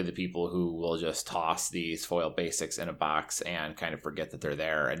exactly the people who will just toss these foil basics in a box and kind of forget that they're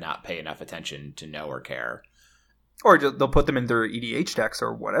there and not pay enough attention to know or care. Or they'll put them in their EDH decks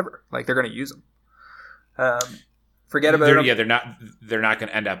or whatever. Like, they're going to use them. Forget about them. Yeah, they're not going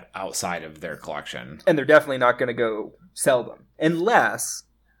to end up outside of their collection. And they're definitely not going to go sell them. Unless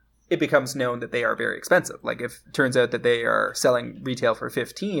it becomes known that they are very expensive. Like, if it turns out that they are selling retail for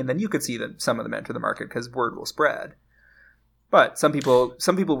 15, then you could see some of them enter the market because word will spread. But some people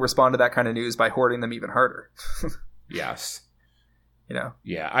respond to that kind of news by hoarding them even harder. Yes. You know?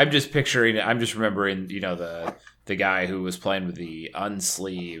 Yeah, I'm just remembering, the guy who was playing with the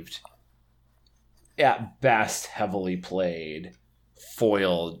unsleeved, at best heavily played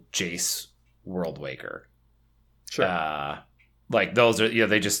foil Jace Worldwaker. Sure. Like those are,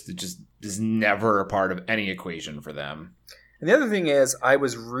 they just is never a part of any equation for them. And the other thing is, I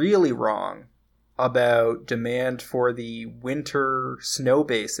was really wrong about demand for the winter snow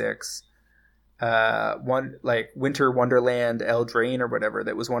basics. Winter Wonderland Eldraine or whatever,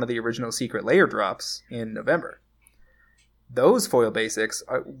 that was one of the original Secret Lair drops in November. Those foil basics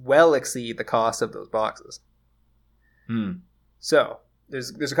well exceed the cost of those boxes. So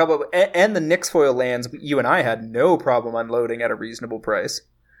there's a couple of, and the Nyx foil lands you and I had no problem unloading at a reasonable price.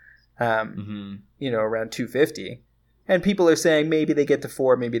 Around $250. And people are saying maybe they get to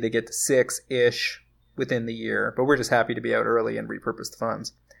 4, maybe they get to 6-ish within the year, but we're just happy to be out early and repurpose the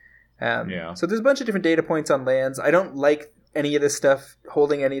funds. So there's a bunch of different data points on lands. I don't like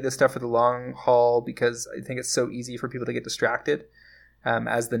holding any of this stuff for the long haul, because I think it's so easy for people to get distracted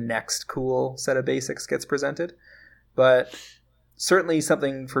as the next cool set of basics gets presented. But certainly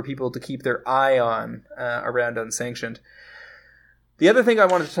something for people to keep their eye on around Unsanctioned. The other thing I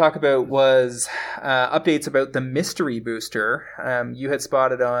wanted to talk about was updates about the Mystery Booster. You had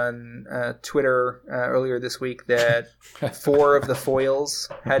spotted on Twitter earlier this week that 4 of the foils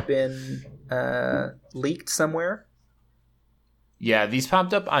had been leaked somewhere. Yeah, these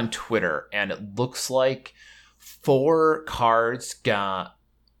popped up on Twitter, and it looks like 4 cards got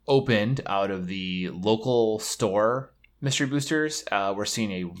opened out of the local store mystery boosters. We're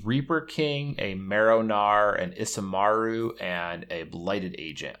seeing a Reaper King, a Marrow-Gnar, an Isamaru, and a Blighted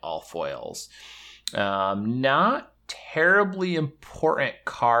Agent, all foils. Not terribly important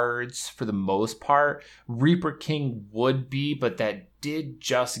cards for the most part. Reaper King would be, but that did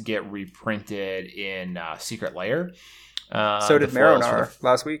just get reprinted in Secret Lair. So did Marrow-Gnar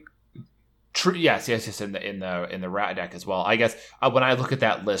last week. True. Yes. In the Rat deck as well. I guess when I look at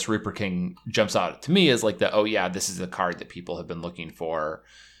that list, Reaper King jumps out to me as like this is a card that people have been looking for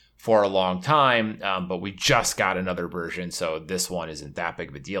a long time. But we just got another version, so this one isn't that big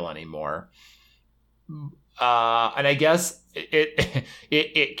of a deal anymore. And I guess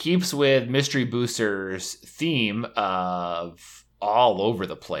it keeps with Mystery Booster's theme of all over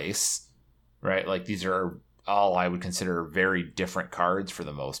the place, right? Like, these are all I would consider very different cards for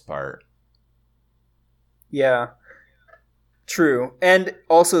the most part. Yeah, true. And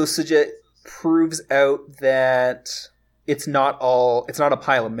also proves out that it's not a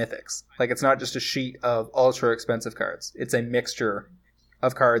pile of mythics. Like, it's not just a sheet of ultra expensive cards. It's a mixture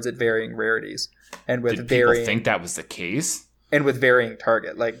of cards at varying rarities. And with Did people think that was the case? and with varying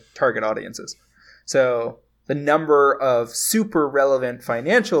target audiences. So the number of super relevant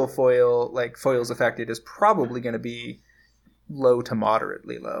financial foils affected is probably going to be low to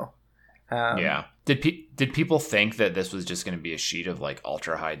moderately low. Yeah. Did people think that this was just going to be a sheet of like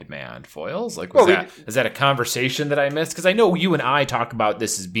ultra high demand foils? Like, is that a conversation that I missed? Because I know you and I talk about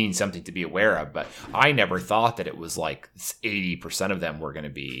this as being something to be aware of, but I never thought that it was like 80% of them were going to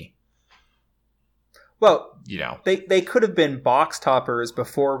be. Well, they could have been box toppers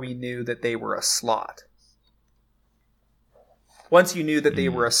before we knew that they were a slot. Once you knew that they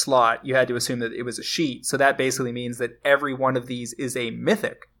were a slot, you had to assume that it was a sheet. So that basically means that every one of these is a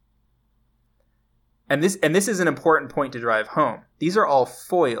mythic. And this is an important point to drive home. These are all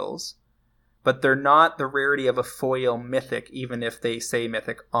foils, but they're not the rarity of a foil mythic, even if they say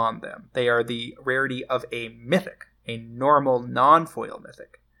mythic on them. They are the rarity of a mythic, a normal non-foil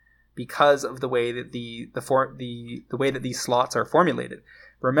mythic, because of the way that the way that these slots are formulated.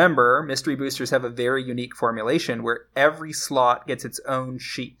 Remember, mystery boosters have a very unique formulation where every slot gets its own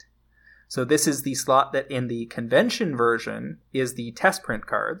sheet. So this is the slot that in the convention version is the test print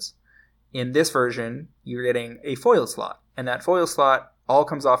cards. In this version, you're getting a foil slot, and that foil slot all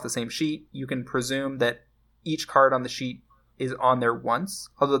comes off the same sheet. You can presume that each card on the sheet is on there once,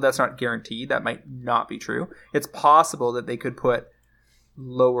 although that's not guaranteed. That might not be true. It's possible that they could put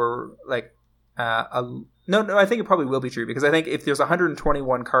lower, No, I think it probably will be true, because I think if there's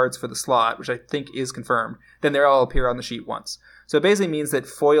 121 cards for the slot, which I think is confirmed, then they all appear on the sheet once. So it basically means that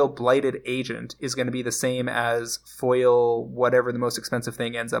foil Blighted Agent is going to be the same as foil whatever the most expensive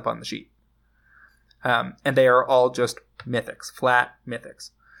thing ends up on the sheet. And they are all just mythics, flat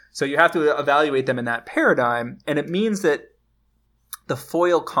mythics. So you have to evaluate them in that paradigm, and it means that the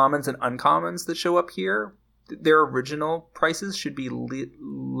foil commons and uncommons that show up here, their original prices should be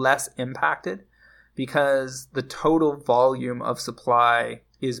less impacted, because the total volume of supply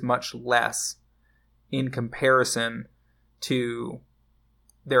is much less in comparison to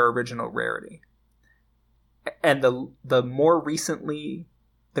their original rarity. And the more recently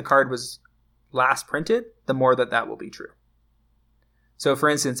the card was last printed, the more that will be true. So for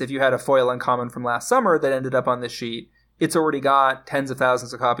instance, if you had a foil uncommon from last summer that ended up on this sheet, it's already got tens of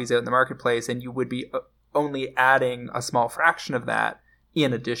thousands of copies out in the marketplace, and you would be only adding a small fraction of that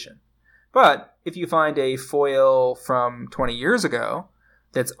in addition. But if you find a foil from 20 years ago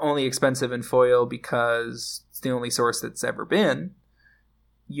that's only expensive in foil because it's the only source that's ever been,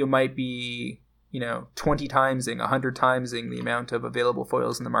 you might be, 20 timesing, 100 timesing the amount of available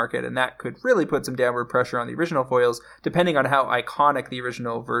foils in the market, and that could really put some downward pressure on the original foils, depending on how iconic the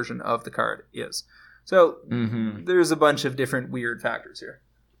original version of the card is. So there's a bunch of different weird factors here.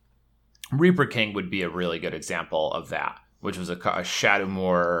 Reaper King would be a really good example of that, which was a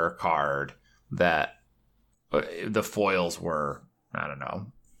Shadowmoor card that the foils were, I don't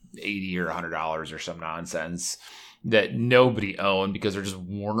know, $80 or $100 or some nonsense that nobody owned because there just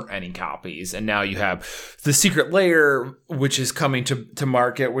weren't any copies. And now you have the Secret Lair, which is coming to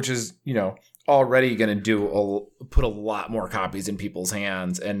market, which is, already going to put a lot more copies in people's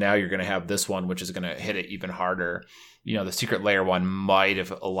hands. And now you're going to have this one, which is going to hit it even harder. The Secret Lair one might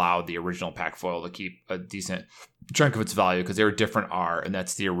have allowed the original pack foil to keep a decent chunk of its value because they were different art, and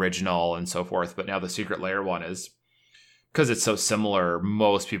that's the original and so forth. But now the Secret Lair one is, because it's so similar,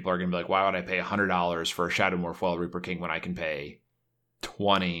 most people are going to be like, why would I pay $100 for a Shadowmoor foil Reaper King when I can pay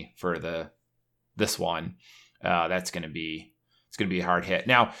 $20 for this one? It's going to be a hard hit.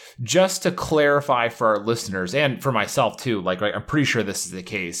 Now, just to clarify for our listeners and for myself too, I'm pretty sure this is the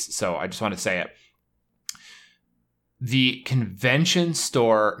case, so I just want to say it. The convention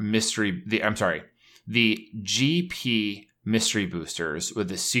store the GP mystery boosters with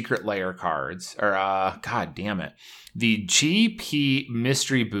the Secret Lair cards, or god damn it, the GP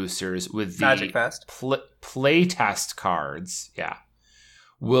mystery boosters with the Magic Fest playtest cards,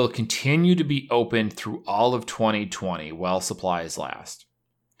 will continue to be open through all of 2020 while supplies last.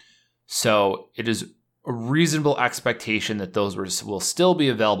 So it is a reasonable expectation that those will still be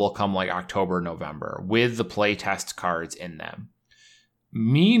available come October, November with the playtest cards in them.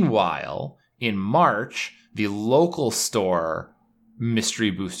 Meanwhile, in March, the local store mystery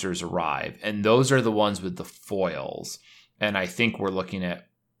boosters arrive, and those are the ones with the foils. And I think we're looking at,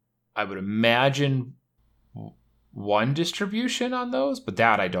 I would imagine, one distribution on those, but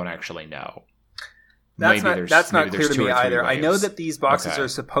that I don't actually know. That's not clear to me either. I know that these boxes are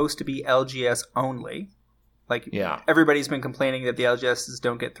supposed to be LGS only. Everybody's been complaining that the LGSs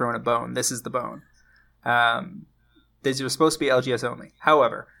don't get thrown a bone. This is the bone. These are supposed to be LGS only.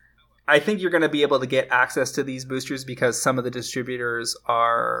 However, I think you're going to be able to get access to these boosters because some of the distributors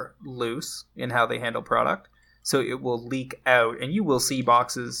are loose in how they handle product. so it will leak out, and you will see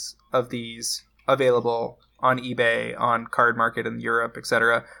boxes of these available on eBay, on Card Market in Europe,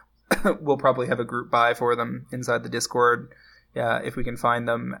 etc. We'll probably have a group buy for them inside the Discord if we can find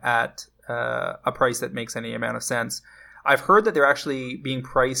them at a price that makes any amount of sense. I've heard that they're actually being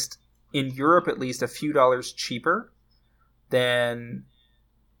priced, in Europe at least, a few dollars cheaper than...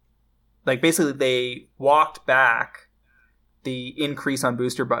 Like, basically, they walked back the increase on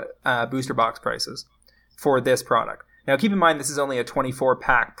booster box prices for this product. Now, keep in mind, this is only a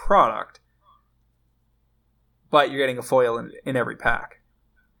 24-pack product, but you're getting a foil in every pack.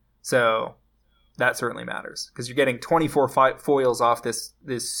 So that certainly matters, because you're getting 24 foils off this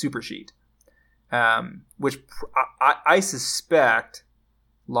super sheet, which I suspect,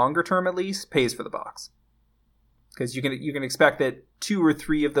 longer term at least, pays for the box. Because you can expect that 2 or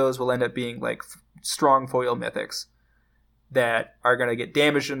 3 of those will end up being like strong foil mythics that are going to get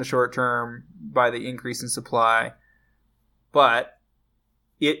damaged in the short term by the increase in supply. But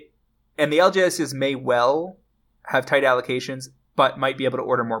the LGSs may well have tight allocations, but might be able to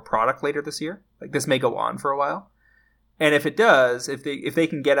order more product later this year. Like, this may go on for a while. And if it does, if they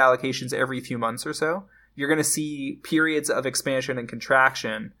can get allocations every few months or so, you're going to see periods of expansion and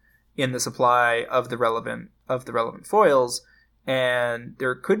contraction in the supply of the relevant foils, and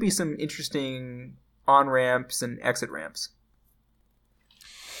there could be some interesting on-ramps and exit ramps.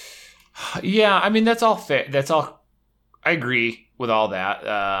 Yeah, I mean, that's all fair. That's all. I agree with all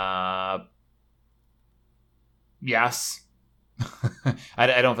that. Yes.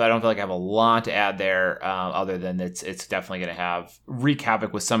 I don't feel like I have a lot to add there, other than it's definitely going to wreak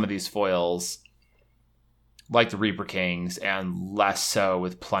havoc with some of these foils, like the Reaper Kings, and less so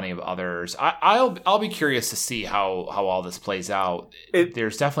with plenty of others. I'll be curious to see how all this plays out.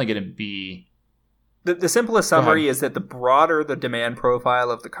 There's definitely going to be... The simplest summary is that the broader the demand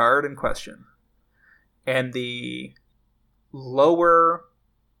profile of the card in question, and the lower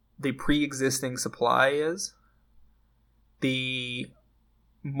the pre-existing supply is, the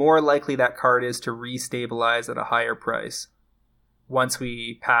more likely that card is to restabilize at a higher price once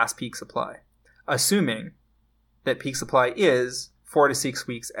we pass peak supply. Assuming that peak supply is 4 to 6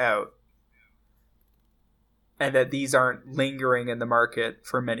 weeks out, and that these aren't lingering in the market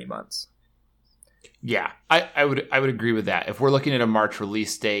for many months. Yeah, I would agree with that. If we're looking at a March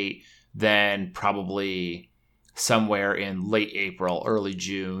release date, then probably somewhere in late April, early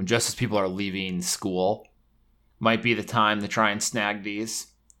June, just as people are leaving school, might be the time to try and snag these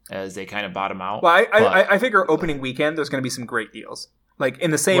as they kind of bottom out. Well, I figure opening weekend there's going to be some great deals. Like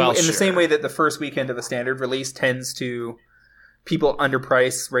in the same way that the first weekend of the standard release tends to, people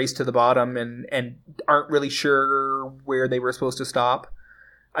underprice, race to the bottom, and aren't really sure where they were supposed to stop.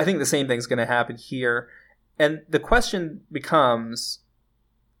 I think the same thing's going to happen here. And the question becomes,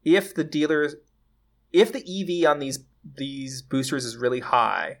 if the EV on these boosters is really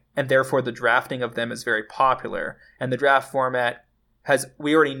high, and therefore the drafting of them is very popular, and the draft format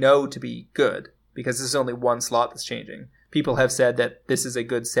we already know to be good, because this is only one slot that's changing. People have said that this is a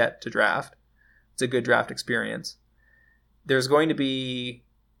good set to draft. It's a good draft experience. There's going to be,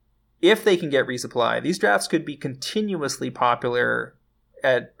 if they can get resupply, these drafts could be continuously popular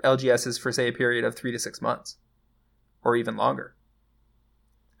at LGSs for, say, a period of 3 to 6 months, or even longer.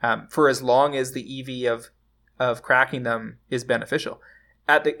 For as long as the EV of cracking them is beneficial.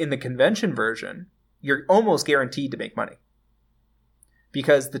 In the convention version, you're almost guaranteed to make money,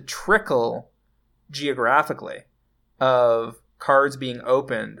 because the trickle geographically of cards being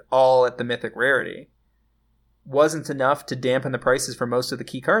opened all at the mythic rarity wasn't enough to dampen the prices for most of the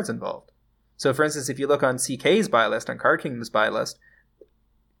key cards involved. So, for instance, if you look on CK's buy list, on Card Kingdom's buy list,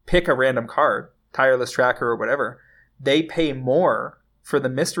 pick a random card, Tireless Tracker or whatever, they pay more for the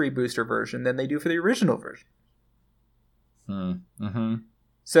mystery booster version than they do for the original version. Mm-hmm.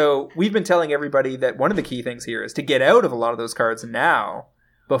 So we've been telling everybody that one of the key things here is to get out of a lot of those cards now,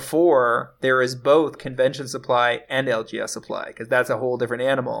 before there is both convention supply and LGS supply, because that's a whole different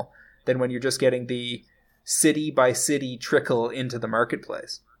animal than when you're just getting the city by city trickle into the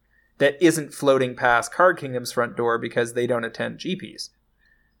marketplace that isn't floating past Card Kingdom's front door because they don't attend GPs.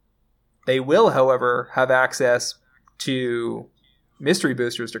 They will, however, have access to mystery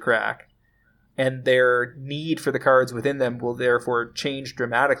boosters to crack, and their need for the cards within them will therefore change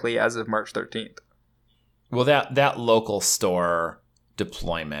dramatically as of March 13th. Well, that local store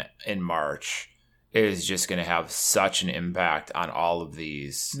deployment in March is just going to have such an impact on all of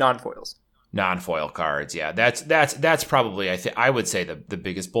these non-foil cards. Yeah, that's probably, I would say, the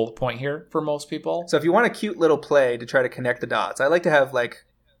biggest bullet point here for most people. So if you want a cute little play to try to connect the dots, I like to have like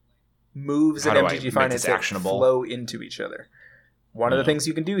moves in MTG Finance that flow into each other. One of the things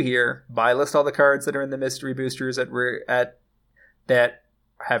you can do here, buy list all the cards that are in the mystery boosters that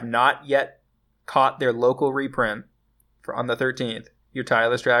have not yet caught their local reprint on the 13th. Your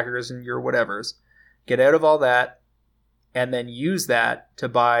Tireless Trackers and your whatevers. Get out of all that, and then use that to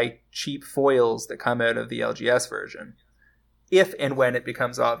buy cheap foils that come out of the LGS version. If and when it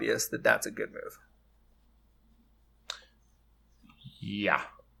becomes obvious that that's a good move. Yeah.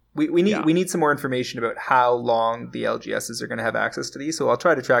 We need some more information about how long the LGSs are going to have access to these, so I'll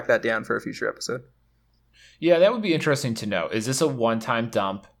try to track that down for a future episode. Yeah, that would be interesting to know. Is this a one-time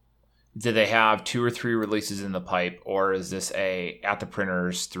dump? Do they have 2 or 3 releases in the pipe, or is this a at the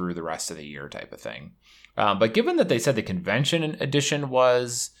printers through the rest of the year type of thing? But given that they said the convention edition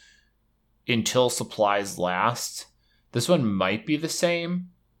was until supplies last, this one might be the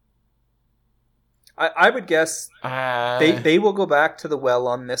same. I would guess they will go back to the well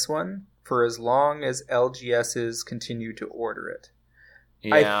on this one for as long as LGSs continue to order it.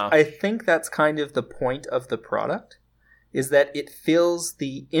 Yeah. I think that's kind of the point of the product, is that it fills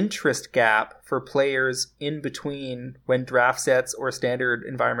the interest gap for players in between when draft sets or standard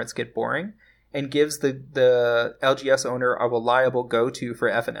environments get boring, and gives the LGS owner a reliable go-to for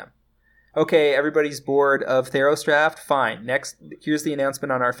F&M. Okay, everybody's bored of Theros Draft? Fine. Next, here's the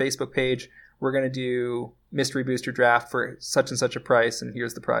announcement on our Facebook page. We're going to do Mystery Booster Draft for such and such a price, and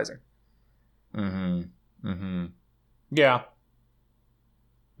here's the pricing. Yeah.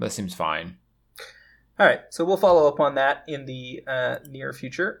 That seems fine. All right, so we'll follow up on that in the near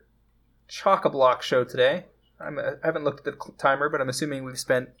future. Chock-a-block show today. I haven't looked at the timer, but I'm assuming we've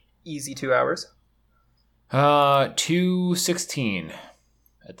spent easy 2 hours. 2:16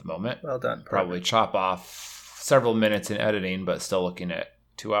 at the moment. Well done. Probably chop off several minutes in editing, but still looking at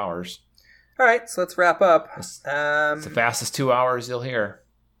 2 hours. All right, so let's wrap up. It's the fastest 2 hours you'll hear.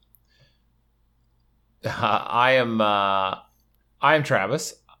 I am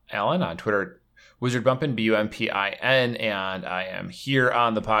Travis Allen on Twitter, WizardBumpin, BUMPIN, and I am here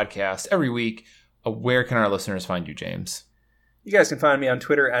on the podcast every week. Where can our listeners find you, James? You guys can find me on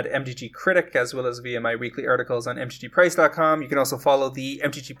Twitter at MTGCritic, as well as via my weekly articles on MTGPrice.com. You can also follow the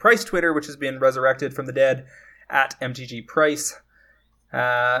MTG Price Twitter, which has been resurrected from the dead, at MTGPrice.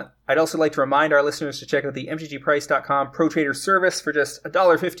 I'd also like to remind our listeners to check out the MTGPrice.com Pro Trader service for just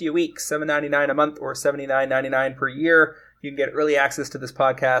 $1.50 a week, $7.99 a month, or $79.99 per year. You can get early access to this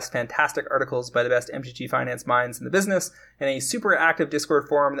podcast, fantastic articles by the best MTG finance minds in the business, and a super active Discord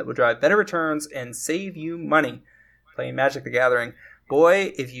forum that will drive better returns and save you money playing Magic the Gathering.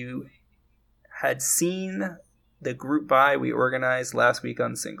 Boy, if you had seen the group buy we organized last week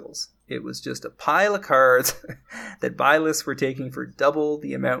on singles, it was just a pile of cards that buy lists were taking for double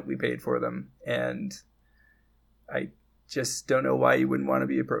the amount we paid for them. And I just don't know why you wouldn't want to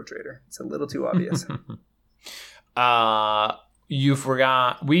be a pro trader. It's a little too obvious. You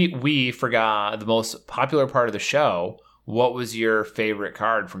forgot, we forgot the most popular part of the show. What was your favorite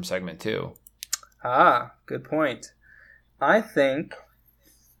card from segment 2? Good point. I think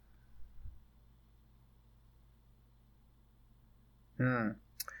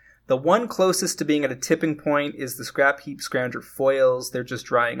the one closest to being at a tipping point is the Scrap Heap Scrounger foils. They're just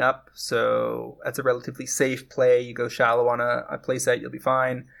drying up, so that's a relatively safe play. You go shallow on a playset, you'll be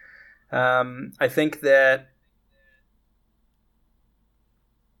fine. I think that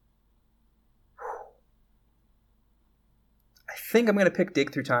I'm going to pick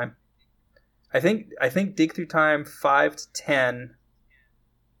Dig Through Time. I think Dig Through Time 5 to 10,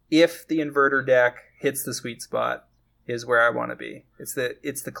 if the inverter deck hits the sweet spot, is where I want to be. It's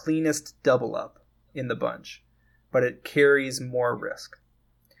the cleanest double up in the bunch, but it carries more risk.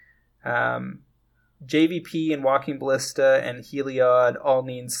 JVP and Walking Ballista and Heliod all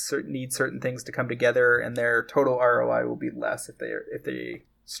need certain things to come together, and their total ROI will be less if they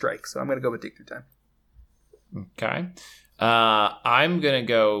strike. So I'm going to go with Dig Through Time. Okay. I'm going to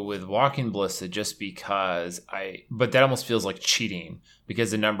go with Walking Ballista just because but that almost feels like cheating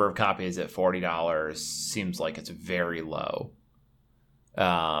because the number of copies at $40 seems like it's very low.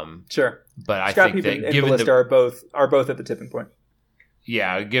 Sure. But I Scrap think Heap that and given Ballista are both at the tipping point.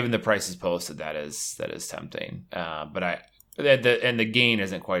 Yeah, given the prices posted, that is tempting. But the gain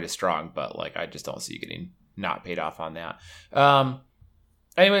isn't quite as strong, but like I just don't see you getting not paid off on that.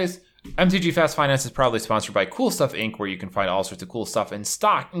 Anyways, MTG Fast Finance is proudly sponsored by Cool Stuff Inc., where you can find all sorts of cool stuff in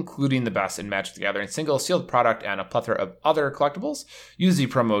stock, including the best in Magic the Gathering single sealed product and a plethora of other collectibles. Use the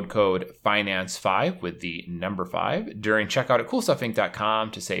promo code FINANCE5 with the number 5 during checkout at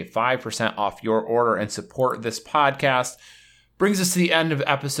CoolStuffInc.com to save 5% off your order and support this podcast. Brings us to the end of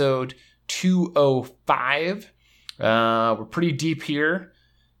episode 205. We're pretty deep here.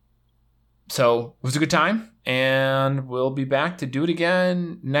 So it was a good time, and we'll be back to do it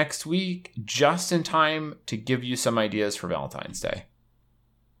again next week, just in time to give you some ideas for Valentine's Day.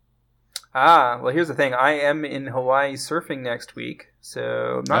 Well, here's the thing. I am in Hawaii surfing next week,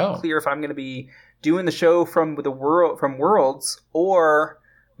 so I'm not clear if I'm going to be doing the show from Worlds, or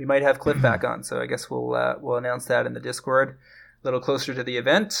we might have Cliff back on. So I guess we'll announce that in the Discord a little closer to the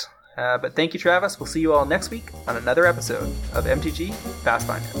event. But thank you, Travis. We'll see you all next week on another episode of MTG Fast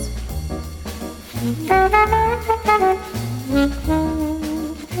Finance.